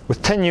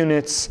with 10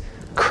 units,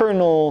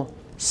 kernel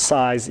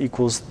size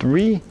equals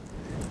 3.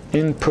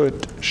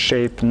 Input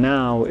shape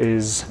now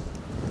is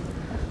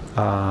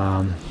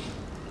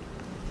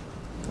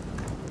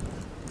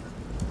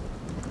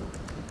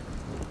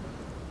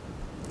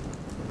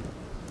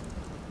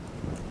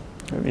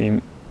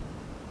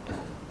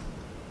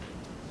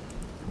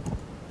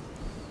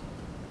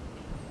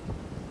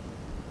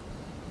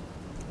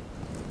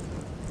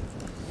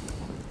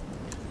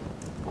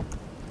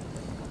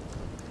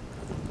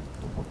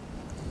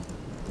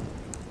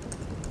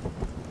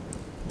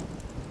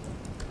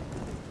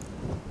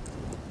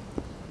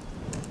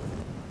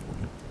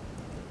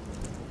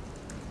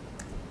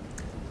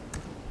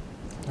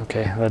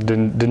okay, that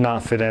did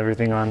not fit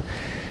everything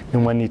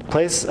in one neat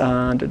place.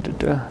 So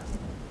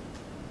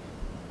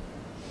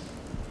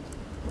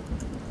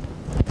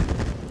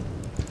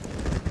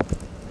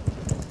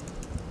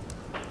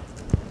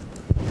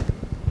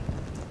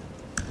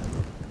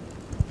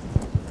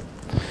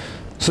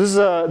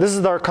this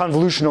is our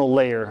convolutional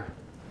layer.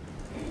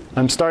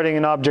 I'm starting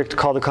an object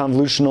called a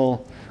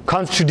convolutional.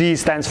 Conv2d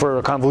stands for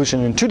a convolution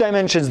in 2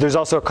 dimensions. There's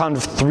also a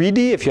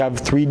conv3d. If you have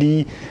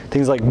 3D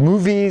things like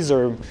movies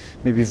or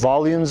maybe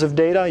volumes of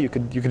data, you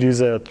could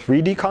use a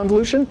 3D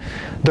convolution.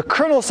 The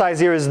kernel size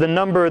here is the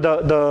number,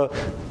 the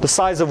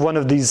size of one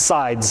of these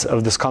sides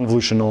of this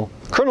convolutional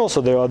kernel. So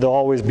they'll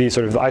always be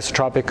sort of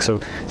isotropic. So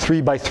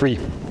 3 by 3.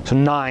 So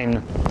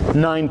 9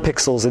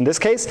 pixels in this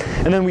case.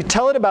 And then we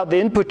tell it about the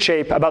input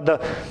shape, about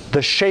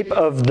the shape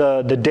of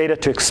the data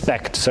to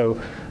expect.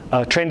 So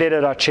train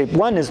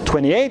data.shape1 is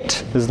 28.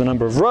 This is the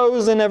number of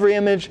rows in every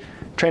image.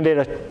 Train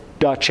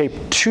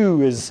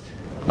data.shape2 is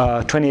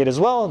 28 as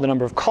well, the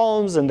number of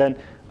columns. And then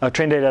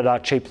train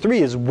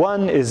data.shape3 is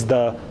 1 is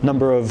the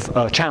number of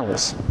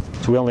channels.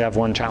 So we only have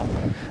 1 channel.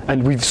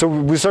 And we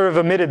sort of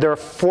omitted, there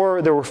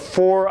were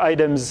 4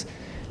 items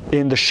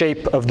in the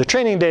shape of the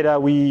training data.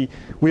 We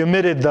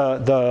omitted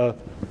the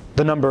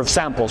number of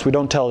samples. We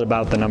don't tell it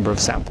about the number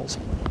of samples.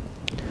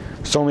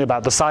 It's only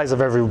about the size of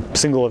every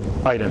single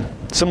item,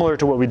 similar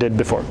to what we did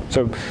before.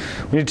 So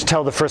we need to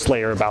tell the first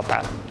layer about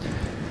that.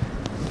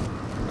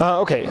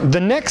 Okay, the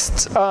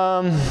next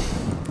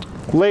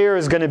layer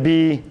is going to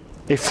be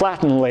a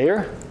flatten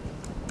layer.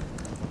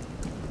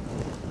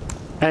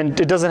 And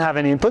it doesn't have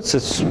any inputs.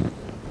 It's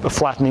a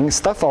flattening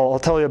stuff. I'll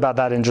tell you about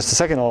that in just a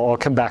second. I'll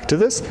come back to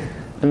this.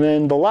 And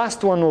then the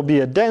last one will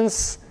be a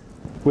dense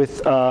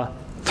with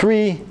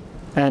 3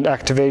 and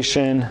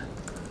activation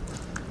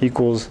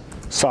equals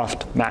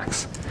soft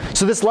max.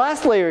 So this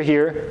last layer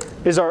here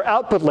is our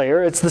output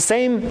layer. It's the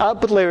same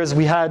output layer as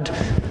we had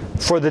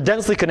for the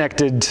densely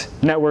connected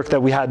network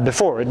that we had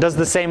before. It does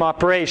the same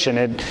operation.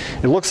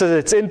 It looks at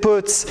its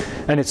inputs,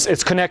 and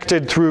it's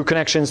connected through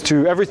connections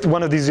to every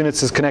one of these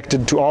units is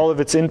connected to all of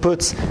its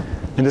inputs.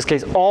 In this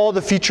case, all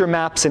the feature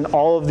maps in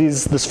all of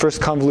this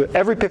first convolution,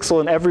 every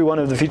pixel in every one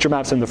of the feature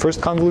maps in the first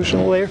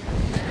convolutional layer.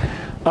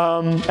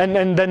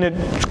 And then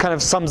it kind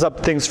of sums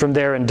up things from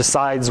there and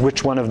decides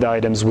which one of the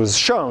items was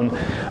shown.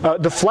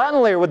 The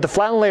flatten layer, what the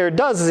flatten layer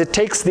does is it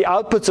takes the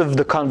outputs of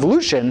the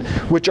convolution,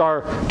 which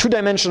are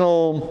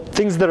two-dimensional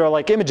things that are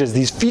like images.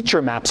 These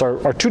feature maps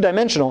are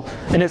two-dimensional,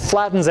 and it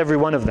flattens every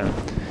one of them.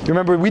 You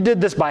remember we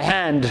did this by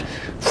hand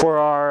for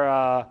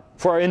our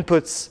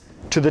inputs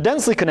to the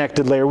densely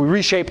connected layer. We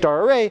reshaped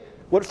our array.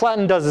 What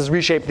flatten does is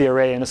reshape the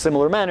array in a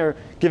similar manner,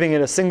 giving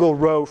it a single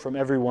row from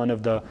every one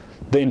of the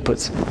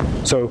inputs.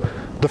 So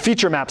the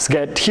feature maps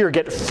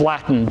get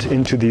flattened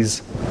into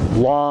these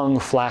long,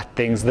 flat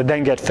things that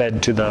then get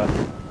fed to the,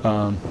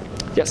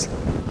 yes?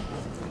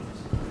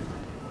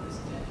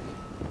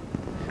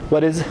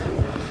 What is?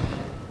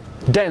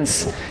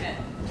 Dense.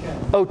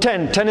 Oh,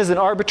 10. 10 is an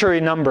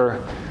arbitrary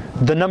number,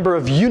 the number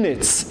of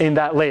units in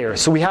that layer.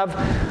 So we have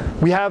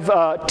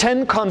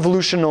 10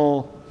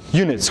 convolutional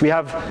units. We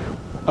have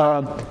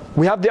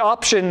the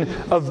option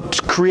of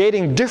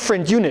creating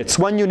different units.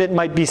 One unit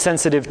might be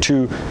sensitive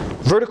to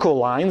vertical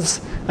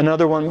lines,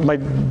 another one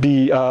might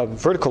be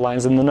vertical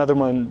lines, and another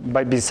one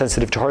might be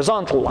sensitive to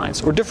horizontal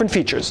lines, or different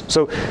features.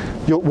 So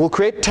we'll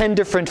create 10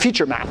 different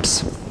feature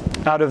maps.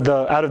 Out of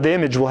the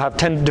image, we'll have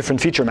 10 different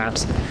feature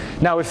maps.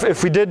 Now,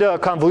 if we did a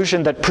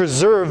convolution that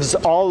preserves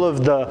all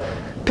of the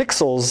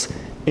pixels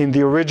in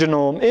the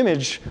original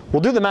image,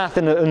 we'll do the math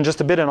in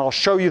just a bit, and I'll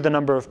show you the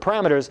number of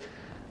parameters.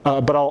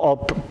 But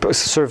I'll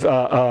sort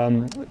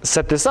of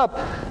set this up.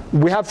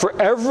 We have for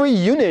every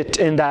unit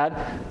in that,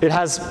 it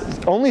has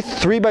only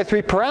 3 by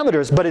 3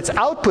 parameters, but its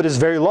output is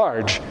very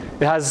large.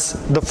 It has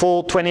the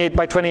full 28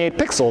 by 28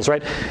 pixels,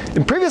 right?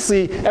 And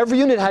previously, every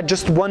unit had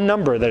just one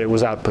number that it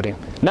was outputting.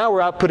 Now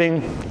we're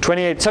outputting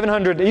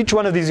 700. Each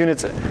one of these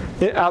units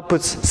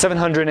outputs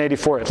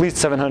 784, at least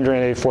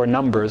 784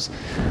 numbers.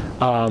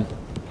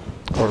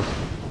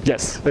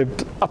 Yes,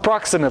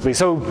 approximately.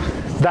 So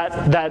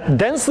that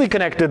densely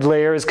connected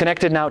layer is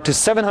connected now to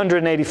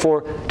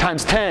 784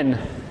 times 10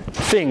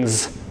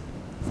 things.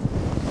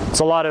 That's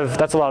a lot of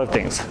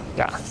things.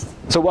 Yeah.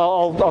 So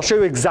I'll show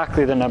you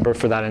exactly the number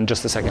for that in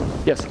just a second.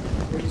 Yes.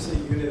 When you say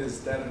unit,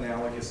 is that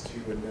analogous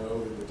to a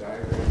node in the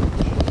diagram?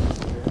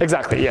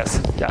 Exactly. Yes.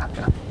 Yeah.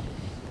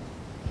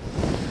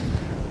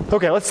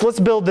 Okay, let's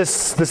build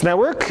this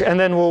network, and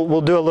then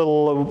we'll do a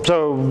little.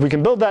 So we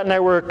can build that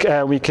network.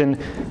 We can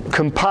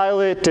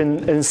compile it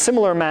in a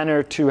similar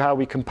manner to how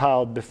we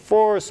compiled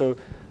before. So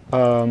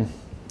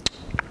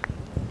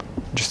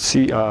just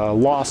see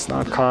loss,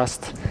 not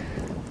cost,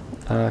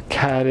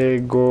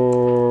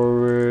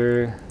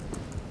 category,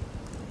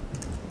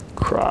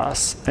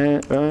 cross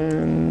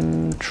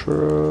entropy,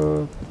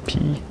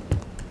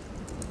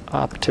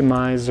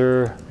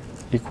 optimizer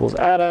equals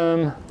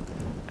atom.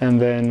 And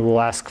then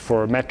we'll ask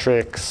for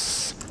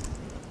metrics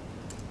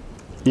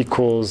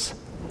equals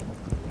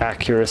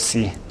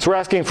accuracy. So we're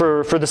asking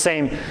for the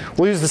same.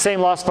 We'll use the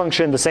same loss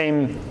function, the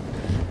same.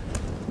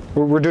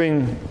 We're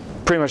doing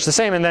pretty much the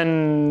same. And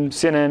then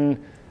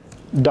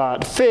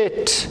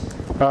CNN.fit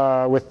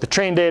with the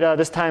train data.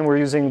 This time we're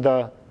using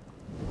the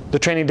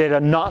training data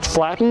not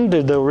flattened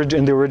in the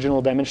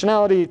original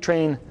dimensionality.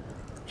 Train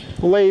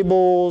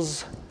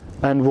labels,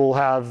 and we'll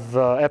have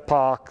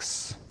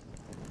epochs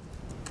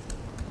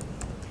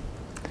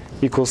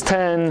equals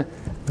 10,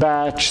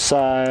 batch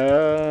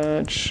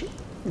size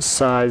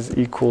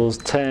equals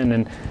 10,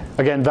 and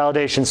again,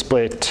 validation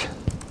split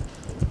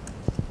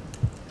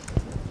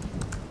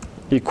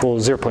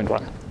equals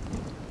 0.1.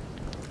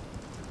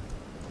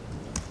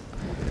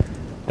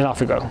 And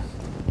off we go.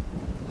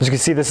 As you can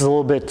see, this is a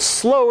little bit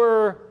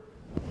slower,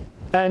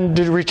 and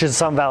it reaches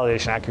some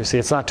validation accuracy.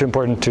 It's not too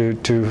important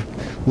to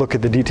look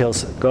at the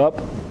details. Go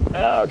up.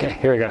 Okay,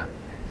 here we go.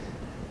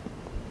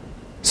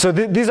 So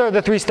these are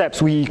the 3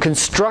 steps. We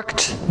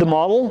construct the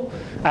model,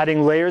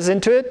 adding layers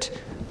into it.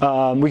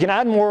 We can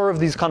add more of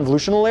these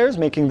convolutional layers,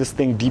 making this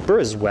thing deeper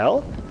as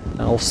well.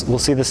 We'll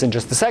see this in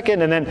just a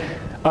second. And then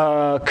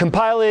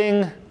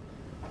compiling,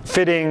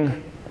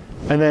 fitting,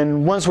 and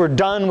then once we're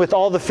done with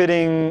all the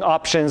fitting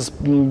options,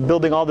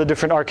 building all the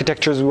different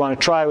architectures we want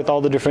to try with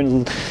all the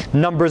different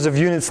numbers of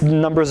units,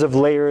 numbers of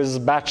layers,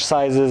 batch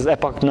sizes,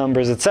 epoch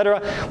numbers,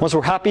 etc. Once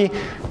we're happy,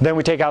 then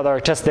we take out our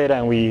test data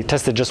and we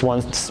test it just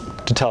once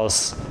to tell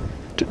us,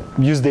 to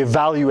use the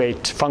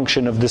evaluate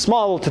function of this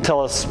model to tell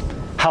us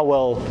how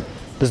well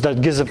does that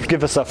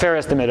give us a fair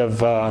estimate of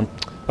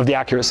the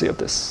accuracy of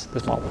this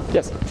model.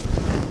 Yes?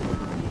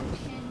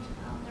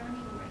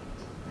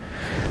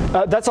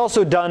 That's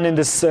also done in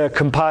this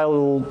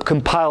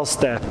compile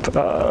step.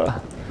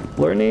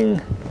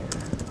 Learning,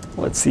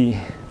 let's see.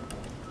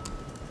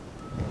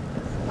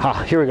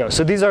 Here we go.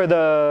 So these are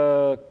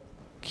the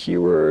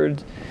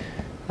keywords.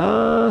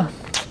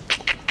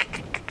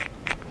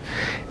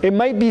 It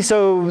might be,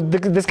 so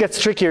this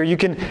gets trickier. You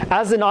can,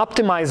 as an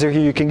optimizer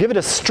here, you can give it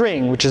a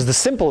string, which is the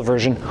simple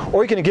version,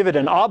 or you can give it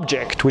an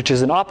object, which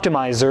is an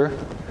optimizer.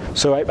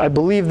 So I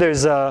believe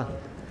there's a,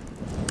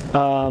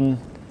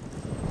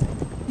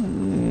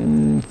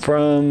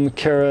 from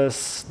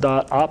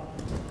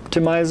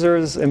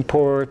keras.optimizers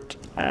import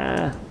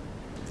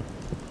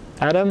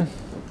atom,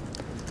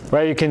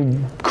 right? You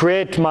can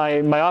create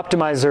my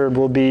optimizer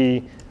will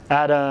be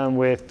Adam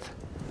with,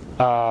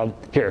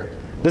 here.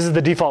 This is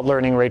the default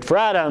learning rate for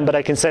Adam, but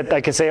I can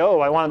say, oh,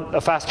 I want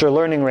a faster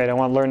learning rate. I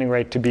want learning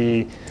rate to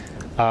be,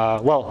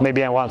 well,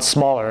 maybe I want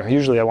smaller.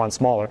 Usually I want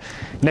smaller.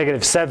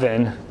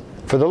 -7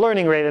 for the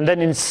learning rate, and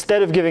then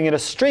instead of giving it a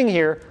string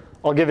here,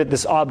 I'll give it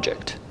this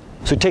object.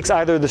 So it takes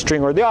either the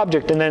string or the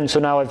object, and then so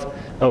now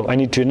I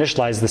need to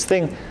initialize this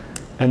thing,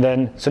 and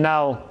then, so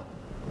now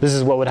this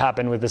is what would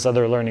happen with this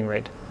other learning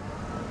rate.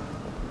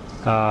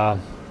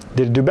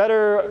 Did it do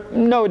better?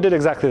 No, it did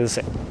exactly the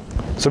same.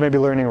 So maybe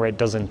learning rate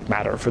doesn't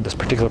matter for this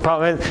particular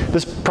problem. And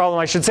this problem,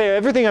 I should say,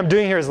 everything I'm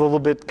doing here is a little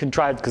bit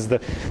contrived because the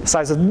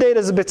size of the data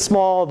is a bit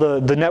small.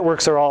 The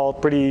networks are all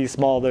pretty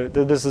small.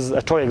 This is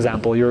a toy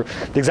example.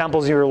 The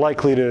examples you're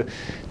likely to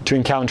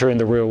encounter in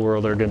the real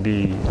world are going to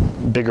be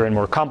bigger and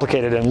more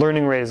complicated, and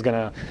learning rate is going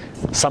to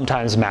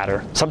sometimes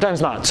matter,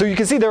 sometimes not. So you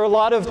can see there are a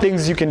lot of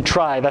things you can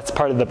try. That's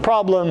part of the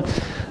problem.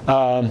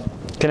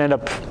 Can end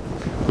up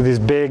with these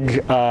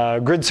big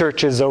grid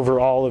searches over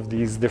all of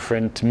these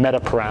different meta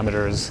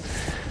parameters.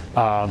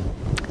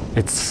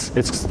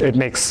 It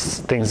makes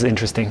things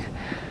interesting.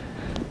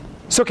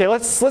 So okay,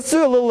 let's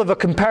do a little bit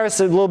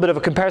of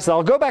a comparison.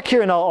 I'll go back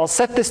here and I'll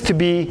set this to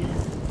be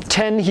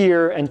 10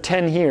 here and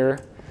 10 here,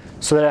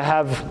 so that I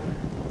have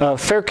a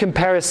fair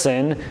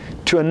comparison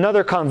to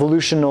another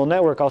convolutional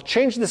network. I'll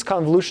change this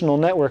convolutional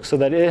network so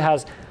that it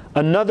has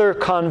another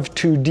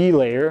conv2D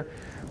layer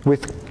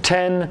with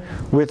 10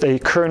 with a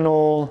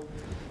kernel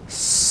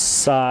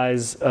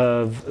size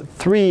of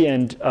 3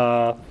 and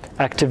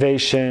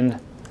activation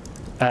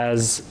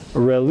as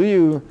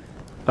ReLU.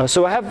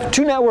 So I have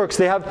two networks.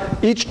 They have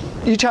each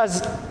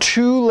has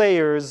 2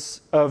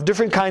 layers of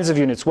different kinds of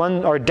units.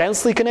 One are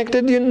densely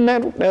connected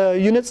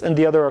units, and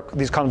the other are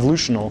these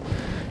convolutional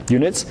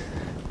units.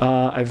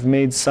 I've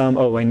made some.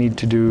 Oh, I need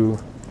to do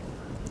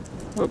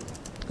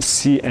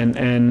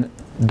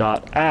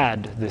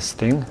CNN.add this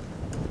thing.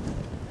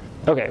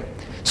 Okay.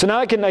 So now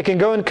I can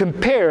go and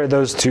compare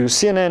those two.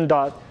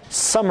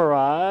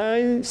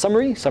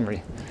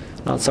 CNN.summary,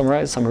 not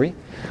summarize, summary.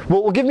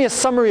 Will give me a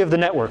summary of the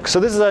network. So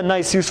this is a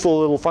nice, useful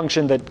little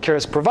function that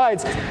Keras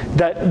provides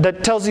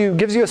that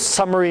gives you a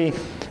summary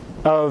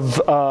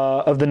of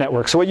the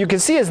network. So what you can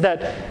see is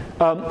that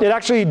it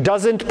actually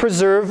doesn't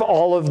preserve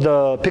all of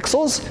the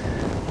pixels.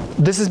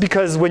 This is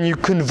because when you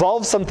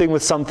convolve something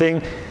with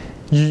something,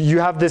 you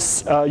have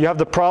this you have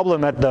the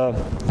problem at the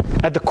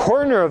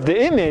corner of the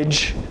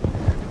image.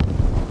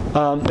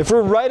 If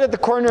we're right at the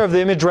corner of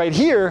the image right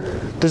here,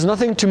 there's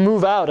nothing to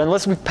move out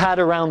unless we pad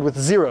around with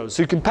zeros.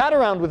 So you can pad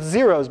around with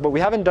zeros, but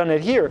we haven't done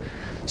it here.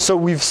 So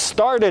we've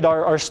started,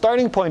 our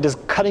starting point is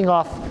cutting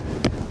off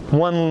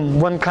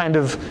one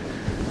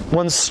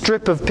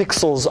strip of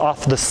pixels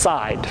off the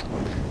side.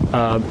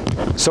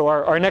 So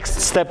our next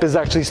step is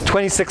actually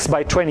 26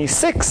 by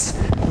 26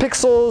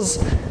 pixels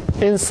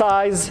in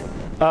size.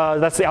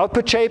 That's the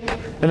output shape.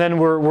 And then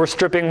we're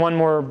stripping one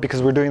more,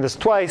 because we're doing this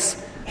twice,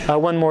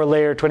 one more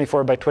layer,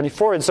 24 by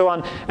 24, and so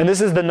on. And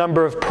this is the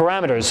number of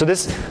parameters. So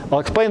I'll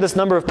explain this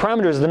number of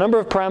parameters. The number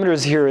of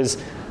parameters here is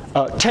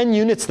 10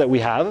 units that we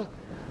have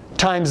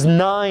times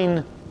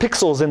 9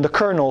 pixels in the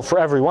kernel for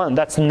every one.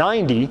 That's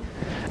 90.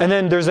 And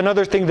then there's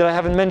another thing that I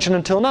haven't mentioned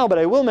until now, but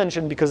I will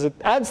mention because it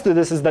adds to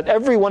this, is that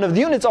every one of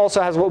the units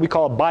also has what we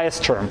call a bias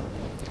term.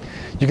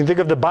 You can think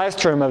of the bias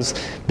term as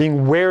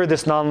being where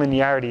this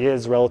nonlinearity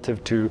is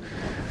relative to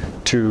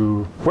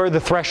where the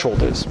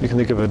threshold is. You can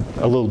think of it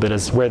a little bit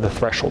as where the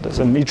threshold is.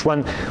 And each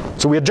one,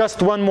 so we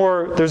adjust one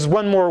more, there's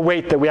one more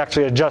weight that we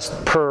actually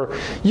adjust per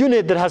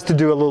unit that has to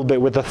do a little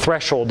bit with the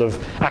threshold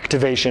of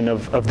activation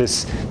of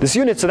this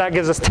unit. So that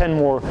gives us 10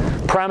 more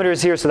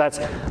parameters here, so that's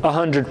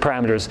 100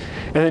 parameters.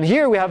 And then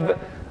here we have,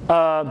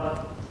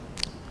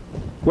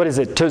 what is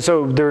it?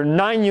 So there are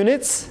 9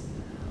 units,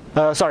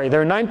 there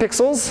are 9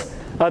 pixels.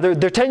 There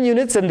are 10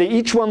 units, and they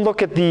each one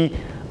look at the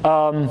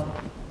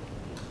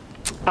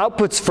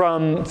outputs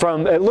from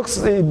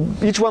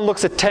each one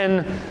looks at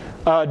 10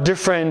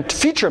 different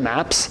feature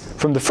maps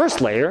from the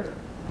first layer,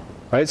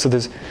 right? So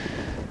there's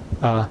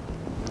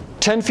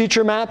 10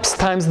 feature maps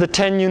times the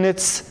 10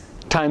 units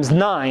times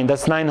 9,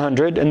 that's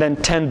 900, and then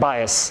 10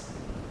 bias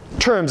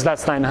terms,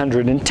 that's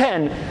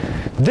 910.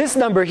 This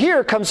number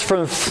here comes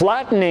from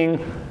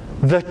flattening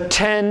the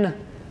 10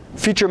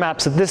 feature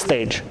maps at this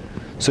stage.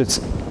 So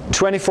it's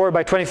 24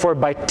 by 24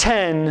 by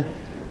 10.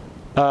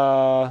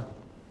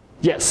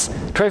 Yes,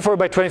 24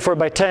 by 24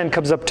 by 10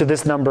 comes up to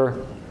this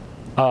number.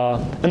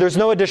 And there's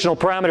no additional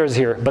parameters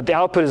here, but the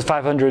output is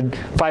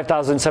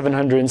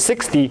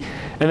 5,760.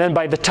 And then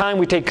by the time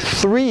we take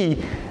 3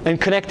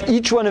 and connect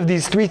each one of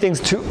these 3 things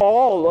to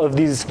all of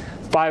these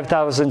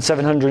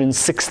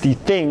 5,760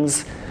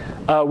 things,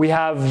 we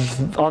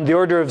have on the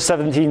order of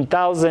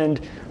 17,000.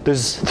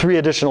 There's 3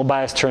 additional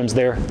bias terms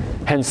there,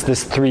 hence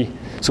this 3.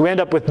 So we end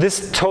up with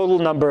this total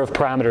number of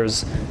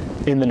parameters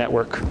in the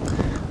network.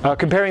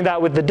 Comparing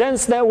that with the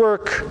dense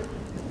network,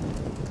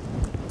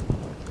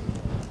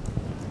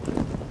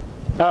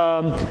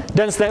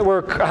 dense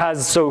network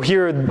has, so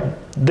here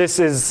this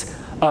is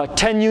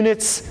 10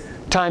 units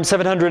times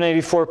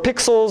 784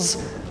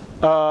 pixels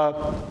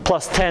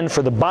plus 10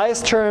 for the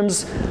bias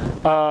terms.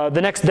 The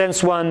next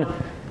dense one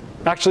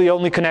actually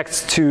only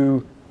connects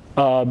to,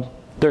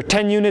 there are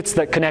 10 units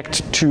that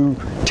connect to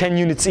 10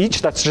 units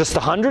each. That's just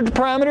 100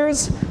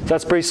 parameters. So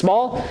that's pretty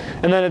small.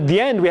 And then at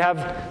the end, we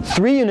have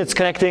 3 units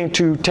connecting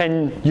to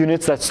 10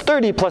 units. That's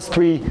 30 plus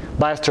 3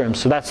 bias terms.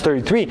 So that's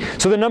 33.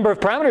 So the number of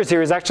parameters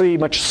here is actually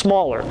much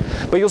smaller.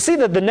 But you'll see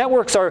that the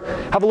networks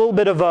have a little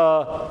bit of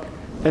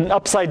an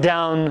upside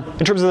down,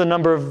 in terms of the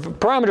number of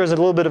parameters, a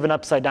little bit of an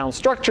upside down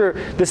structure.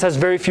 This has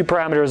very few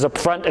parameters up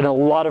front and a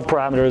lot of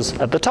parameters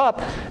at the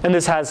top. And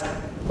this has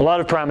a lot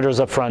of parameters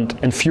up front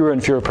and fewer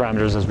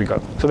parameters as we go.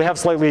 So they have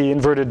slightly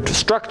inverted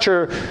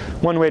structure.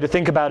 One way to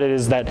think about it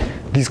is that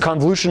these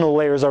convolutional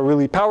layers are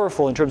really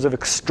powerful in terms of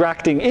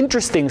extracting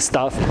interesting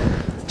stuff.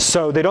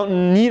 So they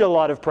don't need a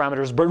lot of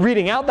parameters, but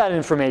reading out that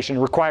information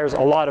requires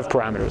a lot of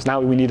parameters. Now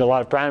we need a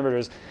lot of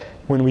parameters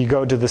when we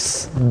go to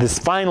this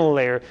final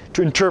layer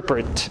to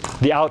interpret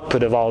the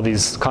output of all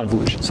these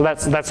convolutions. So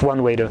that's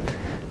one way to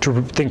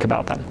think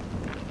about that.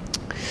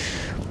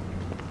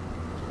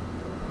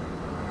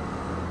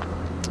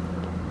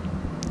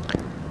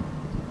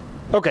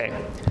 Okay,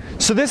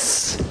 so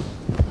this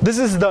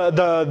is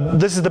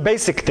the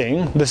basic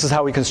thing. This is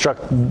how we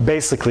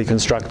basically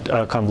construct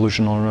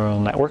convolutional neural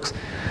networks.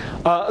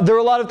 There are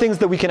a lot of things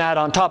that we can add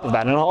on top of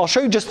that, and I'll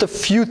show you just a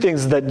few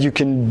things that you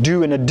can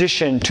do in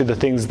addition to the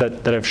things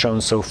that I've shown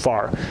so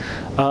far.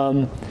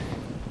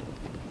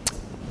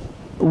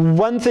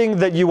 One thing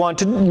that you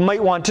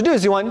might want to do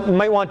is you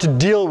might want to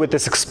deal with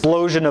this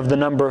explosion of the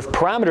number of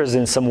parameters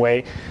in some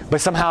way by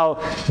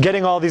somehow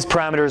getting all these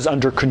parameters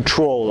under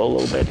control a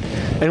little bit.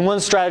 And one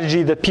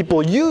strategy that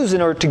people use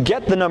in order to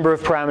get the number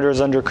of parameters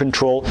under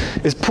control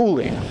is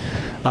pooling.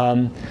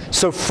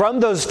 So from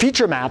those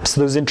feature maps,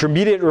 those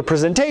intermediate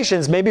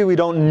representations, maybe we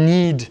don't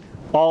need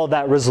all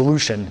that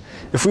resolution.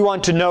 If we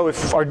want to know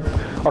if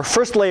our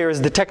first layer is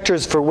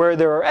detectors for where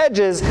there are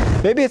edges,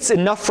 maybe it's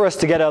enough for us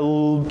to get a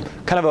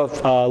kind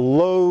of a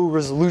low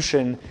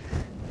resolution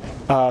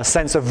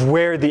sense of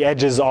where the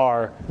edges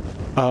are.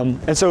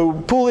 And so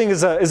pooling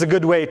is a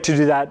good way to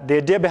do that. The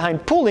idea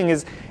behind pooling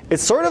is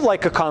it's sort of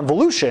like a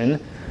convolution,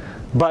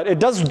 but it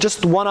does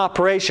just one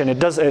operation.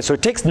 So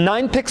it takes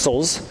 9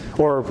 pixels,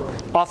 or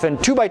often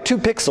 2 by 2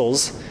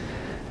 pixels,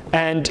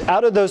 and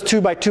out of those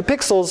 2 by 2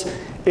 pixels,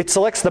 it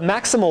selects the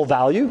maximal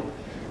value,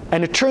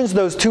 and it turns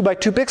those 2 by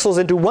 2 pixels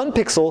into 1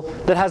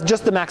 pixel that has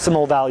just the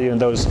maximal value in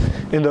those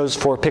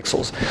 4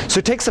 pixels. So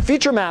it takes a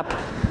feature map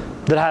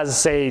that has,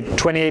 say,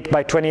 28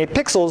 by 28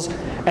 pixels,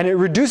 and it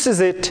reduces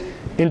it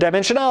in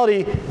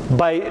dimensionality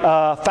by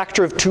a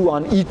factor of 2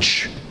 on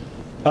each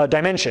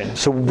dimension.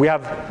 So we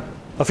have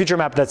a feature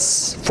map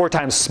that's 4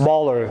 times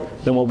smaller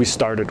than what we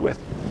started with.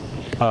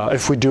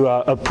 If we do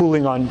a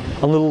pooling on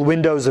little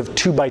windows of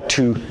 2 by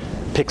 2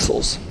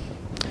 pixels.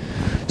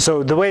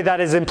 So the way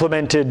that is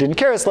implemented in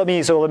Keras, let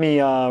me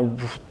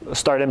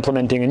start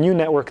implementing a new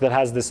network that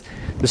has this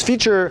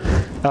feature,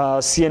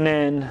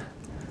 CNN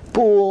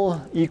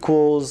pool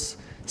equals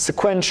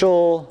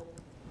sequential.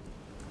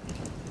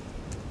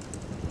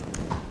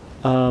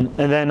 And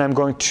then I'm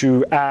going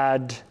to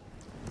add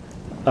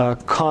a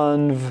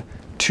conv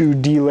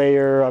 2D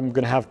layer. I'm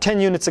going to have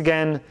 10 units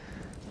again.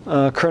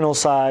 Kernel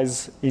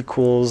size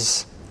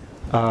equals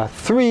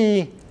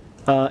 3.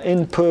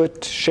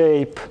 Input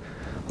shape.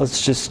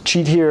 Let's just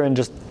cheat here and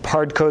just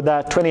hard code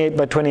that. 28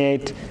 by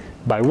 28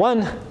 by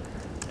 1.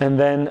 And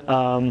then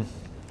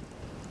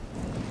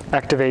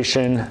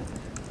activation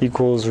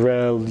equals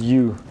rel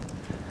u.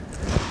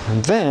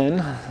 And then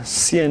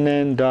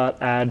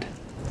cnn.add.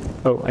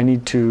 Oh, I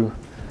need to,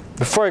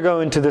 before I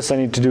go into this, I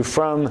need to do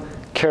from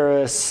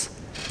Keras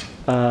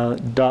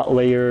dot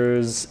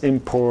layers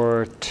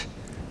import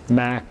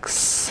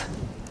max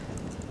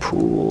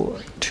pool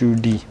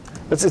 2D.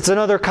 It's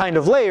another kind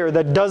of layer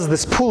that does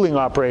this pooling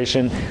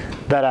operation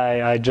that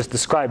I just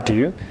described to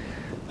you.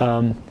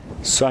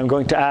 So I'm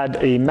going to add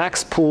a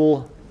max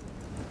pool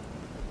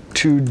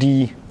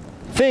 2D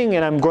thing,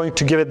 and I'm going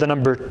to give it the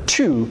number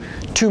 2.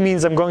 2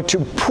 means I'm going to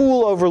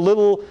pool over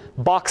little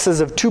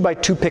boxes of 2 by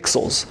 2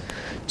 pixels.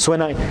 So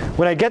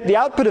when I get the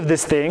output of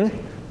this thing,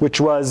 which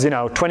was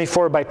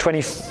 24 by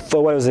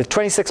 24, what was it,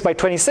 26 by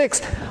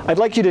 26, I'd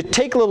like you to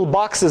take little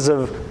boxes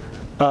of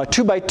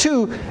 2 by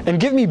 2 and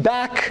give me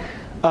back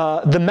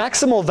the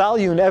maximal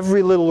value in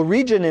every little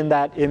region in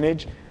that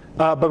image,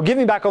 but give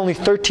me back only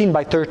 13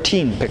 by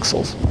 13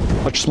 pixels,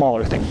 much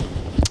smaller thing.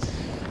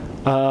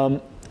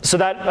 So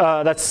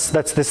that's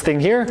this thing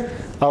here.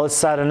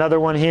 Let's add another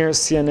one here,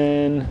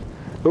 CNN.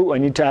 Oh, I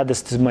need to add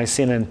this to my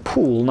CNN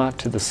pool, not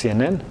to the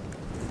CNN.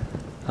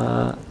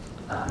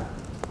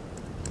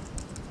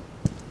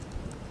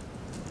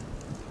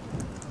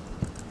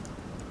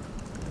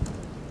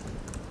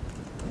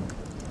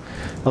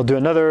 I'll do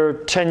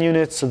another 10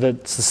 units so that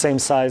it's the same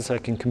size so I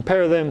can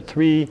compare them.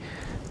 3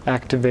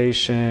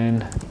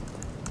 activation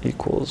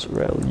equals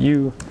rel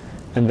u.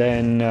 And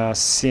then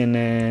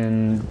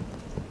CNN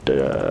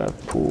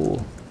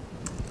pool.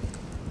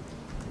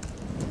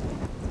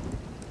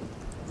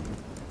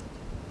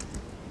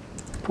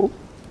 Pool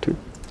 2,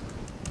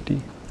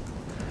 D.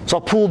 So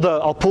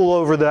I'll pull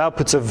over the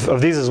outputs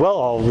of these as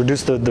well. I'll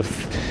reduce the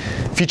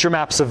feature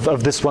maps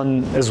of this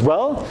one as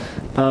well.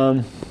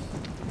 So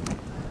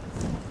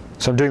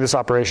I'm doing this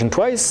operation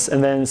twice,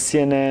 and then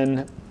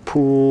CNN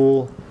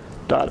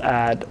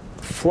pool.add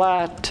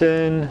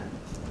flatten.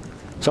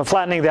 So I'm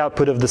flattening the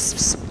output of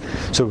this.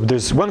 So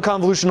there's one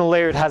convolutional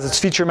layer, it has its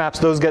feature maps,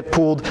 those get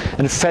pooled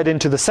and fed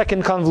into the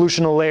second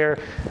convolutional layer.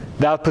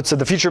 The outputs of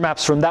the feature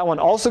maps from that one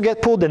also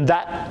get pooled, and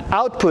that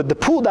output, the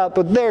pooled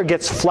output there,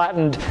 gets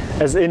flattened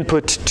as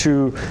input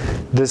to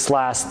this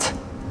last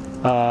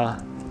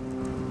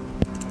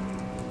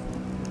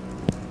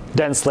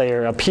dense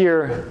layer up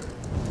here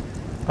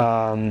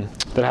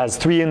that has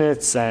 3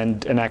 units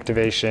and an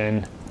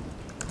activation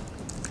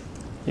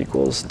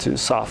equals to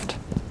soft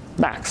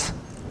max.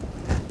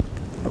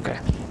 Okay.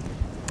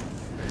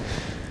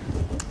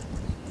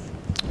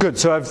 Good,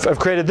 so I've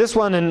created this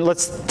one, and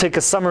let's take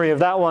a summary of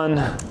that one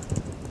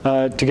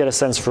to get a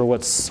sense for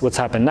what's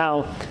happened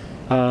now.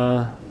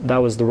 That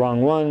was the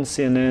wrong one,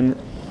 CNN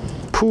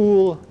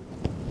pool.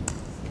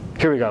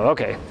 Here we go,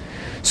 okay.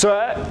 So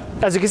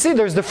as you can see,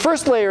 there's the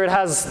first layer. It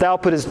has, the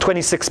output is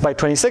 26 by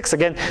 26.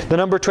 Again, the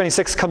number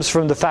 26 comes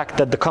from the fact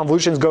that the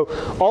convolutions go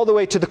all the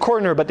way to the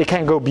corner, but they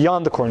can't go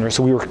beyond the corner.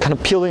 So we were kind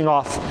of peeling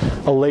off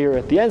a layer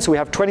at the end. So we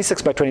have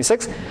 26 by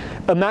 26.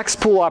 A max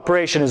pool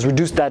operation has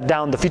reduced that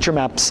down, the feature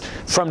maps,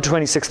 from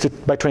 26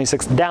 by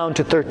 26 down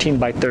to 13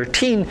 by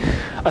 13.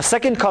 A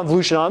second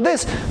convolution on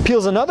this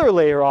peels another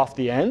layer off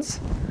the ends.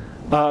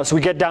 So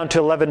we get down to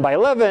 11 by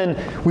 11.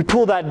 We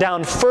pull that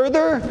down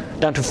further,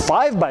 down to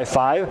 5 by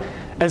 5.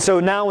 And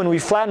so now when we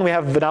flatten, we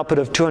have an output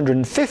of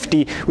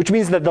 250, which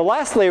means that the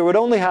last layer would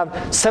only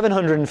have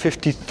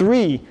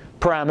 753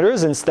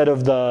 parameters instead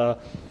of the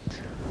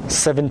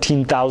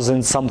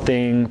 17,000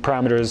 something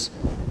parameters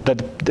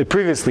that it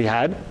previously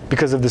had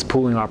because of this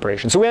pooling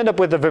operation. So we end up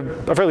with a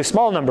fairly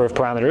small number of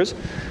parameters,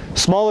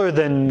 smaller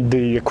than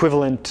the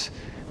equivalent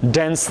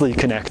densely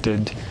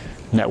connected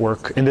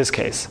network in this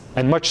case,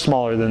 and much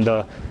smaller than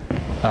the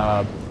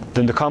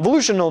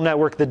convolutional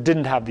network that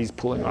didn't have these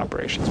pooling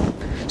operations.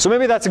 So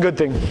maybe that's a good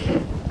thing.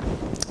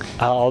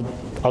 I'll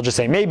just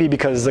say maybe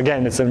because,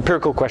 again, it's an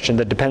empirical question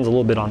that depends a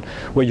little bit on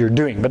what you're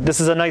doing. But this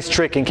is a nice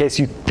trick in case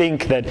you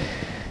think that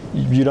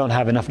you don't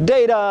have enough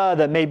data,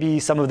 that maybe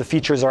some of the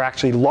features are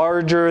actually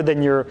larger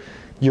than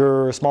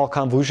your small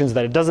convolutions,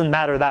 that it doesn't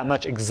matter that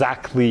much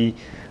exactly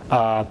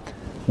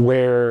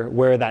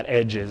where that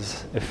edge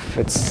is.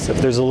 If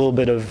there's a little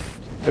bit of,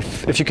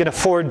 if you can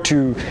afford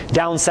to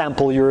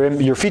downsample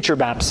your feature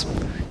maps,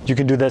 you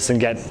can do this and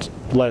get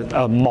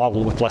a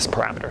model with less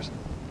parameters.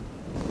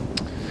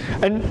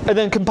 And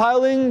then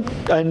compiling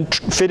and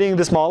fitting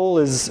this model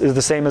is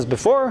the same as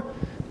before,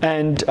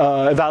 and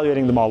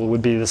evaluating the model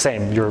would be the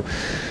same.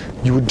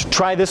 You would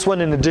try this one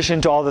in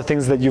addition to all the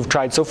things that you've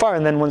tried so far,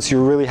 and then once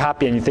you're really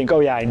happy and you think, oh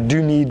yeah, I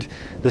do need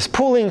this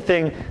pooling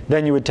thing,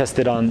 then you would test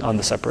it on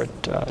the separate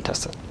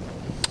test set.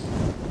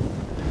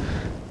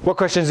 What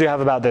questions do you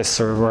have about this,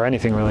 or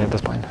anything really at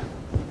this point?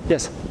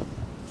 Yes?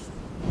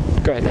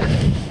 Go ahead.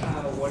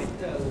 What if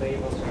the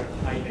labels are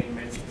high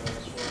dimensional as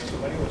well?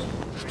 Somebody was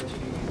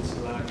mentioning in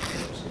Slack the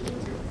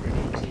possibility of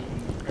predicting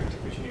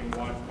execution in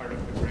one part of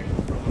the brain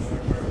from another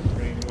part of the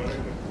brain. What are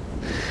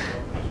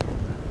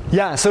the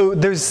Yeah, so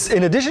there's,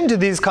 in addition to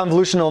these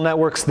convolutional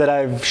networks that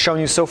I've shown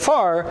you so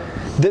far,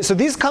 so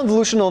these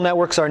convolutional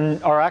networks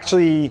are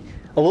actually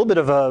a little bit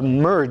of a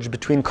merge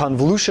between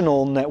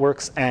convolutional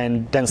networks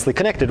and densely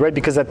connected, right?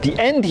 Because at the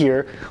end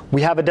here,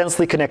 we have a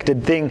densely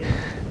connected thing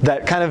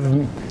that kind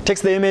of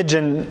takes the image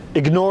and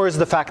ignores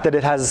the fact that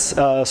it has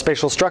a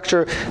spatial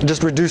structure and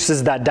just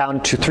reduces that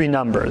down to 3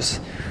 numbers,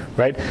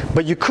 right?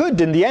 But you could,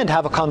 in the end,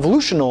 have a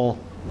convolutional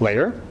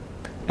layer,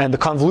 and the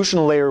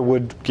convolutional layer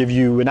would give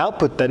you an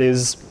output that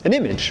is an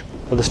image,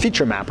 or this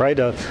feature map, right?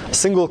 A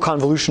single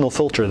convolutional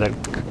filter that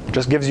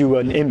just gives you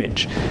an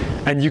image.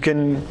 And you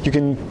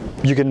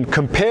can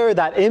compare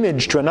that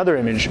image to another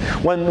image.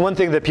 One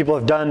thing that people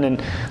have done,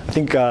 and I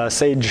think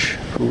Sage,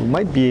 who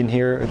might be in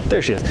here,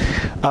 there she is,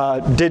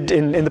 did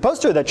in the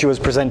poster that she was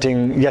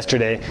presenting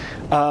yesterday,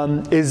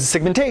 is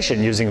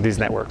segmentation using these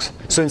networks.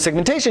 So in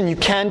segmentation, you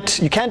can't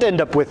end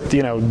up with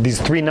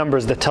these 3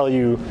 numbers that tell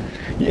you.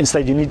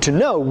 Instead, you need to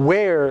know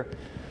where.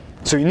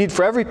 So you need,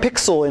 for every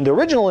pixel in the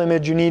original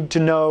image, you need to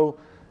know,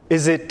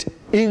 is it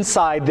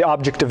inside the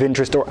object of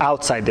interest or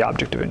outside the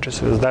object of interest?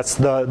 So that's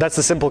the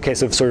simple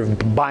case of sort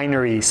of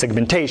binary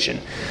segmentation.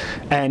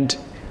 And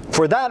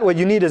for that, what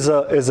you need is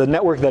a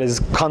network that is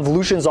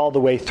convolutions all the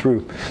way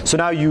through. So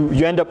now you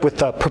end up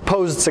with a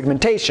proposed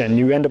segmentation.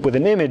 You end up with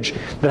an image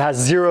that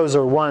has 0s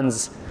or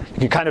 1s. You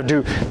can kind of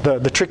do,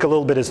 the trick a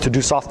little bit is to do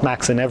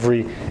softmax in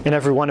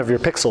every one of your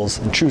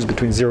pixels and choose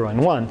between 0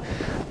 and 1.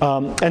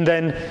 And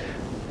then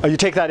you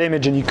take that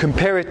image and you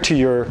compare it to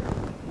your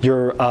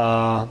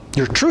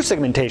true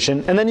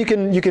segmentation, and then you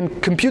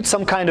can compute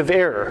some kind of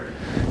error.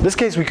 In this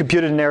case, we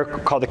computed an error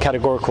called the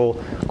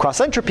categorical cross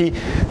entropy.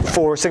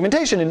 For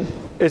segmentation, and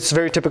it's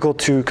very typical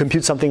to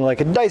compute something like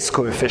a dice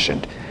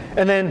coefficient,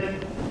 and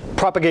then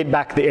propagate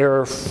back the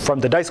error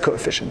from the dice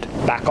coefficient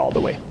back all the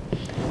way.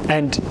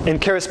 And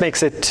Keras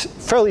makes it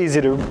fairly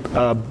easy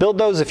to build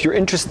those. If you're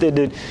interested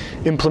in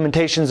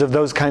implementations of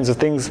those kinds of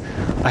things,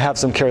 I have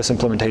some Keras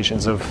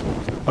implementations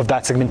of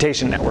that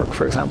segmentation network,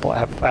 for example. I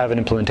have an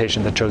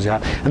implementation that shows you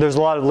how. And there's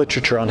a lot of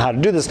literature on how to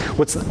do this.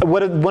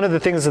 One of the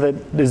things that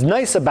is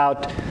nice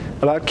about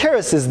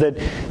Keras is that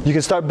you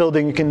can start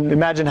building. You can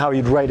imagine how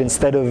you'd write,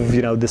 instead of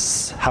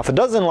this half a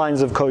dozen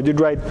lines of code, you'd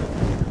write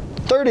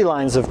 30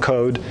 lines of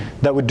code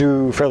that would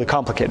do fairly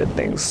complicated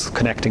things,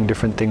 connecting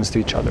different things to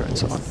each other and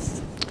so on.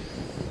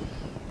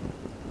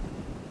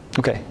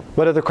 Okay,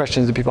 what other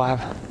questions do people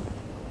have?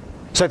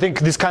 So I think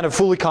these kind of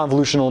fully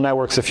convolutional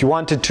networks, if you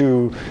wanted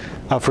to,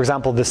 for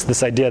example,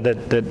 this idea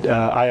that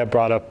Aya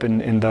brought up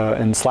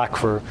in Slack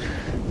for,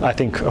 I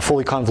think a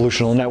fully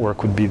convolutional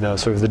network would be the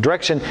sort of the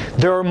direction.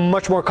 There are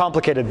much more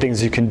complicated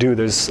things you can do.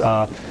 There's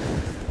a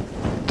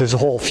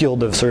whole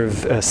field of sort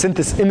of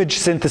image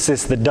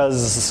synthesis that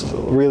does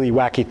really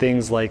wacky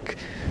things, like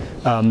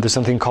there's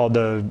something called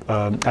the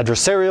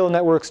adversarial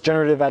networks,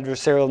 generative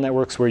adversarial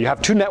networks, where you have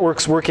two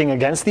networks working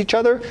against each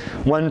other.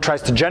 One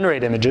tries to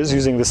generate images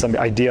using this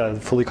idea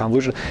of fully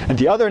convolutional, and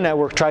the other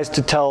network tries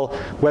to tell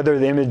whether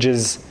the image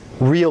is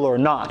real or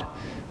not.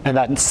 And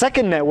that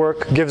second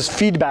network gives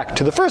feedback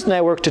to the first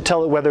network to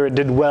tell it whether it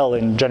did well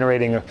in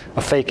generating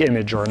a fake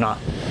image or not.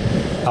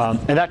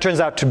 And that turns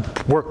out to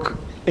work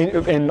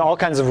in all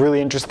kinds of really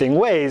interesting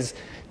ways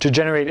to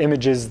generate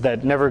images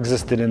that never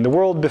existed in the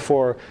world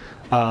before.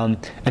 And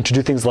to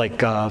do things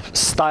like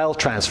style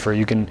transfer.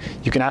 You can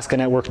ask a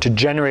network to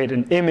generate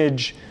an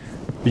image.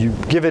 You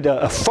give it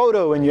a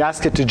photo, and you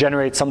ask it to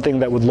generate something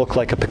that would look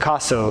like a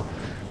Picasso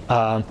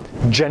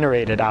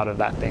generated out of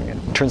that thing.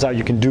 And it turns out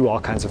you can do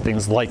all kinds of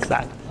things like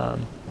that.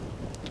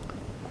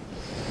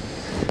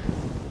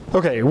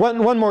 Okay,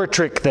 one more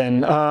trick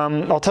then.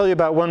 I'll tell you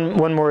about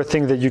one more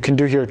thing that you can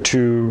do here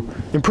to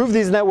improve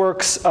these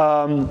networks.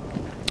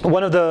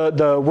 One of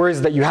the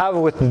worries that you have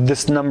with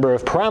this number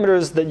of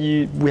parameters that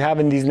we have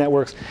in these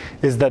networks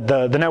is that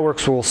the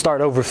networks will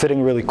start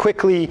overfitting really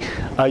quickly.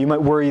 You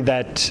might worry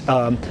that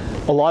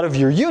a lot of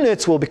your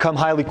units will become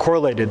highly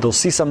correlated. They'll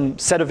see some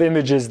set of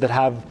images that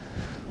have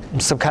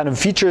some kind of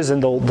features,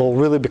 and they'll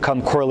really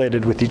become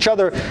correlated with each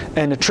other.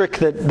 And a trick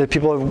that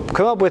people have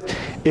come up with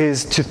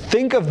is to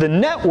think of the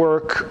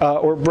network,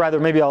 or rather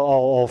maybe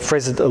I'll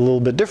phrase it a little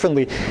bit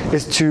differently,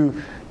 is to,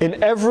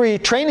 in every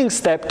training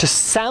step, to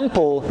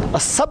sample a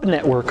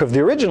subnetwork of the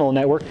original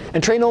network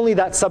and train only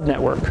that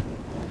subnetwork.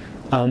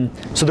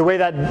 So the way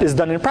that is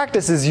done in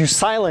practice is you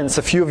silence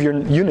a few of your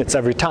units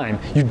every time.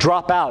 You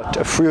drop out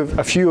a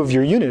few of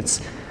your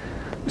units.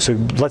 So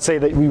let's say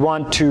that we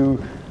want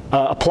to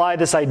apply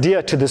this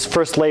idea to this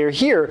first layer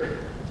here.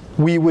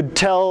 We would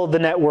tell the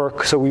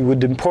network, so we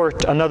would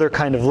import another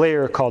kind of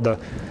layer called a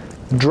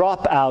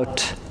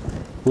dropout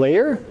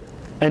layer,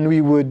 and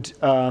we would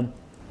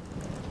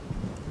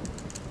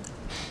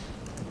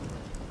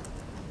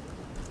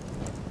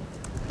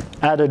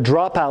add a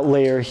dropout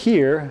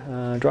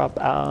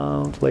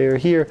layer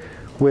here,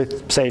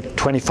 with, say,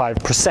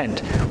 25%.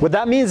 What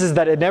that means is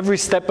that in every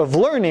step of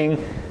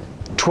learning,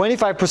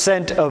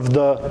 25% of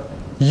the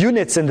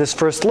units in this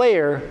first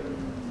layer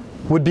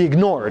would be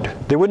ignored.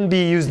 They wouldn't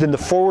be used in the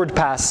forward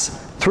pass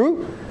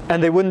through,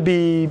 and they wouldn't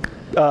be,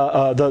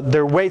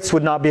 their weights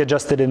would not be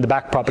adjusted in the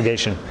back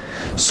propagation.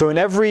 So with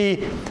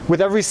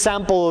every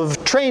sample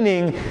of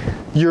training,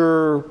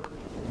 you're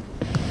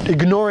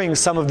ignoring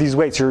some of these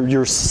weights.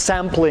 You're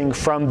sampling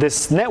from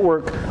this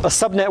network a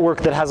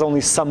subnetwork that has only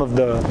some of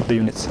the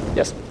units.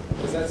 Yes?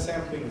 Is that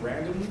sampling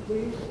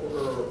randomly,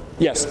 or?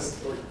 Yes.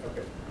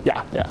 Okay.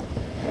 Yeah.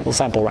 We'll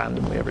sample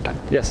randomly every time.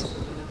 Yes? So does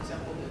it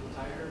sample the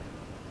entire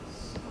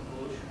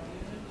convolutional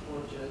unit,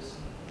 or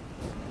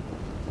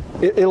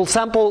just? It'll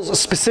sample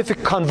specific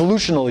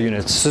convolutional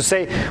units. So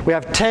say we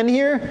have 10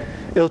 here.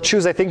 It'll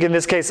choose, I think in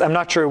this case, I'm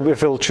not sure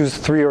if it'll choose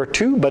 3 or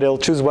 2, but it'll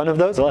choose one of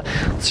those.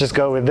 Let's just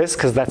go with this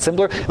because that's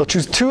simpler. It'll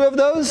choose 2 of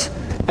those,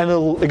 and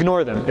it'll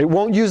ignore them. It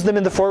won't use them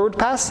in the forward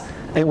pass,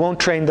 and it won't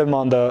train them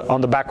on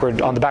the back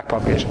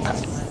propagation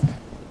pass.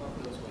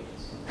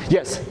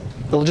 Yes,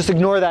 it'll just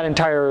ignore that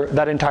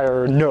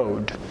entire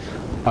node.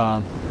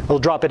 It'll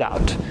drop it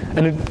out.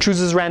 And it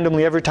chooses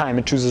randomly every time.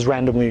 It chooses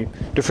randomly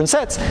different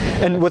sets.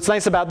 And what's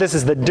nice about this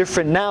is that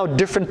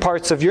different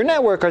parts of your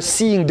network are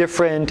seeing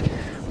different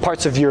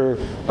parts of your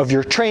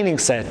training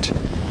set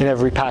in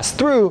every pass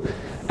through.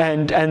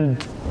 And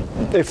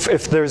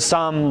if there's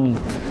some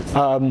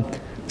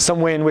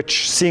way in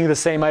which seeing the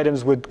same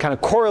items would kind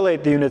of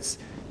correlate the units,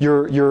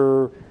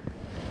 you're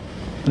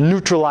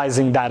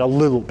neutralizing that a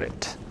little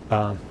bit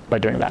by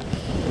doing that.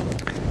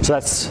 So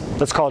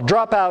that's called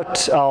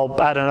dropout. I'll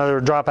add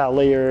another dropout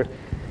layer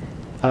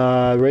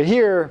right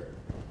here,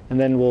 and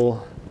then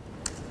we'll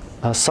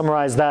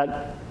summarize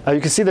that. You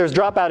can see there's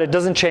dropout. It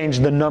doesn't change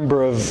the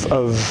number of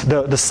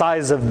the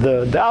size of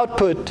the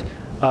output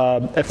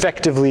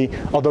effectively,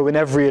 although in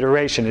every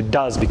iteration it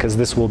does, because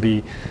this will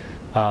be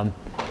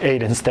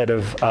 8 instead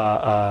of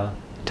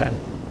 10.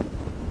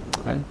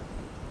 Right?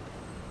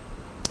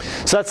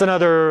 So that's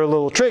another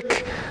little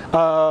trick.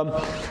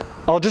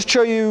 I'll just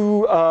show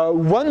you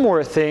one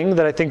more thing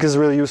that I think is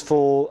really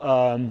useful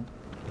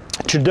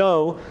to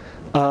know,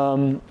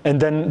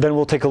 and then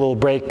we'll take a little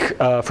break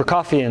for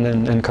coffee and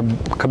then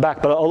come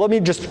back. But let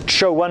me just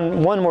show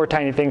one more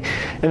tiny thing,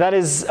 and that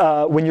is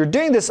when you're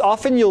doing this,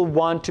 often you'll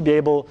want to be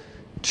able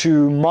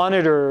to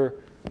monitor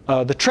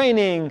the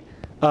training,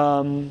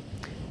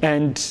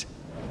 and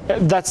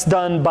that's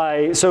done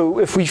by, so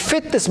if we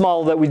fit this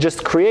model that we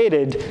just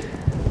created,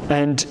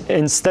 and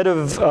instead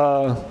of,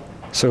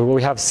 so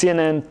we have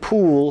CNN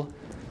pool,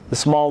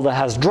 this model that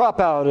has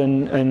dropout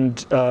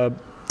and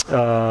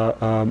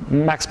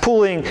max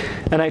pooling,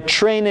 and I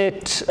train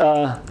it,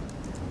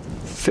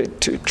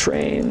 fit to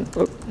train.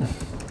 Oh.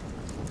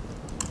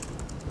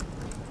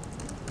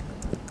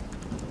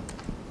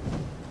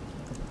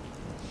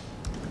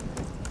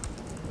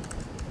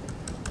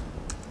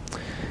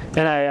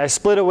 And I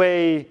split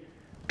away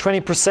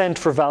 20%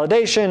 for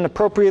validation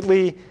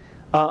appropriately,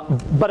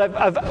 but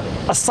I've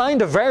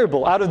assigned a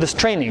variable out of this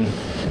training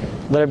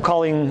that I'm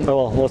calling,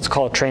 well, let's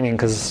call it training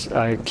because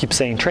I keep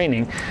saying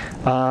training.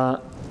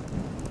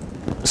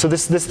 So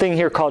this thing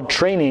here called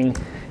training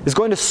is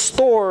going to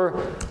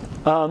store,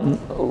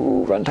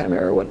 runtime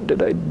error, what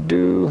did I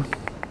do?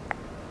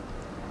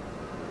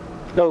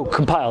 Oh,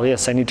 compile,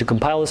 yes, I need to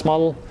compile this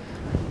model.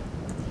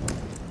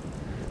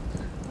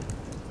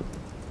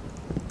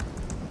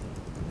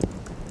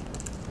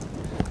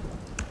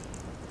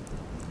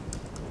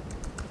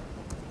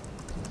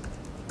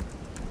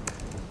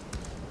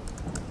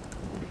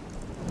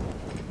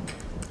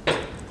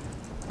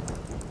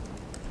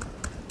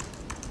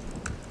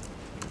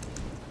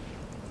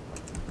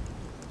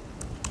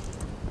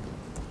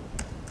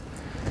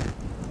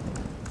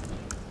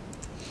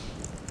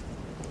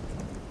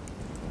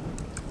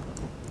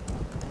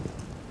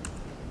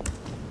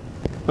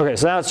 Okay,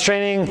 so now it's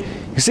training.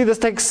 You see this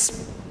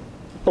takes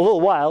a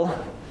little while.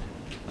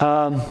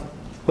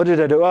 What did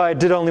I do? Oh, I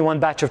did only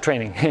one batch of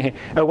training,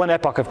 one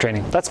epoch of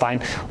training. That's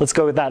fine. Let's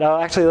go with that. Oh,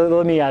 actually,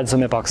 let me add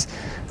some epochs.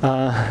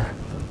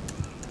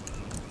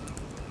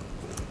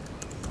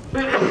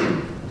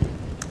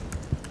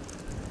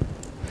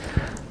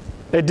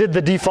 It did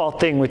the default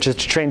thing, which is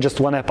to train just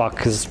one epoch,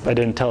 because I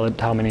didn't tell it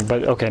how many,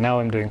 but okay, now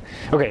I'm doing.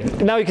 Okay,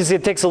 now you can see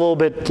it takes a little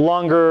bit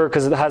longer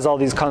because it has all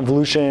these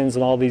convolutions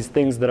and all these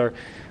things that are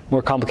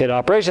more complicated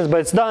operations,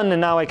 but it's done,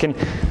 and now I can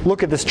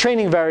look at this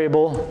training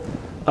variable.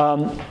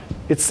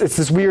 It's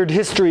this weird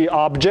history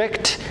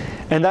object,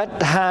 and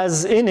that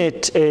has in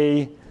it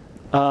a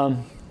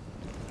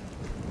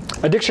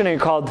dictionary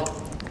called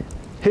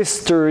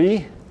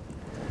history,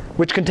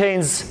 which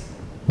contains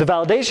the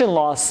validation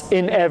loss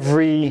in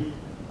every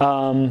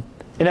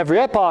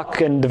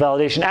epoch, and the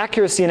validation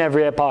accuracy in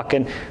every epoch,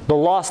 and the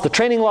loss, the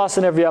training loss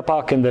in every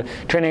epoch, and the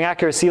training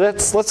accuracy.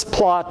 Let's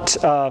plot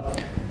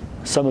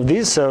some of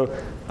these. So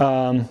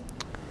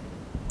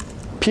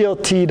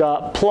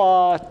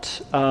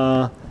plt.plot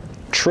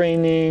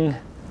training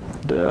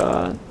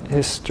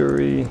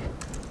history.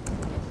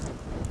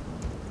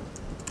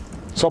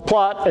 So I'll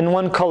plot in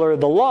one color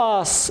the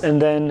loss,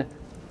 and then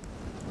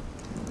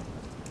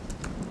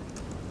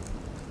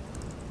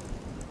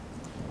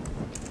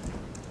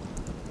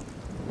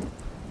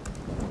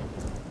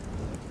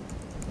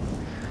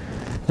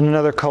in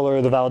another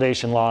color the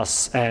validation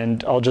loss,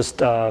 and I'll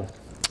just I'll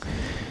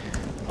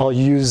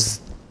use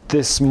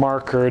this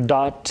marker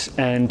dot,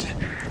 and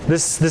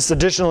this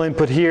additional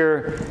input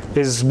here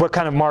is what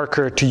kind of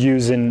marker to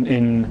use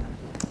in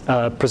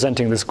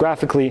presenting this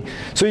graphically.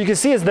 So you can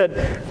see is that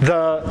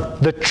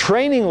the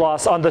training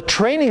loss on the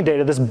training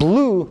data, this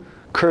blue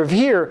curve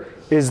here,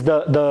 is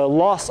the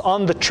loss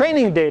on the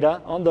training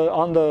data, on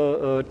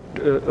the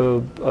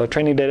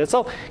training data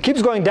itself,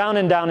 keeps going down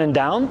and down and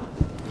down.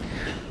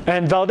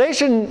 And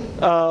validation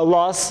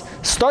loss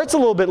starts a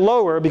little bit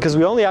lower because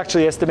we only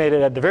actually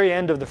estimated at the very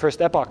end of the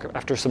first epoch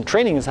after some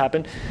training has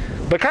happened,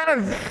 but kind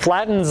of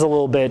flattens a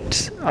little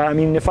bit. I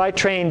mean, if I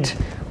trained,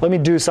 let me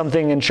do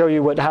something and show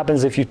you what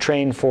happens if you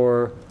train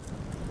for,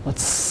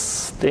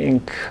 let's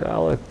think,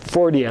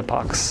 40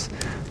 epochs.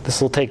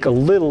 This will take a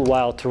little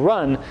while to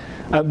run.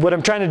 What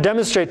I'm trying to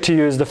demonstrate to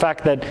you is the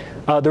fact that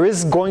there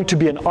is going to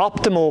be an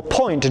optimal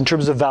point in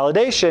terms of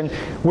validation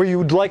where you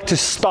would like to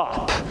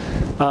stop.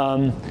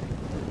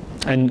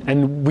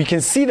 And we can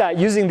see that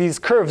using these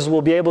curves,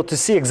 we'll be able to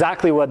see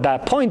exactly what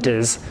that point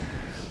is.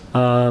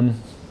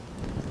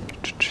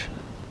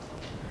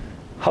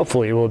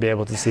 Hopefully we'll be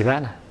able to see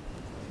that.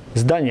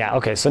 It's done, yeah.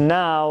 Okay, so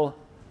now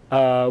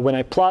when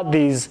I plot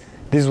these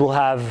will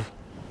have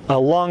a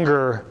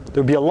longer,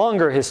 there'll be a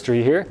longer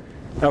history here.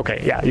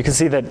 Okay, yeah, you can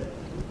see that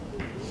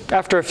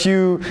after a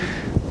few,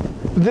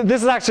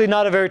 this is actually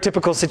not a very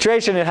typical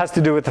situation. It has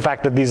to do with the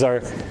fact that these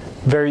are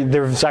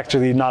there's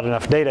actually not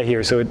enough data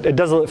here, so it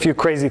does a few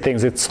crazy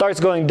things. It starts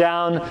going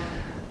down.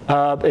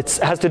 It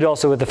has to do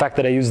also with the fact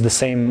that I use the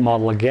same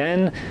model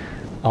again.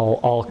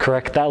 I'll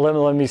correct that.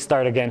 Let me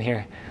start again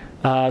here.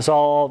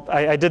 So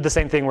I did the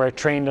same thing where I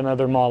trained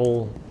another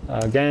model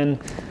again.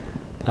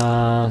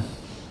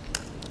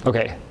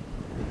 Okay.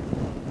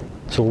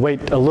 So we'll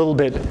wait a little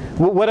bit.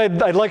 What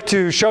I'd like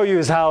to show you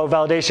is how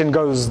validation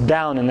goes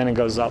down and then it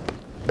goes up,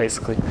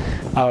 basically.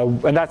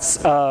 And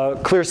that's a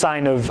clear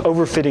sign of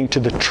overfitting to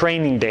the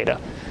training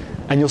data.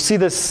 And you'll see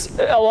this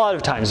a lot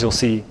of times. You'll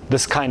see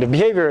this kind of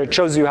behavior. It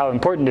shows you how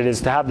important it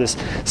is to have this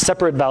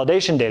separate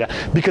validation data,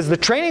 because the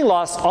training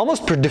loss,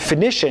 almost per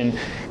definition,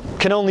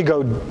 can only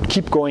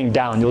keep going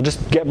down. You'll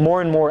just get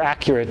more and more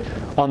accurate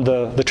on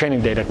the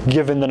training data,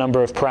 given the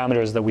number of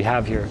parameters that we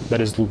have here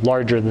that is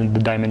larger than the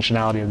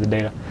dimensionality of the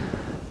data.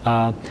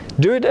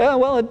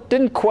 Well, it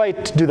didn't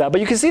quite do that,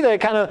 but you can see that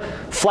it kind of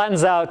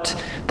flattens out.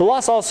 The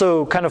loss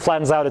also kind of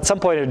flattens out. At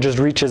some point, it just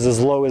reaches as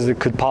low as it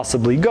could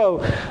possibly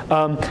go.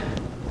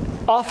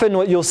 Often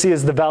what you'll see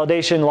is the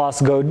validation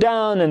loss go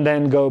down and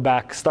then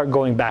start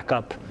going back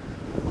up.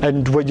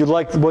 And what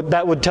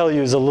that would tell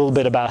you is a little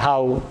bit about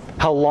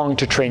how long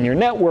to train your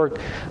network.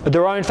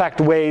 There are in fact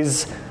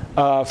ways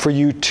for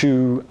you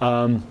to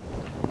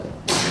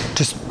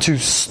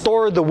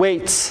store the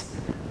weights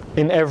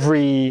in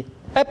every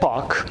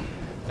epoch,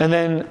 and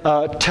then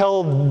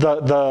tell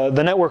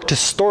the network to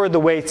store the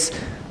weights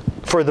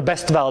for the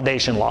best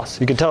validation loss.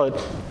 You can tell it,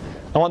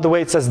 I want the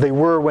weights as they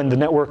were when the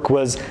network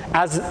was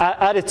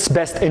at its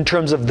best in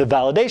terms of the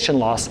validation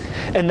loss.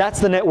 And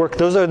that's the network,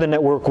 those are the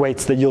network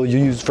weights that you'll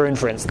use for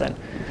inference then.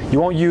 You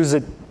won't use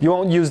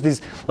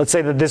these, let's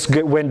say that this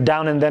went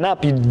down and then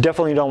up, you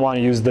definitely don't want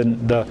to use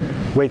the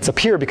weights up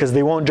here, because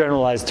they won't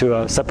generalize to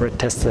a separate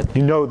test set.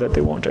 You know that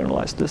they won't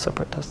generalize to a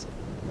separate test set.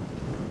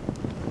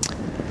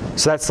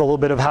 So that's a little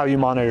bit of how you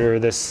monitor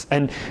this.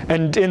 And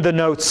in the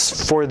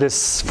notes for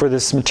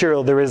this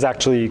material, there is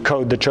actually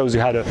code that shows you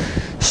how to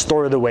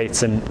store the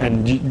weights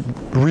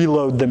and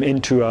reload them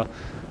into a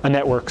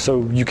network.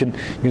 So you can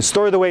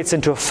store the weights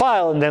into a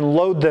file and then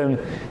load them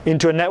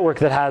into a network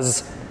that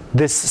has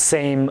this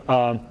same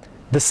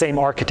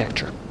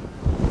architecture.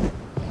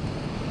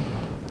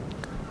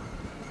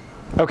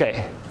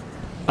 Okay.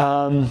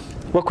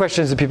 What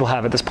questions do people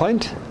have at this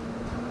point?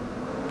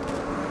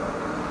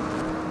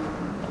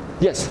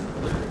 Yes?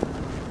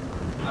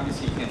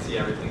 Obviously you can't see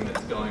everything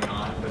that's going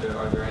on, but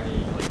are there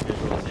any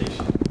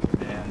visualization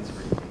commands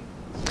where you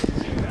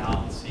can zoom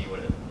out and see what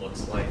it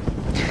looks like?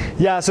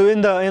 Yeah, so in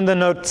the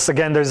notes,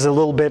 again, there's a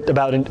little bit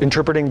about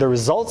interpreting the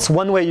results.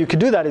 One way you could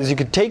do that is you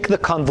could take the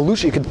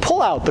convolution, you could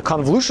pull out the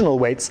convolutional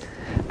weights,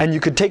 and you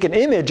could take an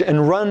image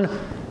and run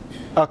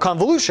a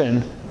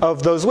convolution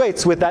of those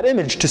weights with that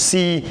image to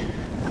see,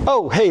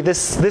 oh, hey,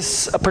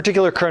 this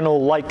particular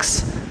kernel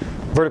likes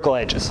vertical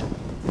edges.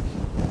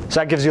 So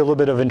that gives you a little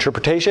bit of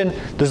interpretation.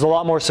 There's a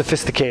lot more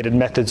sophisticated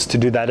methods to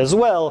do that as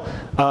well.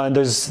 And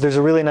there's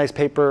a really nice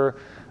paper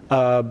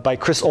by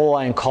Chris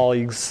Ola and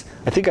colleagues.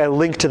 I think I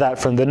linked to that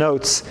from the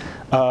notes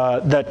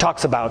that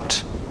talks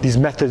about these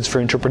methods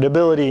for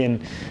interpretability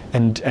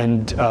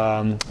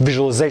and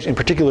visualization, in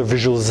particular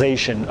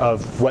visualization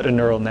of what a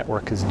neural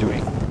network is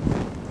doing.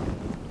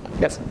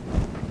 Yes?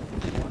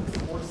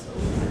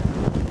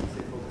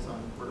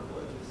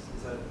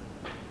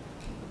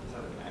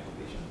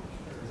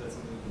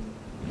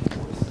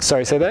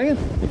 Sorry, say that again?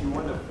 If you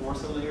want to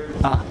force a layer to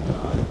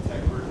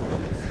detect vertical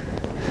edges,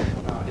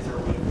 is there a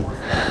way to force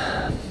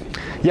that?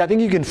 Yeah, I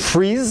think you can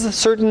freeze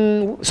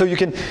certain, so you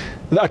can,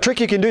 a trick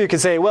you can do, you can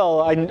say,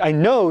 well, I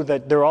know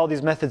that there are all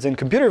these methods in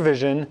computer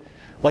vision,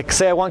 like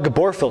say I want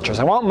Gabor filters.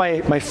 I want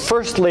my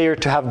first layer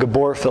to have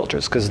Gabor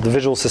filters, because the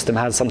visual system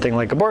has something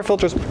like Gabor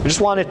filters. I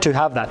just want it to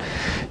have that.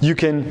 You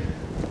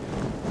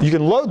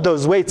can load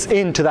those weights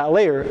into that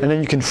layer, and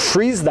then you can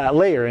freeze that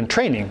layer in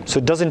training, so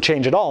it doesn't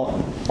change at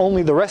all.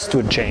 Only the rest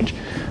would change.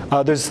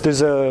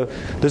 There's a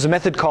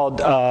method called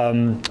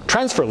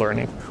transfer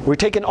learning, where you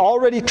take an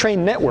already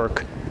trained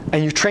network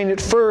and you train it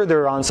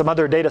further on some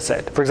other data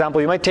set. For example,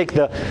 you might take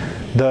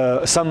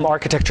some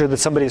architecture that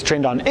somebody has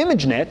trained on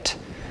ImageNet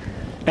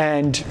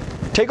and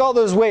take all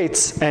those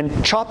weights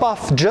and chop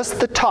off just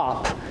the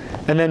top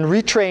and then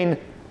retrain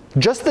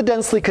just the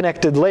densely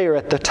connected layer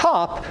at the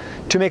top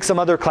to make some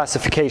other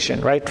classification,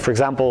 right? For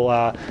example,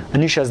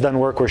 Anisha has done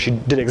work where she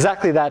did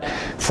exactly that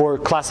for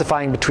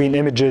classifying between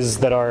images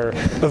that are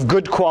of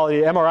good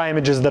quality, MRI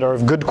images that are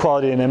of good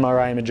quality and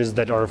MRI images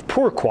that are of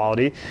poor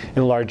quality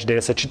in large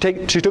data sets.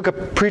 She took a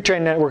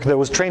pre-trained network that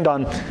was trained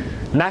on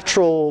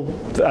natural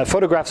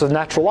photographs of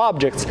natural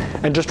objects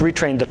and just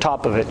retrained the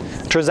top of it.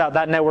 Turns out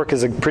that network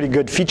is a pretty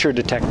good feature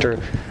detector,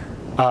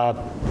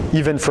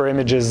 even for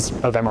images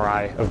of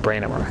MRI, of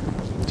brain MRI.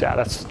 So yeah,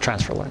 that's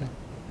transfer learning.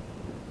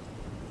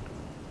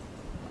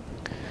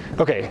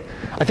 Okay,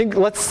 I think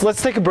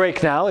let's take a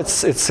break now.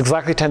 It's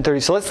exactly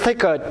 10:30, so let's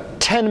take a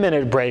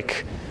 10-minute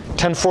break.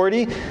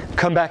 10:40,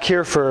 come back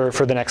here for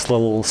the next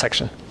little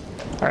section.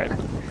 All right.